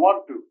 You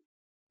want to.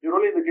 You're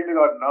only in the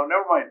kindergarten now.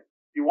 Never mind.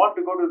 You want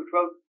to go to the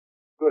 12th?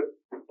 Good.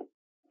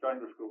 Join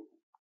the school.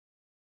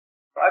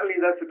 I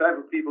believe that's the type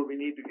of people we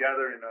need to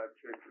gather in our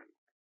churches.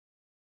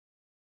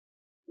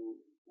 Who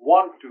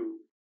want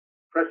to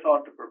press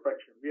on to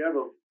perfection. We have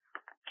a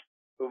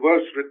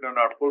verse written on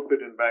our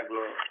pulpit in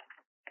Bangalore,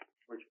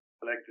 which we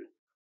collected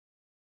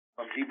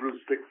from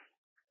Hebrews 6,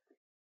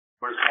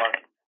 verse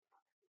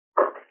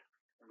 1.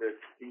 In the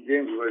King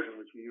James Version,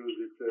 which we use,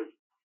 it says,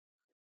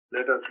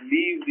 let us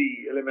leave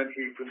the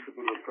elementary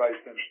principles of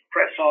Christ and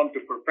press on to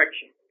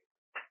perfection.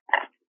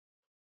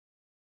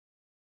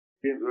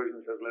 James Version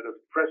says, let us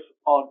press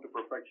on to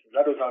perfection.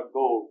 That is our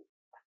goal.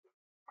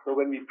 So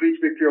when we preach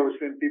victory over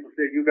sin, people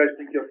say, you guys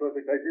think you're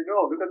perfect. I say,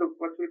 no, look at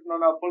what's written on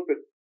our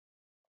pulpit.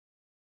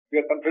 We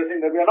are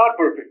confessing that we are not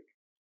perfect.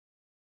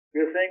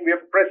 We are saying we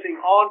are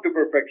pressing on to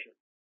perfection.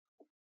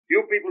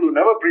 You people who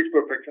never preach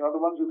perfection are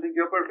the ones who think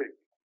you're perfect.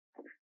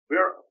 We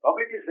are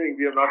publicly saying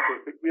we are not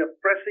perfect. We are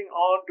pressing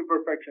on to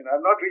perfection. I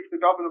have not reached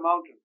the top of the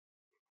mountain.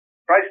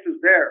 Christ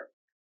is there.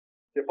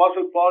 The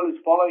Apostle Paul is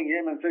following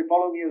him and saying,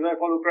 follow me as I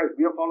follow Christ.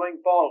 We are following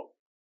Paul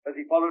as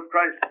he followed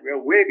Christ. We are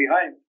way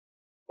behind,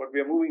 but we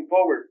are moving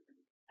forward,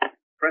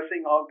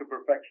 pressing on to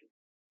perfection.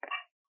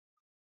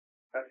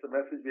 That's the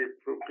message we have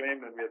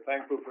proclaimed, and we are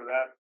thankful for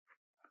that.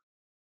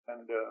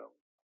 And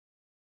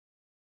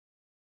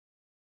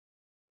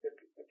if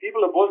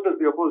people oppose us,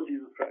 they oppose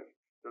Jesus Christ.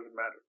 It doesn't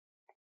matter.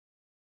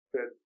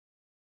 said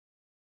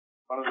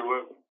one of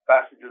the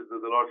passages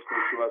that the Lord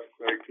spoke to us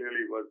very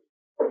clearly was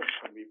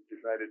when we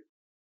decided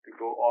to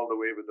go all the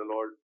way with the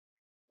Lord.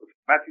 It was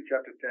Matthew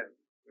chapter 10,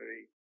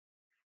 very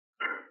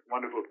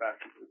wonderful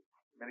passage.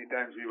 Many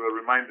times we were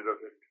reminded of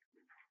it.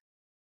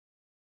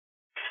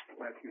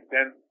 Matthew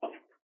 10.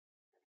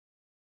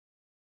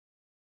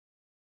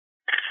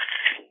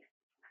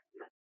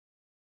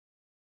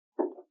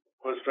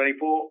 Verse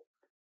 24.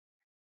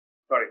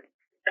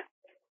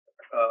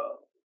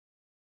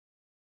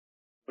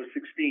 Verse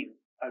 16.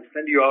 I'll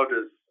send you out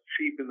as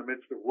sheep in the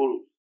midst of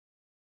wolves.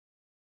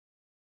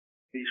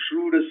 Be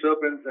shrewd as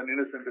serpents and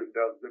innocent as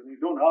doves. That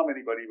means don't harm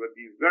anybody, but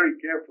be very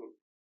careful.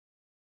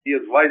 Be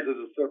as wise as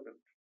a serpent.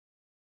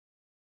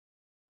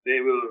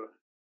 They will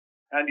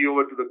hand you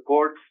over to the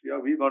courts. Yeah,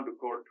 we've gone to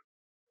court,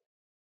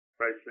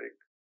 for Christ's sake.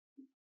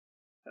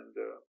 And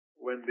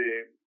when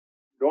they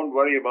don't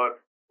worry about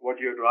what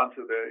you have to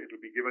answer there, it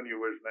will be given you,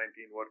 verse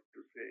 19, what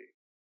to say.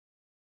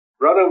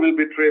 Brother will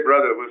betray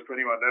brother, verse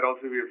 21. That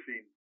also we have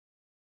seen.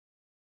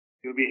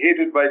 You'll be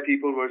hated by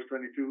people, verse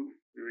 22.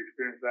 We've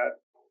experienced that.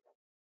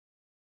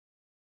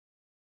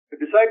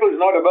 The disciple is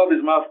not above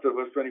his master,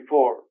 verse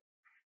 24.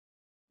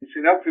 It's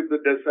enough if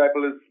the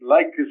disciple is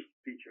like his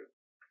teacher.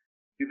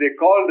 If they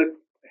call the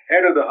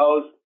head of the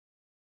house,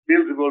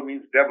 Beelzebul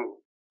means devil.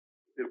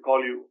 They'll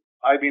call you,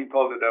 I've been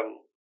called the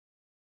devil.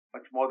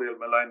 Much more they'll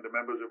malign the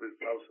members of his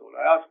household.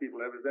 I ask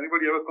people, has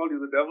anybody ever called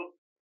you the devil?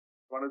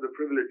 One of the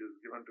privileges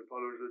given to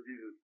followers of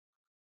Jesus.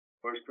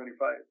 Verse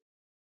 25.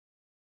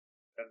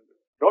 And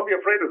don't be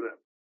afraid of them.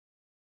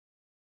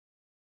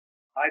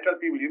 I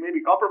tell people, you may be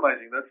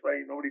compromising. That's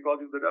why nobody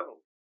calls you the devil.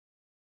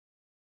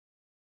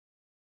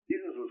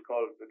 Jesus was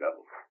called the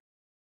devil.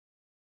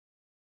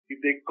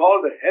 If they call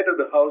the head of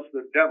the house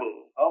the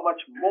devil, how much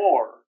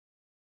more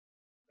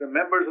the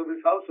members of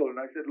his household?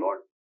 And I said,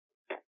 Lord,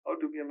 how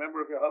to be a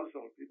member of your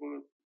household?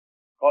 People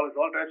call us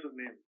all types of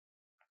names.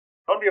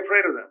 Don't be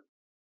afraid of them.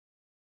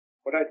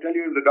 What I tell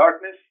you in the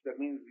darkness, that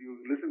means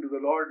you listen to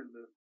the Lord in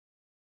the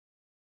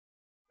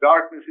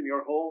darkness in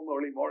your home,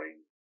 early morning,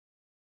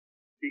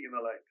 speak in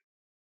the light.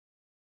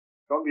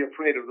 Don't be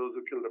afraid of those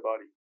who kill the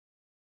body.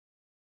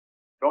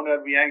 Don't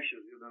be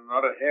anxious.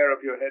 Not a hair of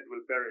your head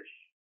will perish.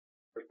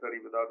 Verse 30,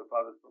 without the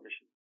Father's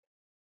permission.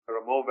 There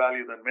are more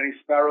value than many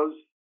sparrows.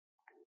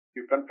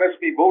 You confess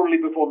me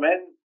boldly before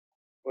men.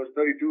 Verse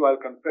 32,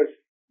 I'll confess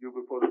you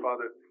before the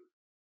Father.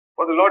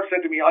 For the Lord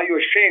said to me, are you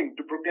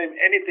ashamed to proclaim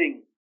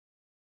anything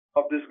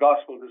of this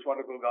gospel, this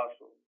wonderful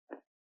gospel?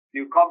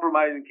 You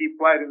compromise and keep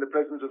quiet in the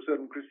presence of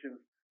certain Christians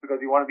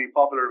because you want to be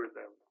popular with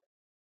them.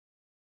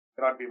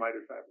 Cannot be my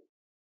disciple.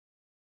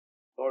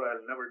 Lord,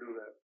 I'll never do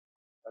that.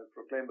 I'll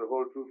proclaim the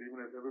whole truth even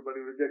if everybody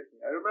rejects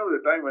me. I remember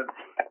the time when,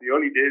 the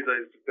early days,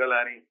 I used to tell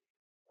Annie,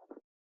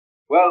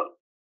 well,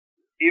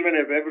 even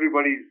if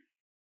everybody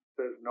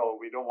says, no,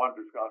 we don't want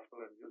this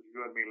gospel and just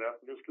you and me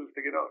left, we'll still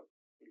stick it out.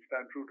 We'll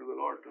stand true to the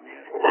Lord to the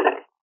end.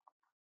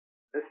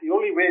 That's the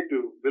only way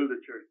to build a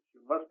church.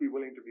 You must be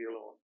willing to be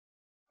alone.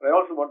 But I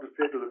also want to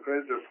say to the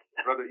credit of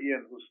Brother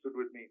Ian, who stood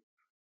with me,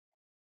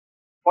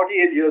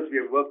 48 years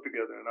we have worked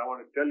together, and I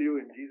want to tell you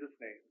in Jesus'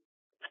 name,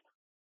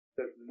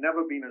 there's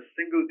never been a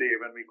single day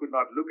when we could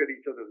not look at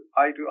each other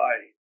eye to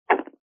eye in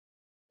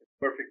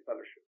perfect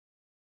fellowship.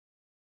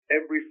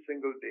 Every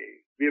single day.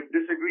 We have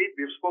disagreed,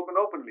 we have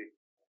spoken openly.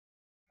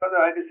 Brother,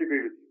 I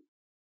disagree with you,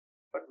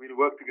 but we'll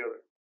work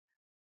together.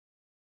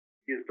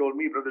 He has told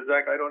me, Brother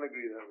Zach, I don't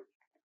agree with him.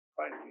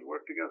 Fine, we'll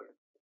work together.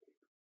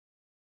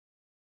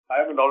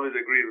 I haven't always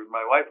agreed with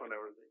my wife on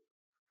everything.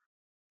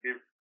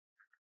 We've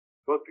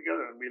worked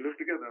together and we live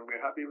together and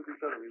we're happy with each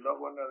other. We love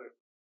one another.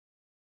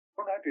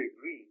 We don't have to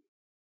agree.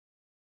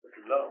 But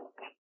love.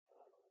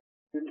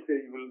 Didn't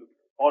say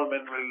all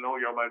men will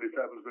know you're my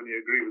disciples when you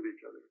agree with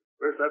each other.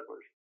 Where's that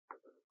verse?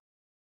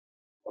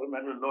 All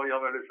men will know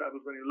you're my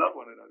disciples when you love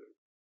one another.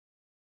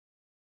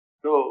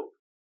 So,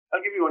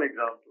 I'll give you one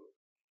example.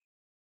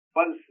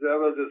 Once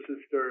there was a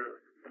sister,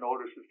 an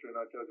older sister in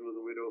our church who was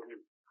a widow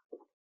whose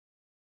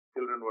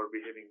children were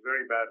behaving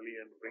very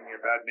badly and bringing a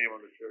bad name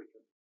on the church.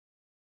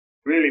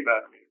 Really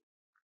bad name.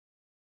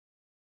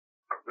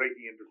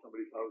 Breaking into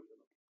somebody's house.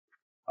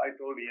 I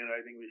told Ian,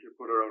 I think we should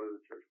put her out of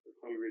the church. That's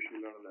the only way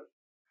she'll learn a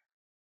lesson.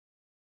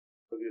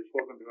 So we had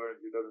spoken to her and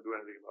she doesn't do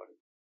anything about it.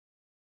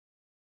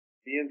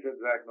 Ian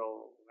said, Zach,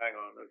 no, hang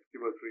on, let's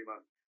give her 3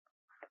 months.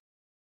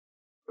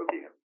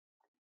 Okay,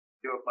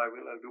 give up my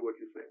will, I'll do what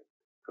you say.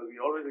 Because we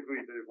always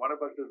agreed that if one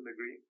of us doesn't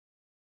agree,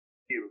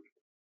 healed.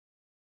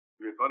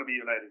 We're going to be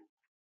united.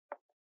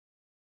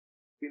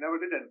 We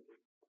never did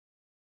anything.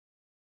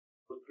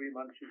 For 3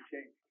 months she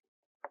changed.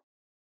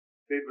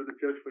 Stayed with the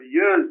church for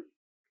years.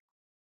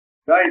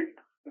 Died.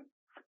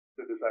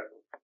 The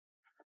disciple.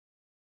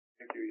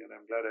 Thank you, Ian.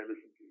 I'm glad I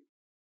listened to you.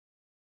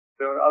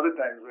 There were other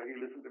times where he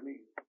listened to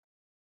me.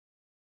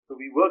 So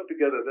we worked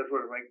together. That's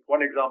what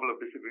one example of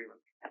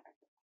disagreement.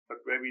 But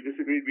where we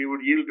disagreed, we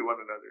would yield to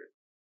one another.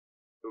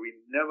 So we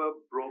never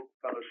broke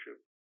fellowship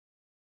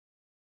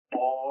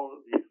all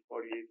these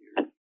 48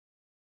 years.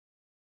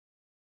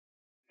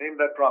 Name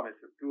that promise.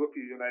 If 2 of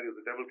you united,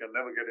 the devil can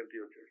never get into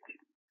your church.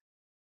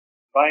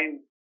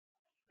 bind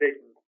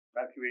Satan,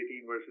 Matthew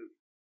 18 verses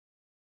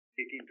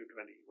 18 to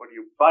 20. What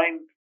you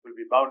bind will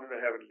be bound in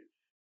the heavenlies.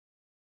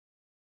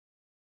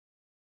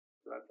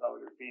 So that's how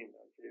it has been.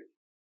 I say,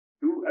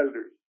 2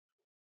 elders.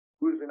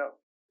 2 is enough.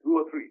 2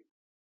 or 3.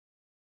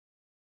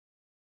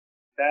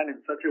 Stand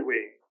in such a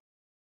way,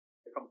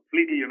 they're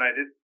completely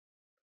united.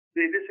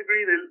 They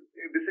disagree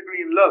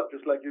in love,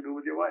 just like you do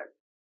with your wife.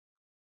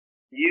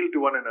 Yield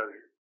to one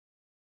another.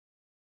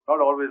 Not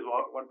always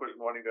one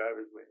person wanting to have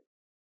his way.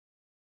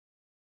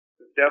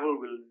 The devil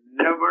will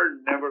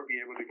never be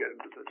able to get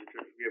into such a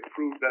church. We have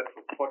proved that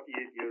for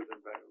 48 years in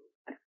Bangalore.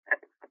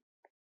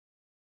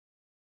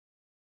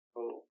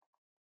 So,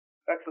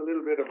 that's a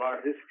little bit of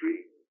our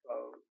history.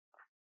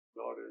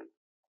 God has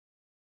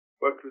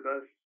worked with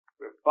us.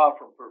 We're far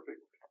from perfect.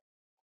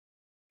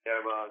 We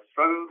have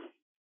struggles.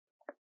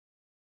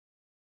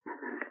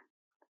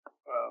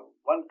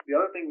 The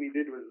other thing we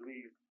did was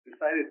we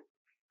decided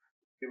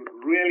it would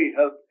really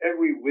help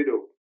every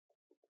widow,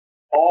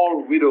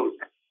 all widows.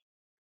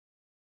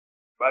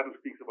 The Bible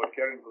speaks about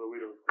caring for the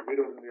widows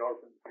and the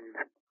orphans. We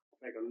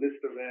make a list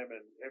of them,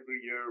 and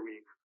every year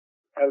we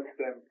help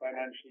them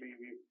financially.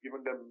 We've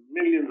given them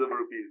millions of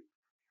rupees.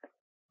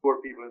 Poor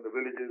people in the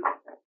villages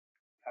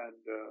and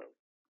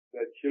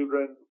their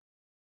children.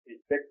 We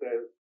check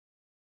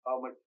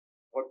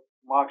what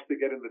marks they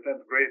get in the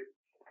 10th grade.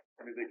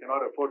 And if they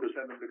cannot afford to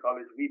send them to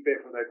college, we pay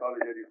for their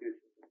college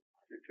education.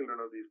 The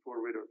children of these poor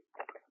widows.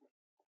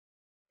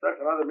 That's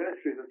another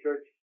ministry the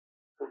church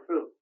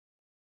fulfills.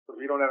 So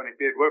we don't have any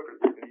paid workers.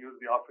 We can use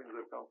the offerings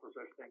that come for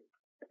such things.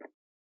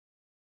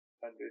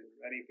 And in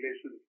many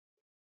places,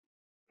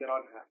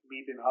 cannot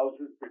meet in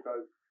houses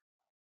because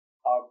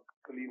our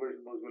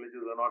believers in those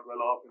villages are not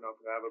well off enough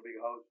to have a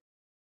big house.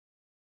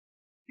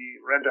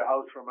 We rent a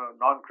house from a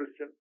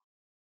non-Christian.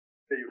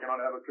 Say you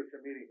cannot have a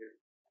Christian meeting here.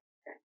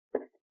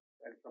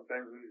 And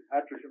sometimes we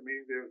had Christian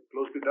meetings, they've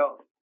closed it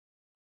down.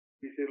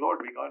 We say,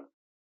 Lord, we can't.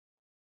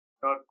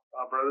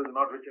 Our brothers are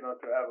not rich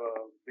enough to have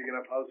a big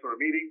enough house for a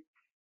meeting.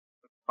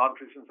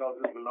 Non-Christian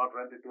houses will not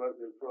rent it to us,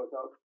 they'll throw us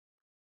out.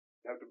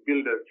 We have to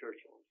build a church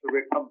hall. So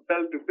we're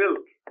compelled to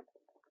build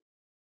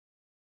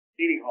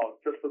meeting halls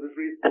just for this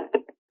reason.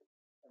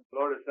 And the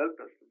Lord has helped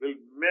us to build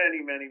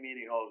many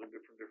meeting halls in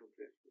different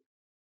places.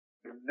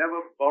 We've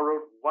never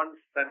borrowed 1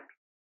 cent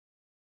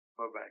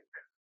from a bank.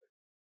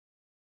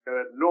 There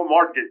is no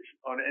mortgage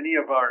on any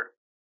of our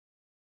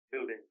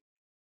buildings.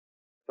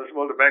 First of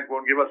all, the bank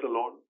won't give us a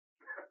loan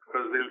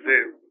because they'll say,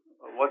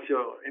 what's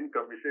your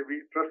income? We say,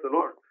 we trust the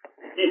Lord.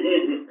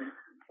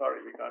 Sorry,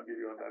 we can't give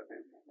you on that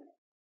basis.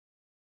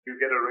 You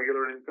get a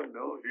regular income?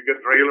 No. You get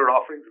regular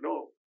offerings?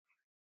 No.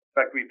 In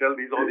fact, we tell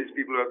all these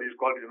people who have these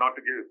qualities not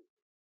to give.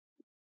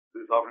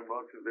 This offering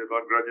box, if they've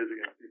got grudges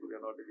against people,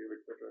 they're not to give,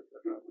 etc.,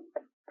 etc.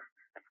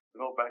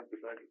 No bank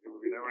decided to.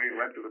 We never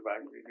even went to the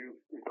bank. We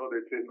know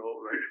they'd say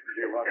no, right?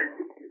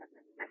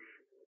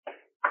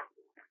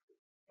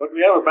 But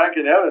we have a bank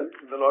in heaven,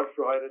 and the Lord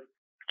provided.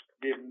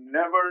 We've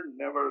never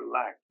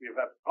lacked. We've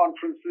had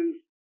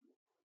conferences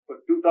for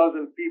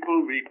 2,000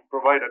 people. We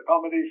provide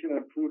accommodation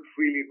and food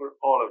freely for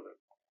all of them.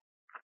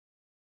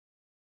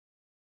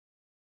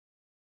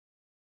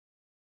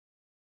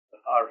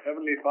 Our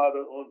Heavenly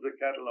Father owns the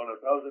cattle on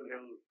 1,000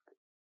 hills.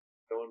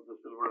 He owns the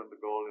silver and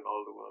the gold in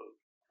all the world.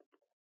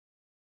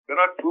 We're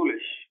not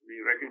foolish.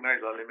 We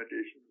recognize our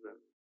limitations,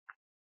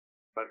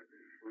 but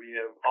we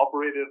have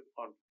operated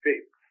on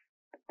faith.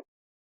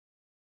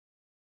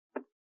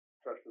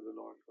 Trust in the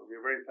Lord. So we're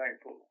very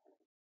thankful.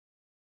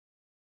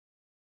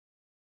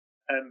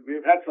 And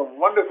we've had some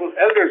wonderful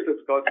elders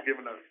that God's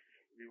given us.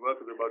 We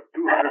work with about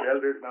 200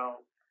 elders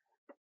now.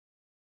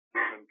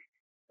 And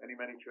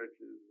many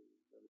churches.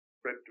 And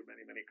spread to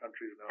many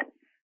countries now.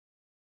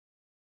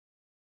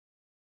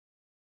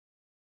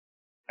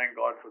 Thank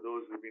God for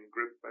those who've been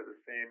gripped by the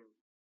same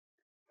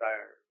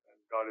desire. And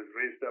God has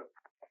raised up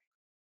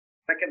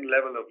second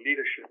level of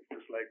leadership,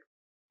 just like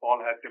Paul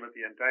had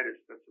Timothy and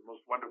Titus. That's the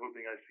most wonderful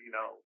thing I see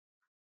now.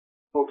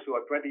 Folks who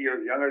are 20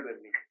 years younger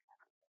than me,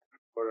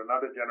 or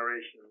another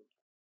generation,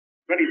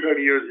 20,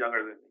 30 years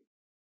younger than me,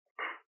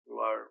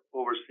 who are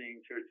overseeing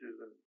churches.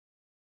 And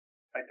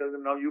I tell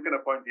them, now you can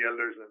appoint the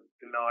elders. And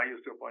till now I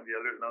used to appoint the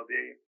elders. Now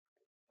they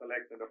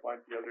select and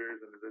appoint the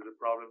elders. And if there's a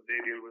problem, they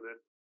deal with it.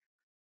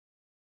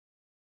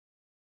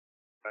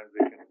 Sometimes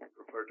they can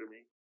refer to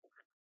me.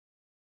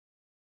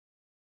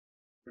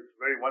 It's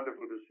very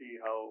wonderful to see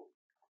how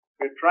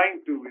we're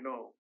trying to,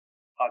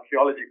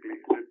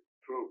 archaeologically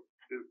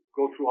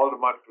go through all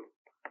the mud to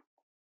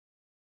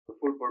the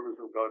full purpose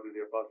of God with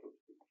the apostles.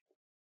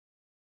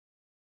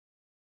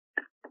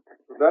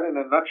 So that in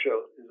a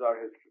nutshell is our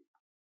history.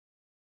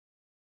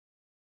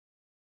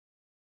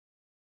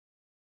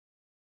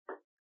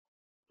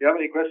 Do you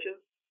have any questions?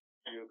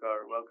 You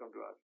are welcome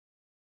to ask.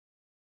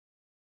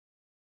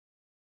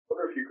 I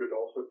wonder if you could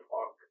also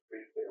talk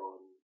briefly on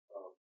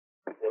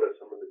what are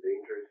some of the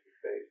dangers you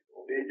face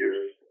over the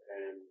years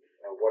and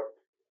what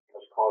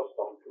has caused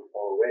some to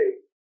fall away.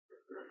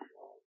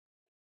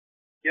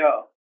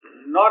 Yeah,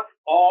 not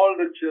all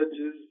the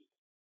churches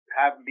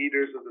have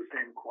leaders of the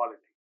same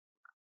quality.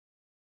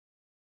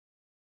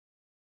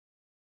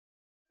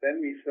 Then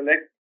we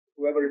select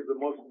whoever is the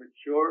most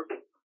mature.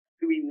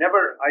 So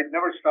I'd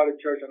never start a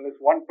church unless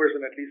one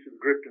person at least is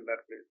gripped in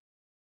that place.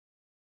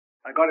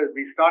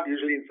 We start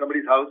usually in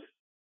somebody's house.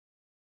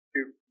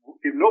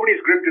 If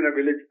nobody's gripped in a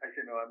village, I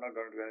say, no, I'm not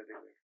going to do anything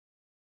there.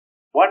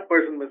 One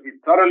person must be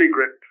thoroughly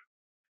gripped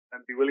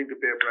and be willing to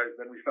pay a price.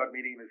 Then we start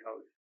meeting in his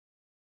house.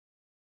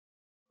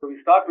 So we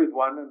start with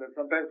one, and then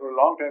sometimes for a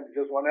long time it's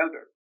just one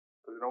elder.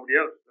 So there's nobody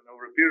else. And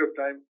over a period of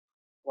time,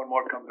 one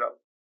more comes up.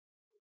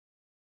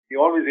 You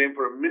always aim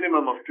for a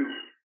minimum of 2.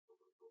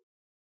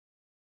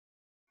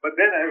 But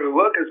then as the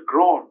work has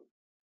grown,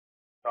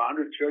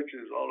 100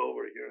 churches all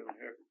over here and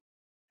here,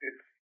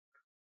 it's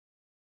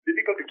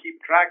difficult to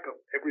keep track of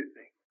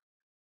everything.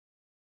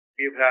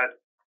 We've had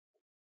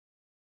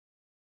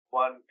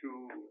 1, 2,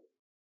 3,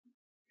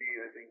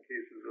 I think,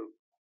 cases of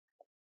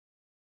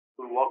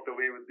who walked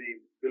away with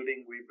the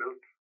building we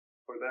built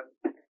for them,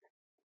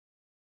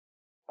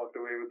 walked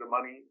away with the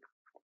money.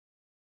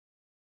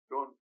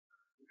 Don't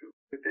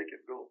take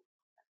it, go.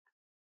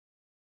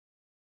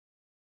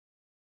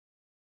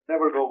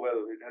 Never go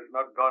well. It has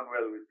not gone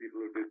well with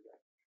people who did that.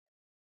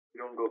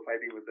 You don't go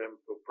fighting with them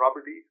for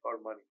property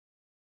or money.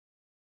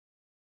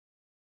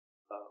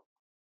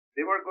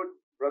 They were good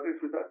brothers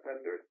with us,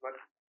 elders, but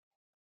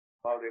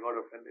how they got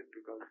offended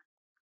because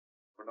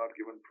we're not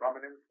given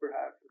prominence,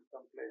 perhaps, in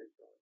some place.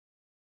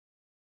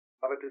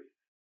 Covetous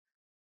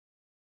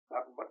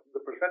happened, but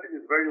the percentage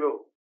is very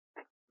low,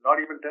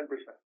 not even 10%.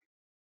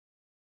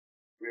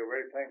 We are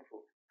very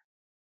thankful.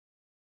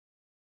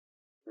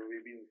 So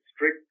we've been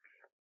strict.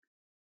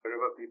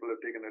 Wherever people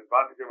have taken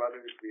advantage of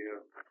others, we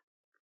have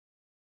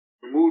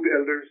removed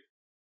elders.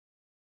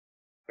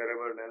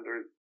 Wherever an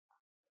elder has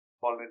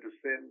fallen into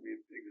sin, we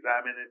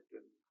examine it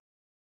and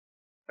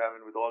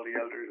examine with all the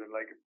elders, and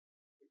like it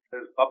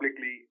says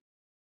publicly,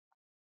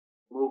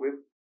 move him.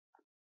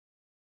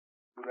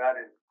 Do that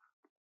in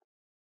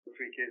 2 or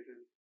 3 cases.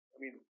 I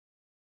mean,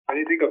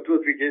 when you think of 2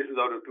 or 3 cases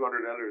out of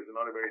 200 elders, it's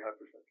not a very high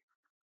percentage.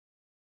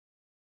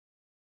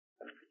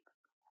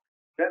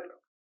 Then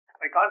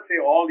I can't say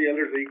all the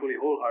elders are equally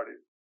wholehearted.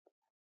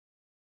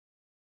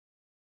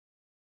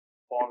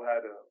 Paul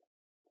had a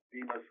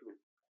Demas who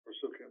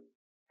forsook him.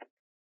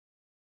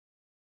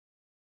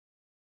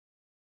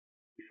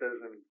 He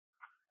says in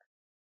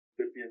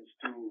Philippians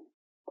 2,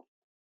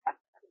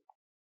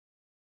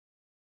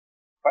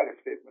 quite a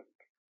statement.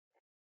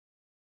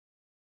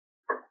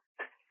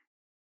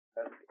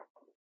 And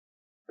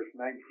verse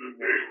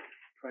 19 and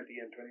 20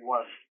 and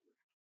 21.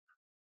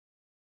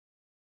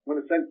 I'm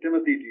going to send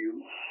Timothy to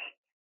you.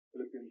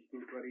 Philippians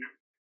 2:20.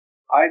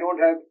 I don't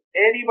have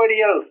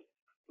anybody else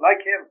like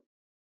him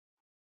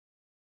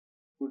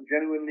who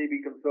genuinely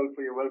be concerned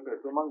for your welfare.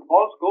 So among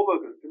Paul's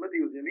co-workers,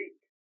 Timothy was unique.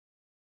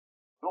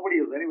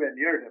 Nobody was anywhere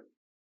near him.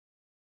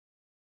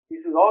 He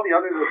says all the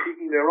others are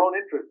seeking their own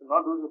interests and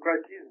not those of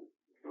Christ Jesus.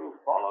 So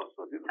Paul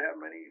also didn't have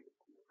many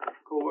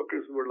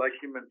co-workers who were like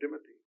him and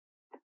Timothy.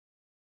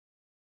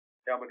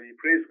 Yeah, but we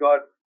praise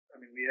God. I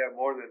mean, we have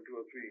more than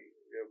 2 or 3.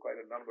 We have quite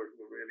a number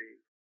who are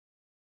really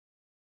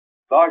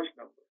large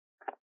number.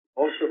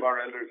 Most of our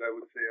elders, I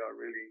would say, are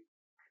really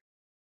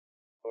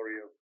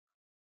glory of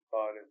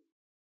God and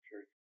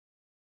church.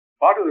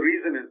 Part of the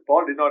reason is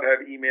Paul did not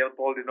have email,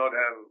 Paul did not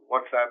have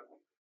WhatsApp,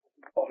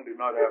 Paul did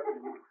not have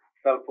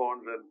cell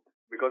phones, and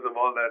because of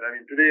all that, I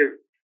mean, today,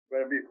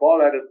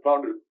 Paul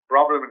found a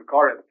problem in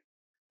Corinth.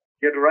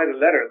 He had to write a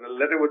letter. The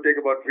letter would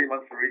take about 3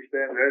 months to reach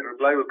there, and the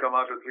reply will come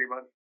after 3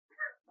 months.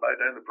 By the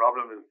time the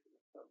problem is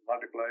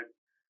multiplied,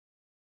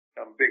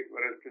 become big.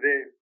 Whereas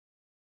today,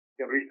 you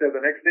can reach there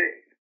the next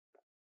day.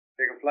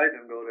 Take a flight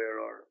and go there,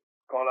 or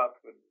call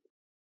up. And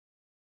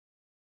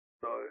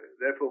so,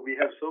 therefore, we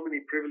have so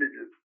many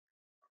privileges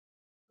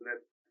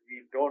that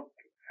we don't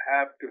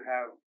have to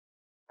have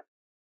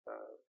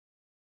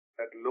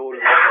that low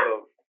level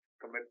of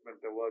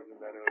commitment there was in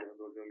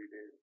those early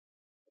days.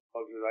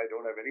 Also, I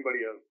don't have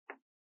anybody else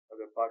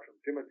apart from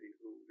Timothy.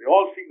 They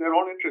all seek their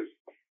own interests.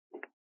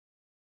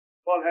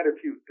 Paul had a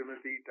few,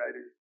 Timothy,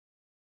 Titus,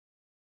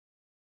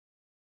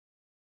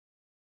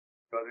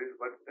 brothers,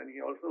 but then he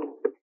also,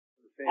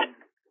 in the same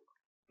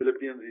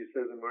Philippians, he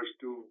says in verse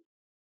 2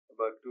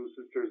 about 2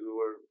 sisters who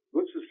were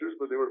good sisters,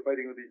 but they were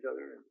fighting with each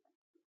other, and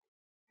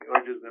he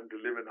urges them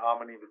to live in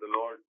harmony with the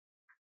Lord.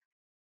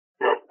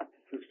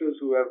 Sisters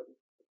who have,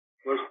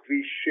 verse 3,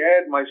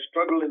 shared my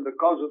struggle in the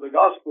cause of the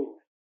gospel.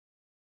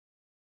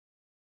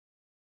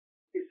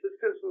 These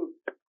sisters who,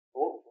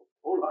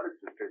 wholehearted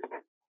sisters,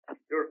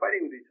 they were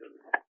fighting with each other.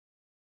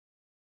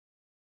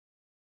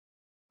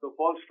 So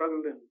Paul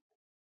struggled, and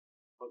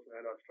also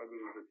had our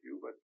struggles with a few,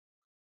 but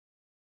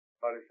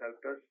God has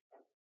helped us.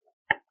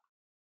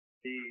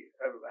 He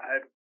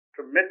had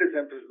tremendous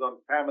emphasis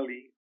on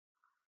family.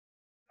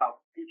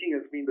 Now, teaching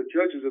has been the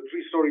church is a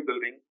 3-story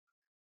building.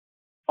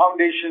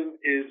 Foundation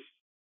is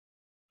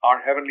our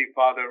Heavenly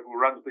Father who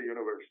runs the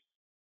universe.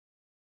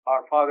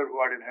 Our Father who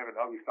art in heaven,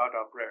 how we start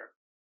our prayer.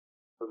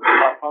 So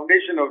our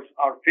foundation of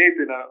our faith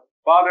in a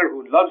Father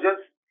who loves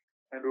us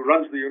and who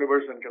runs the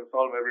universe and can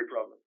solve every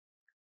problem.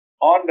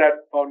 On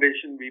that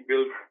foundation, we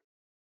build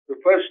the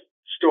first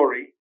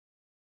story,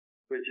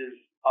 which is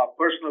our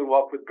personal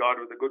walk with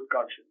God with a good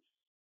conscience.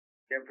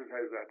 We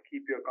emphasize that.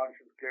 Keep your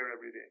conscience clear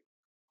every day.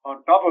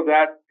 On top of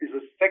that is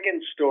a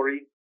second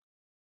story,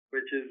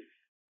 which is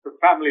the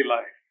family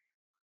life.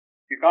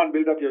 If you can't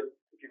bring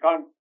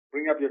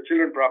up your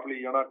children properly,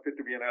 you're not fit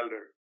to be an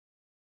elder.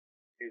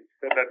 He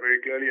said that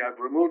very clearly.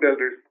 I've removed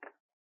elders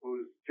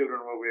whose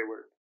children were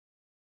wayward.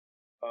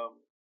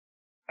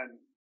 And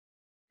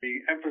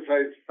we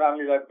emphasize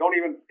family life. Don't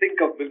even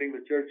think of building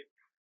the church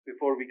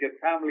before we get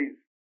families.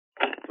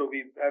 So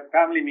we have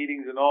family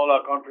meetings in all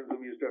our conferences.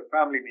 We used to have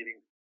family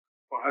meetings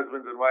for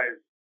husbands and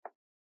wives,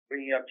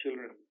 bringing up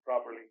children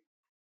properly.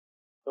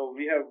 So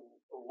we have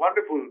a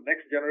wonderful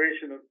next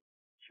generation of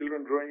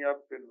children growing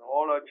up in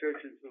all our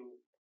churches who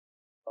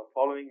are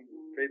following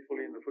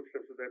faithfully in the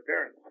footsteps of their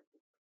parents.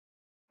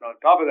 Now, on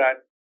top of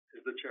that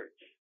is the church,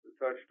 the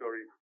third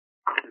story.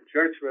 The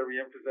church where we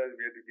emphasize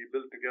we have to be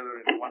built together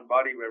in one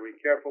body, where we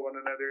care for one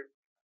another,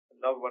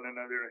 love one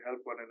another, and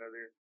help one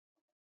another.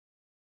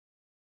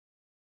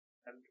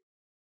 And,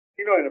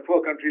 in a poor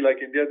country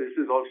like India, this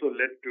has also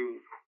led to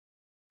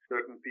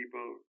certain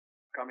people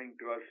coming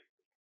to us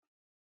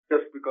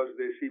just because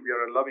they see we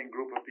are a loving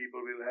group of people.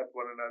 We'll help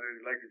one another.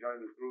 We'd like to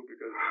join this group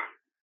because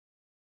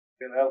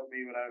they'll help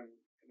me when I'm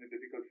in a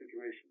difficult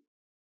situation.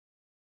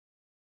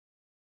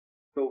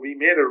 So we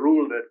made a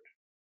rule that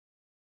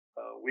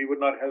we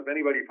would not help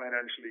anybody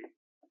financially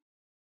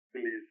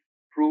till he's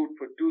proved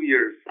for 2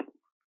 years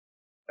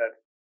that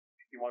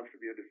he wants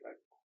to be a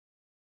disciple.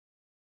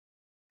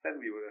 Then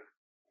we would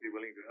be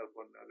willing to help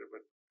one another,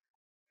 but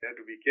we have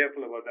to be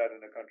careful about that in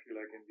a country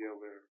like India,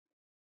 where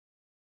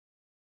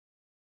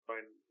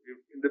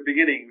in the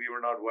beginning we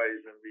were not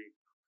wise and we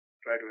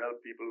tried to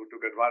help people who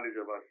took advantage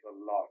of us a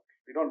lot.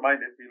 We don't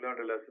mind it. We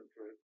learned a lesson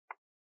through it.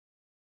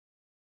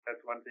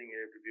 That's one thing you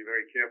have to be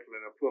very careful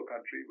in a poor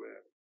country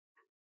where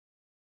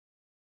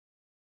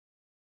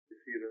you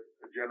see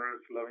a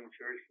generous, loving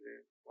church, they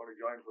want to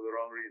join for the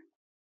wrong reason.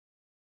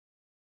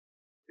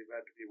 We've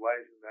had to be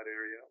wise in that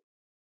area.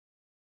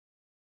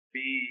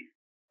 We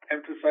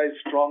emphasize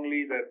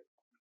strongly that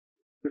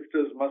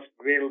sisters must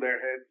veil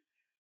their heads.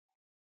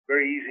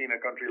 Very easy in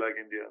a country like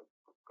India,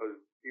 because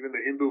even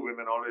the Hindu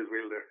women always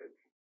veil their heads.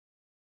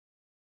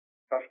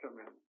 Custom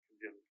in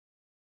Indian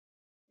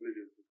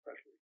religions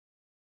especially.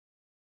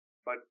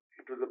 But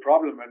it was a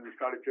problem when we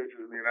started churches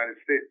in the United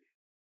States,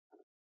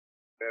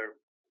 where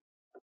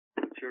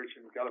the church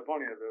in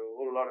California, a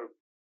whole lot of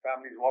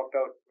families walked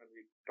out when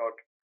we taught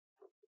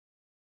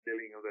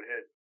veiling of the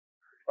head.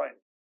 It's fine.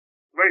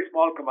 Very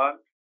small command.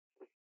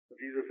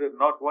 Jesus said,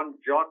 not one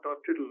jot or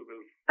tittle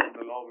will in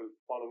the law will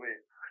fall away.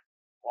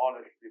 All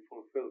has to be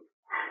fulfilled.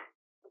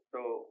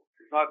 So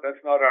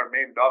that's not our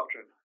main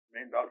doctrine.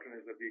 The main doctrine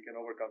is that we can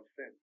overcome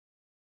sin.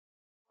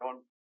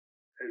 Don't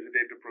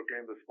hesitate to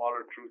proclaim the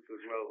smaller truths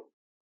as well.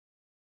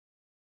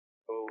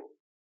 So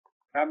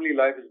family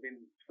life has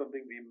been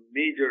something we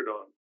majored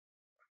on.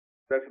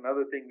 That's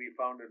another thing we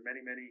found in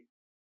many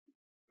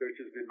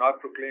churches did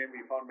not proclaim.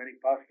 We found many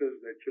pastors,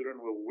 their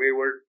children were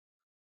wayward,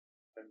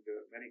 and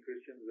many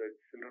Christians, their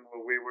children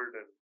were wayward,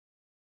 and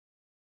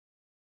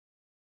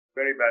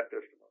very bad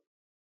testimony.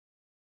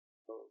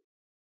 So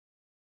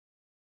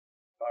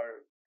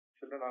our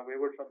children are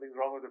wayward, something's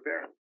wrong with the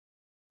parents.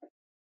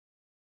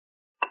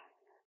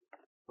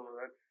 So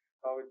that's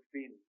how it's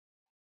been.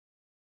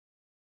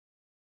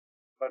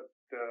 But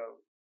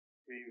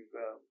we've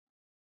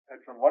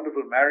had some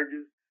wonderful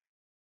marriages.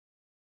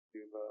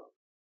 We've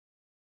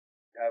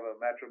have a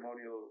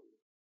matrimonial,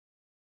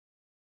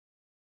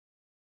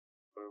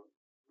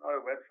 not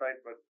a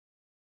website, but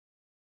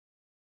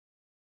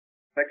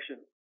section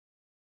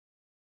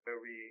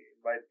where we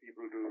invite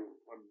people to,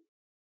 one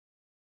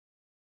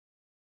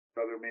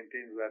brother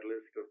maintains that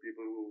list of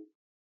people who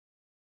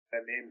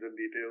have names and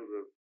details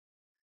of,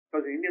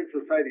 because in Indian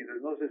society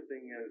there's no such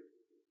thing as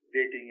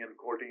dating and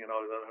courting and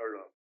all is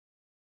unheard of.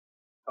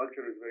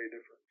 Culture is very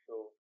different.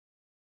 So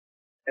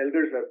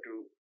elders have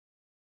to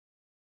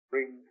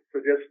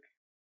suggest,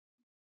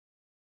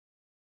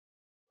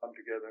 come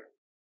together.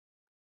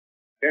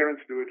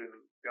 Parents do it in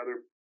the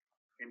other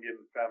Indian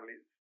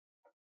families.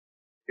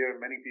 Here,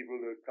 many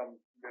people that come,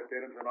 their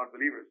parents are not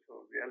believers.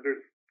 So the elders,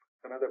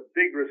 another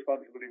big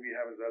responsibility we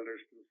have as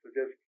elders to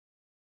suggest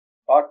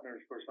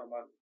partners for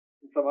someone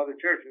in some other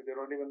church that they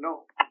don't even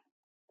know.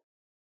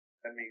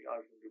 And we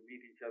ask them to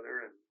meet each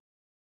other, and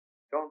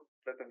don't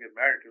let them get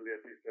married till they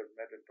at least have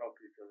met and talked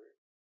to each other.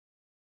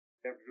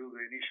 They have to do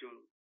the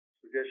initial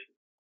suggestion.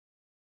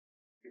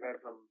 We've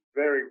had some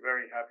very,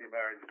 very happy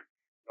marriages.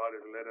 God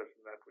has led us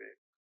in that way.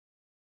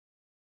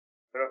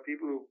 There are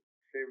people who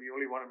say we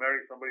only want to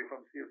marry somebody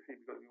from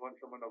CFC because we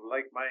want someone of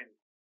like mind.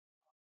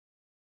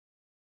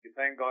 We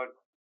thank God.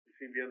 You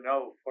see, we are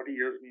now 40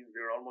 years means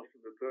we are almost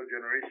in the third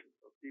generation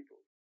of people.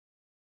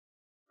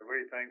 We're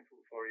very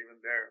thankful for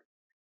even their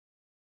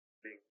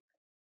being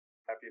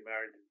happy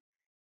marriages.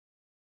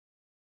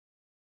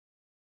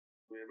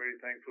 We are very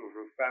thankful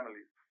for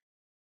families.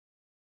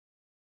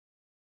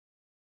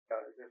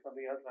 Is there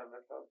something else I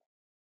left out?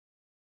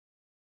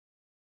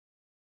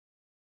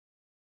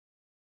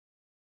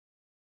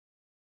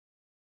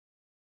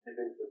 do you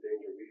think is the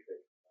danger we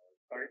face?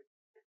 Sorry?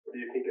 What do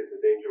you think is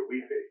the danger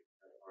we face?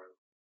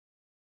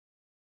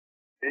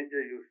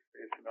 Danger you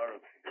face in our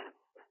life.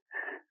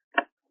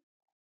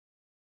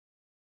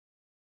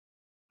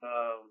 I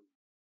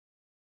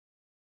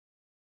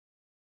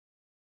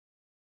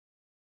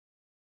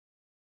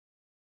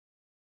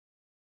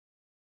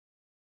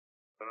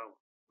don't know.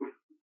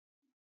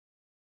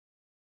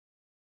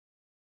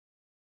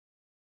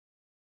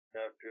 You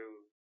have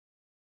to,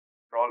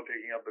 we're all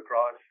taking up the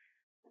cross.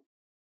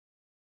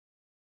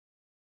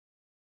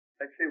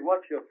 I'd say,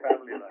 what's your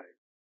family like?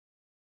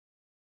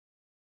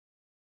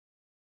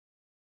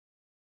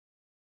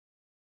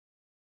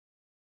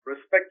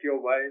 Respect your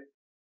wife.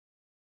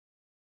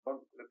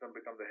 Don't let them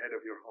become the head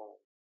of your home.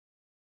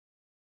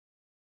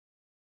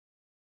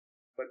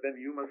 But then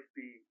you must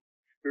be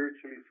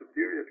spiritually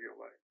superior to your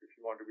wife if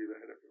you want to be the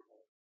head of your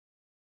home.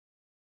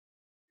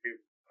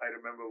 I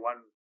remember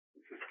one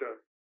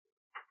sister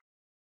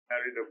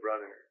married a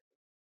brother.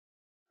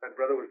 That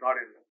brother was not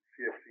in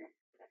CFC.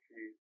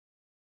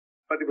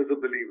 But he was a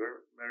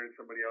believer, married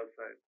somebody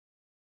outside.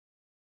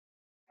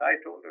 I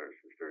told her,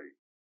 sister,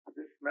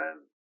 this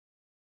man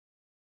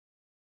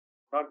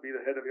will not be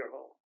the head of your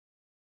home.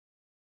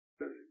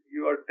 Because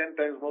you are 10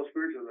 times more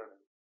spiritual than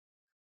him.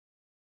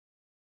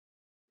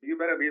 You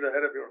better be the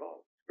head of your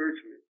home,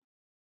 spiritually.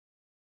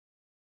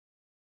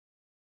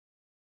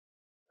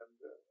 And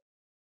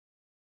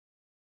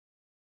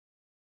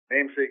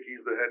namesake,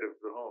 he's the head of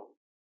the home.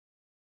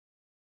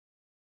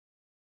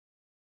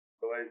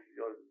 Otherwise,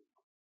 your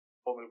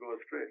home will go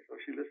astray.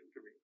 So she listened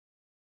to me.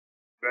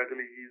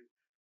 Gradually, he's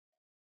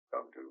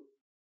come to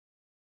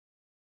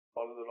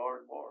follow the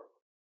Lord more.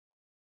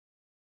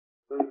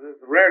 So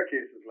there's rare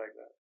cases like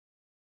that.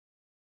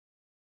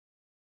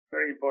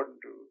 Very important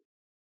to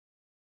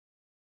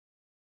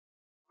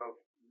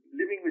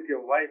living with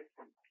your wife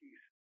in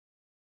peace.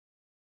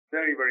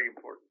 Very, very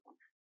important.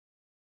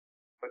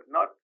 But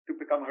not to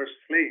become her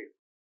slave.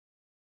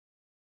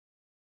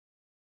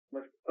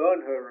 You must earn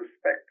her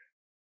respect.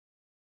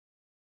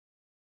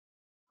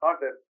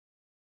 Not that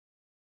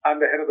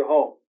I'm the head of the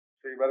home,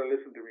 so you better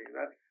listen to me.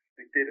 That's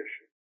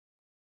dictatorship.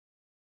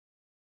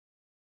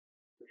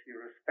 If she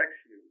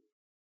respects you,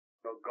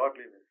 your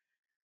godliness,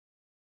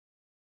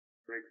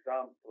 for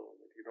example,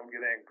 that you don't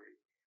get angry,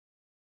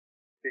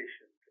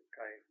 patient and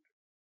kind.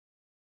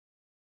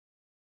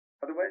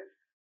 Otherwise,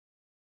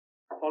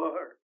 follow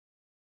her.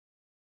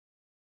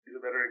 She's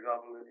a better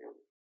example than you.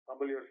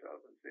 Humble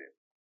yourself and say,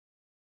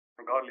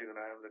 more godly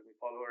than I am, let me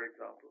follow her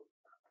example.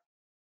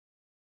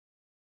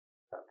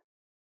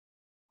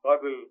 God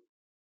will,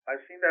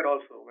 I've seen that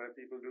also, where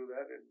people do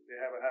that and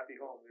they have a happy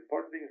home. The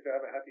important thing is to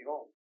have a happy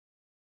home,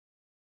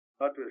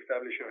 not to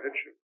establish your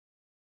headship.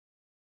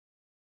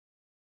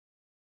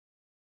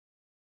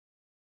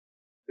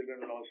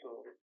 Children will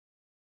also,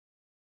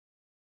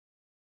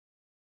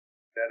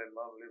 dad and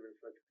mom live in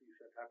such peace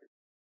and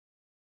happiness.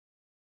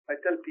 I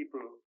tell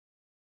people,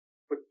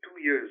 for 2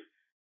 years,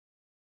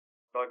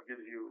 God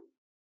gives you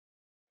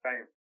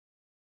time.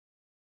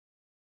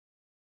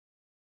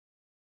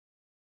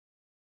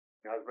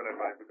 Your husband and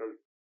wife, because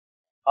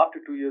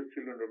after 2 years,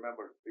 children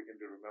begin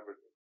to remember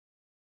things.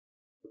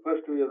 The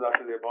first 2 years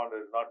after they're born,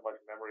 there's not much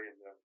memory in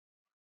them.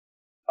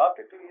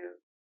 After 2 years,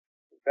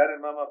 dad and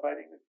mom are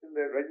fighting, it's in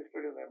there,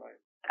 registered in their mind.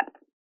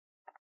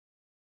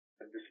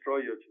 And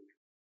destroy your children.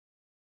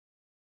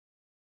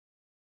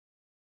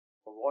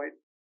 Avoid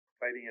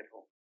fighting at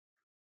home.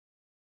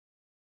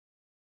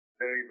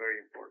 Very, very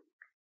important.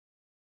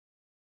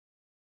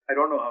 I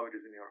don't know how it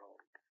is in your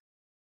home.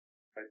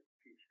 I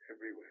teach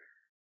everywhere.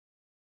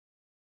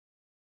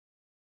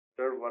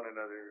 Serve one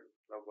another,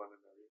 love one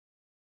another.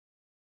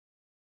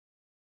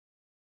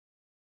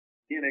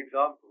 Be an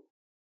example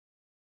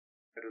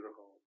to the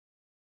home.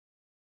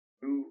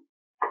 Do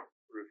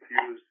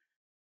refuse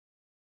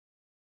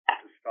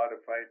to start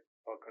a fight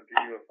or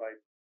continue a fight.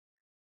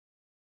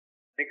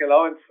 Make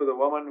allowance for the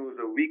woman who is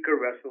a weaker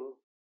vessel,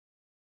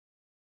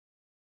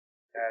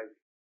 has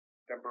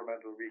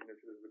temperamental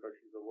weaknesses because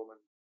she's a woman.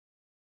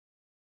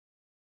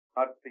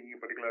 Not thinking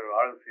in particular of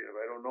ours here.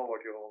 I don't know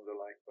what your homes are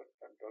like, but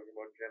I'm talking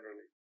about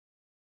generally.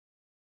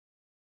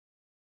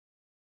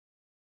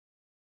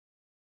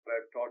 But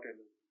I've taught in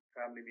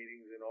family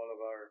meetings in all of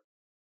our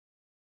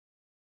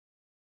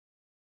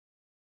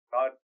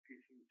God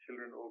teaching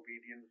children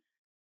obedience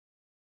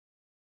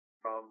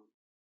from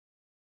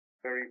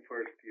very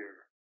first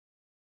year.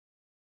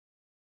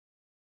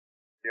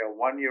 They are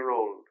 1 year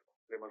old,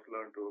 they must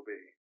learn to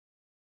obey.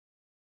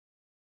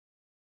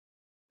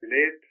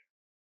 Late,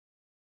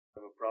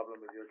 you have a problem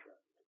with your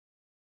child.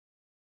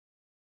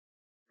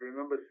 I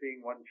remember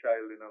seeing one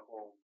child in a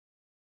home,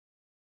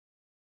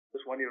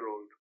 just 1 year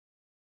old,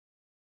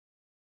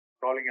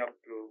 crawling up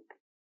to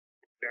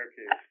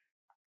staircase.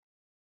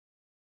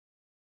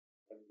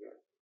 And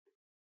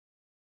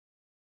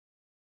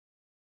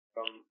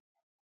from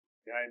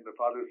behind, the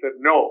father said,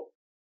 "No."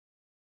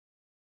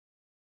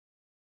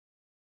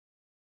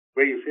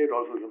 The way you say it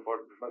also is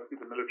important. It must be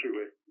the military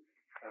way.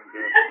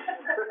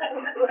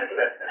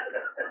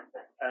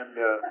 And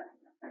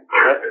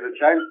the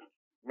child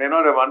May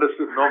not have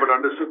understood, no, but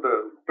understood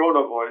the tone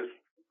of voice,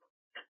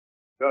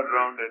 turned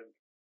around and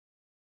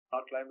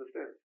not climbed the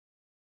stairs.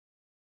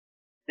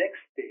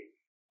 Next day,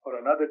 or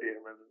another day,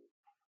 when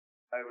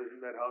I was in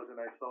that house and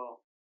I saw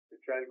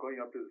the child going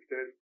up to the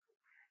stairs,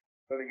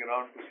 turning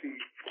around to see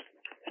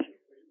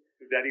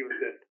if daddy was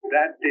there.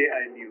 That day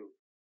I knew,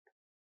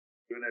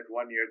 even at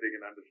 1 year, they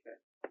can understand.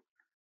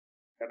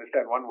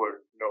 Understand one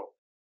word, no.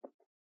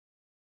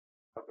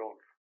 Or don't.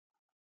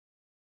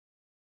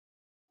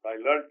 I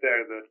learned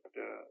there that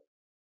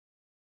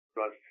it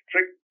was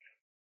strict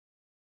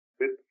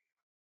with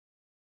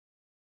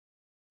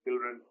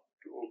children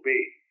to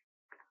obey.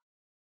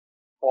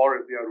 Or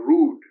if they are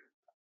rude.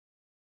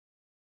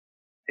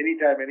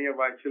 Anytime any of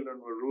my children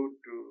were rude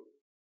to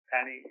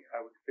Annie,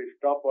 I would say,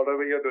 stop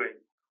whatever you're doing.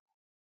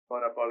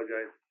 Go and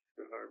apologize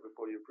to her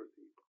before you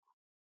proceed.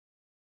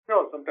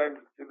 No,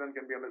 sometimes children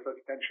can be under such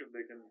tension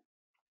they can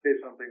say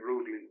something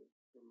rudely.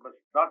 You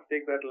must not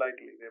take that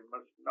lightly. They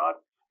must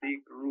not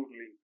speak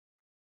rudely,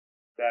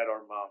 dad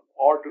or mom,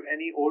 or to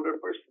any older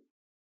person.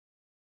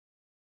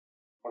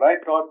 What I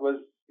thought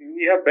was,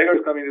 we have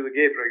beggars coming to the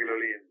gate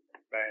regularly in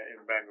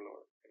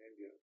Bangalore, in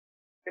India.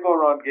 They go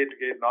around gate to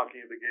gate,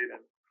 knocking at the gate,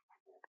 and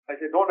I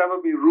say, don't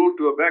ever be rude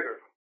to a beggar.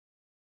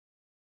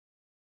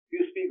 If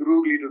you speak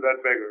rudely to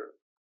that beggar,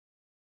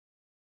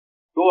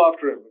 go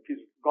after him. If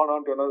he's gone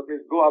on to another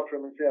place, go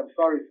after him and say, I'm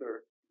sorry,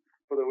 sir,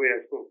 for the way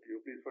I spoke to you.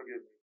 Please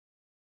forgive me.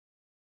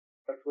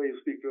 That's the way you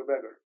speak to a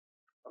beggar.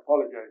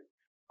 Apologize.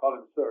 Call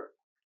him sir.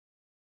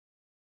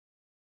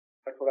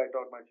 That's what I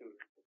taught my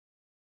children.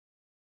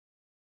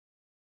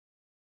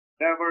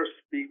 Never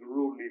speak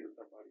rudely to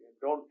somebody. And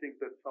don't think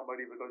that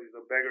somebody, because he's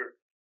a beggar,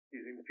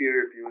 is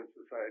inferior to you in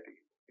society.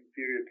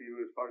 Inferior to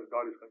you as far as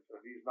God is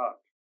concerned. He's not.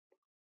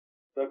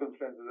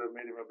 Circumstances have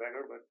made him a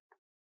beggar, but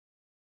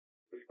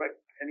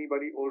respect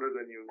anybody older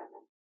than you,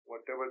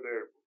 whatever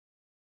their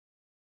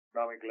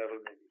economic level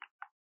may be.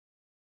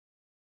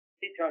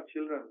 Teach our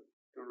children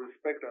to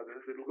respect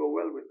others. It will go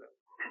well with them.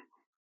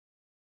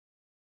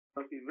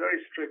 Must be very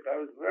strict. I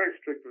was very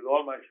strict with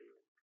all my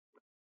children.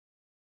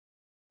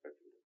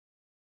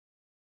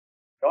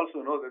 I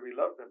also know that we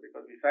love them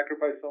because we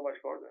sacrifice so much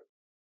for them.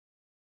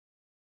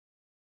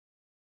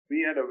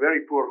 We had a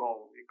very poor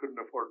home. We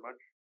couldn't afford much.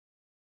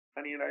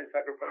 Annie and I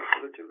sacrificed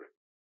for the children.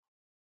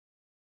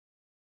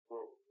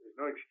 So there's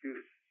no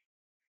excuse.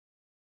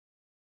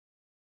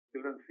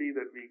 Children see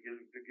that we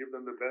give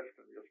them the best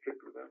and we are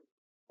strict with them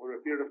for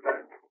a period of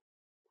time.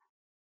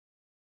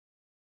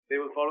 They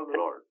will follow the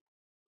Lord.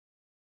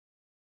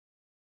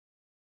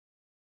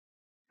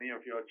 Many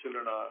of your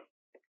children are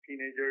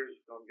teenagers.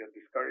 Don't get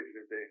discouraged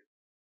if they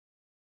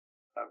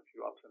have a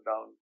few ups and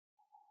downs.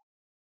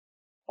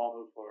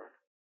 Normal for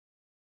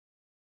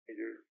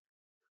teenagers.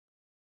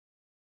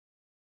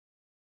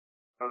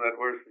 You know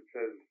that verse that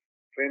says,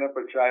 train up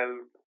a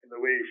child in the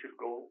way he should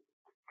go.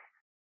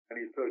 When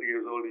he's 30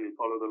 years old, he'll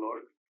follow the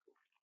Lord.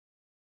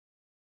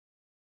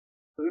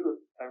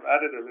 I've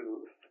added a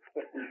little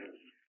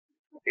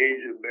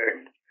age in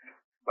there.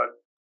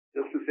 But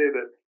just to say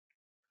that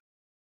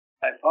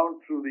I found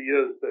through the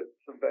years that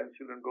sometimes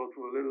children go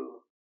through a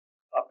little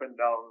up and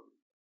down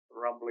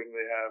rumbling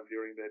they have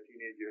during their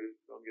teenage years.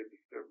 Don't get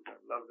disturbed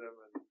and love them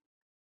and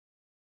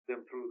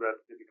them through that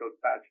difficult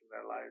patch in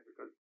their life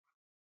because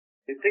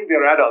they think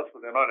they're adults,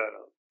 but they're not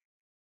adults.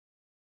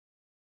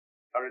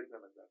 Encourage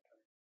them at that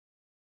time.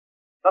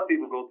 Some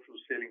people go through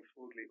sailing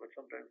smoothly, but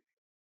sometimes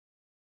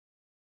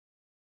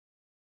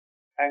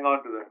hang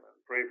on to them and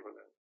pray for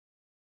them.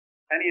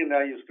 Annie and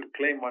I used to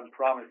claim one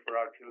promise for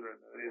our children.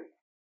 That is,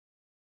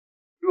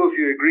 two of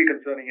you agree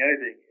concerning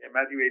anything, in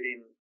Matthew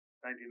 18,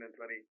 19 and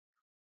 20,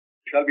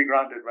 shall be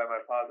granted by my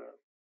Father.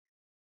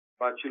 If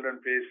our children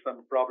face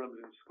some problems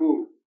in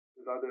school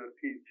with other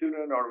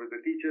children or with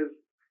the teachers,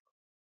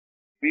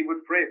 we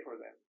would pray for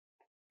them,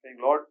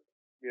 saying, Lord,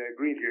 we are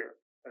agreed here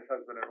as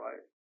husband and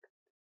wife.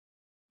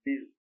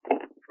 Please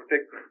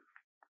protect them.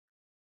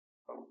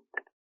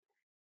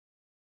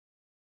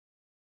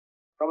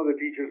 Some of the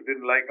teachers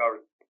didn't like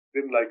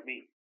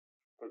me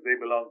because they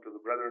belonged to the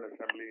Brethren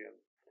Assembly, and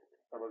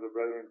some of the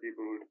Brethren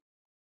people would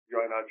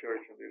join our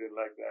church and they didn't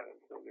like that,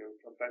 and so they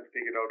would sometimes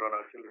take it out on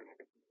our children.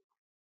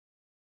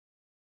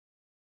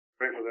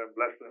 Pray for them,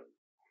 bless them.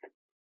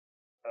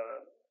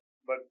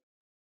 But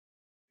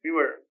they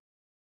were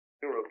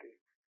okay.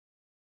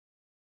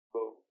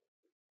 So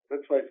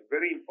that's why it's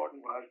very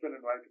important for husband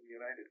and wife to be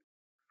united.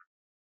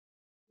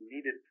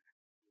 Needed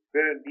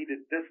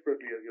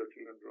desperately as your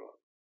children grow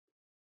up.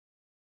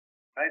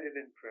 United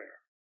in prayer.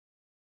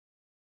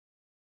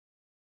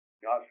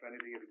 You ask for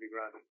anything, it will be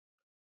granted.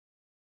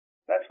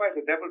 That's why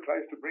the devil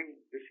tries to bring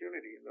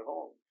disunity in the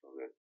home so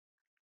that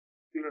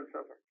children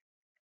suffer.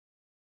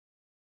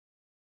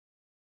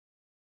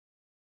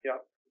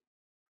 Yeah.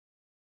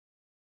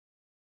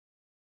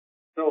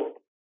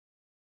 So,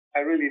 I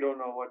really don't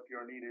know what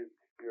your need is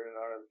here in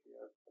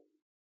RLCS.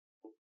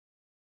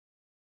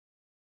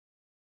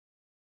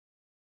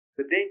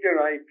 The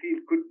danger I feel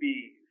could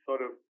be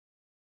sort of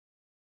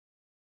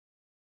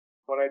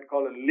what I'd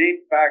call a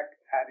laid-back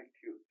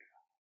attitude.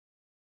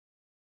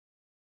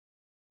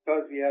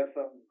 because we have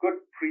some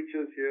good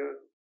preachers here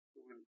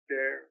who will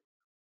share,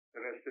 the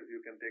rest of you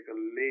can take a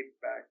laid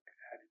back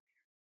attitude.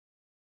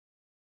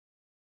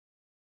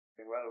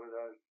 Well with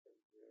us.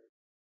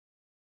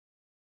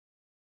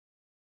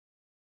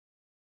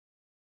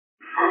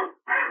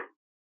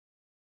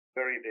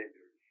 Very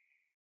dangerous.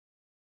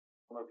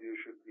 Some of you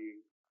should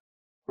be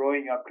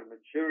growing up to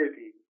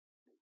maturity.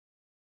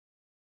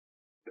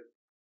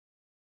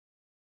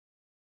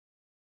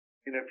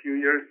 In a few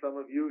years, some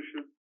of you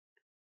should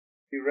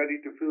be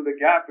ready to fill the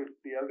gap if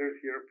the elders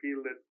here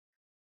feel that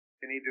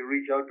they need to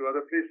reach out to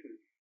other places.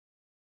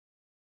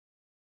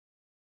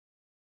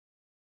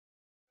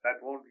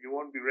 You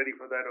won't be ready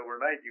for that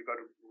overnight. You've got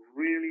to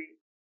really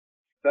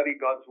study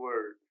God's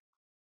Word.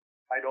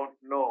 I don't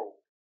know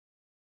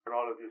when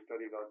all of you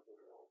study God's Word.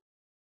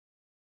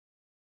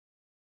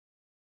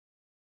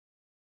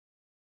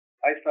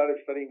 I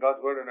started studying God's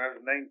Word when I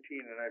was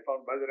 19, and I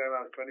found by the time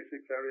I was 26,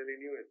 I really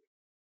knew it.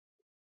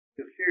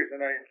 It's serious,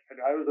 and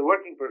I was a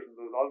working person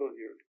all those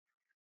years. In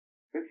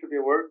the midst of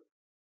your work,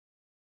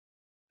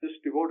 just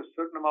devote a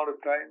certain amount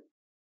of time,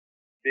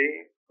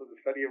 day, for the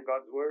study of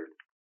God's Word.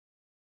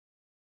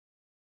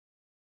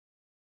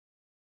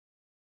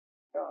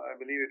 Yeah, I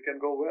believe it can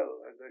go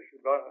well. I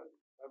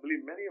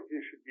believe many of you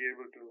should be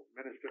able to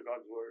minister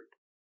God's Word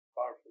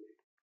powerfully.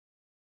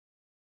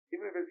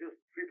 Even if it's just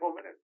 3-4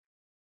 minutes.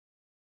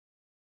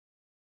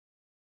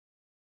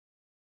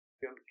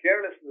 If you're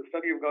careless in the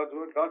study of God's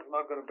Word, God's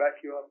not going to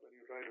back you up when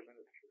you try to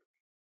minister.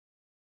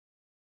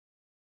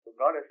 So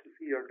God has to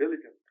see you're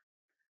diligent.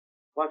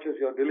 As much as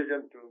you're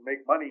diligent to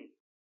make money,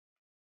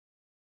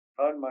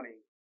 earn money,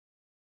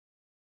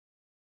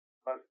 you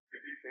must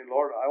say,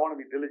 Lord, I want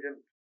to be diligent,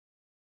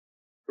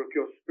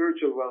 procure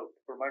spiritual wealth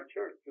for my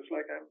church, just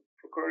like I'm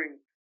procuring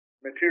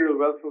material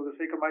wealth for the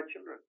sake of my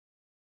children.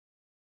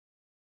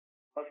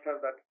 Must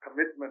have that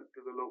commitment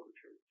to the local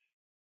church.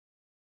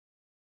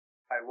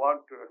 I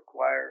want to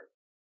acquire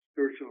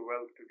spiritual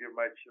wealth to give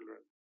my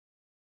children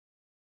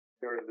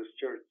here in this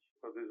church,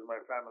 because this is my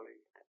family.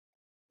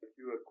 If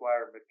you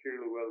acquire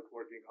material wealth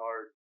working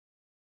hard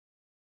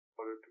in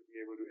order to be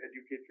able to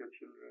educate your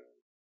children,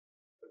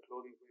 the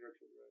clothing for your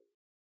children,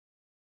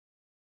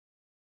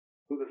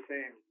 do the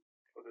same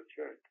for the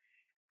church.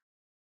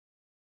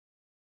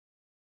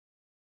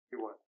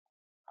 Everyone.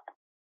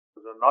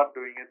 Those who are not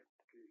doing it,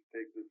 please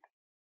take this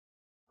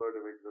word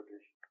of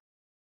exhortation.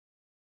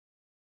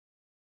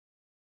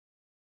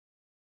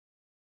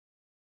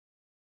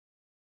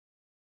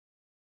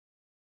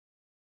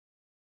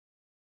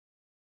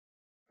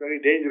 Very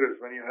dangerous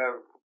when you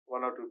have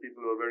 1 or 2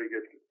 people who are very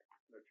gifted.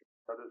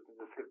 Others can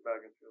just sit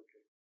back and say,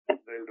 okay,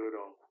 they'll do it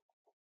all.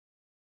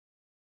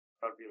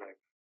 Not be like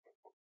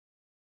that.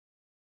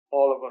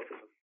 All of us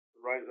must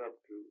rise up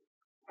to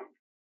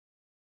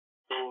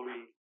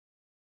slowly,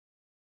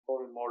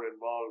 more and more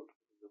involved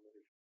in the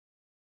ministry.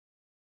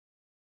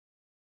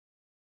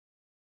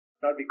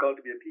 Not be called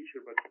to be a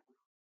teacher, but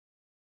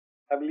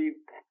I believe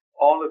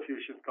all of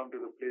you should come to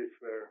the place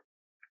where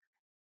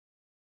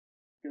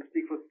you can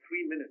speak for 3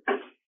 minutes.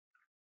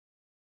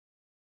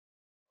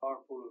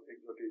 Powerful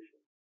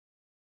exhortation.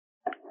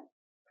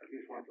 At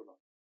least once a month.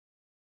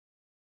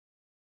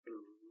 It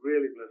will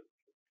really bless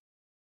you.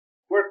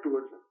 Work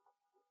towards it.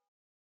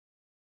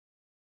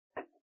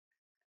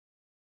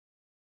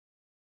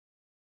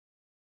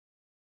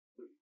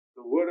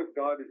 The Word of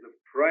God is the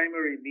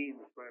primary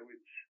means by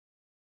which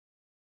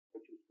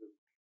is built.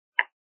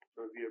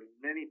 So we have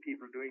many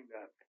people doing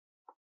that.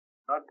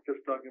 Not just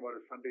talking about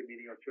a Sunday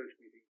meeting or church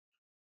meeting.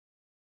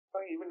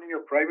 Even in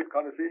your private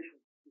conversation.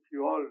 If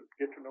you all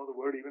get to know the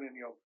Word, even in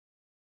your,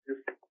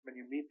 just when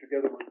you meet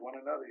together with one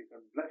another, you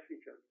can bless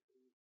each other.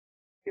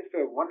 It's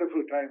a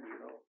wonderful time,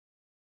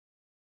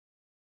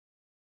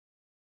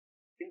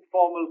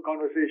 Informal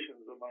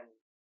conversations among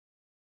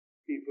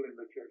people in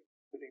the church,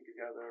 sitting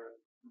together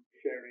and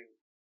sharing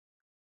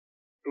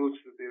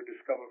truths that they've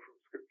discovered from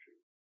Scripture.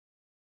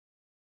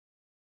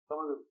 Some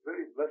of the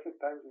very blessed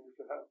times we used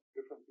to have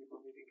different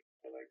people meeting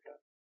like that.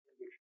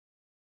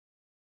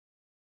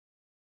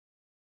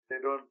 They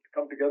don't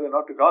come together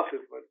not to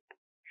gossip, but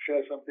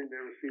share something they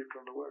received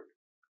from the Word.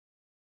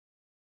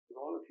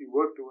 So all of you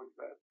work towards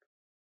that.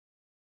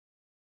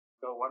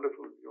 How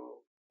wonderful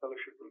your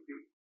fellowship will be.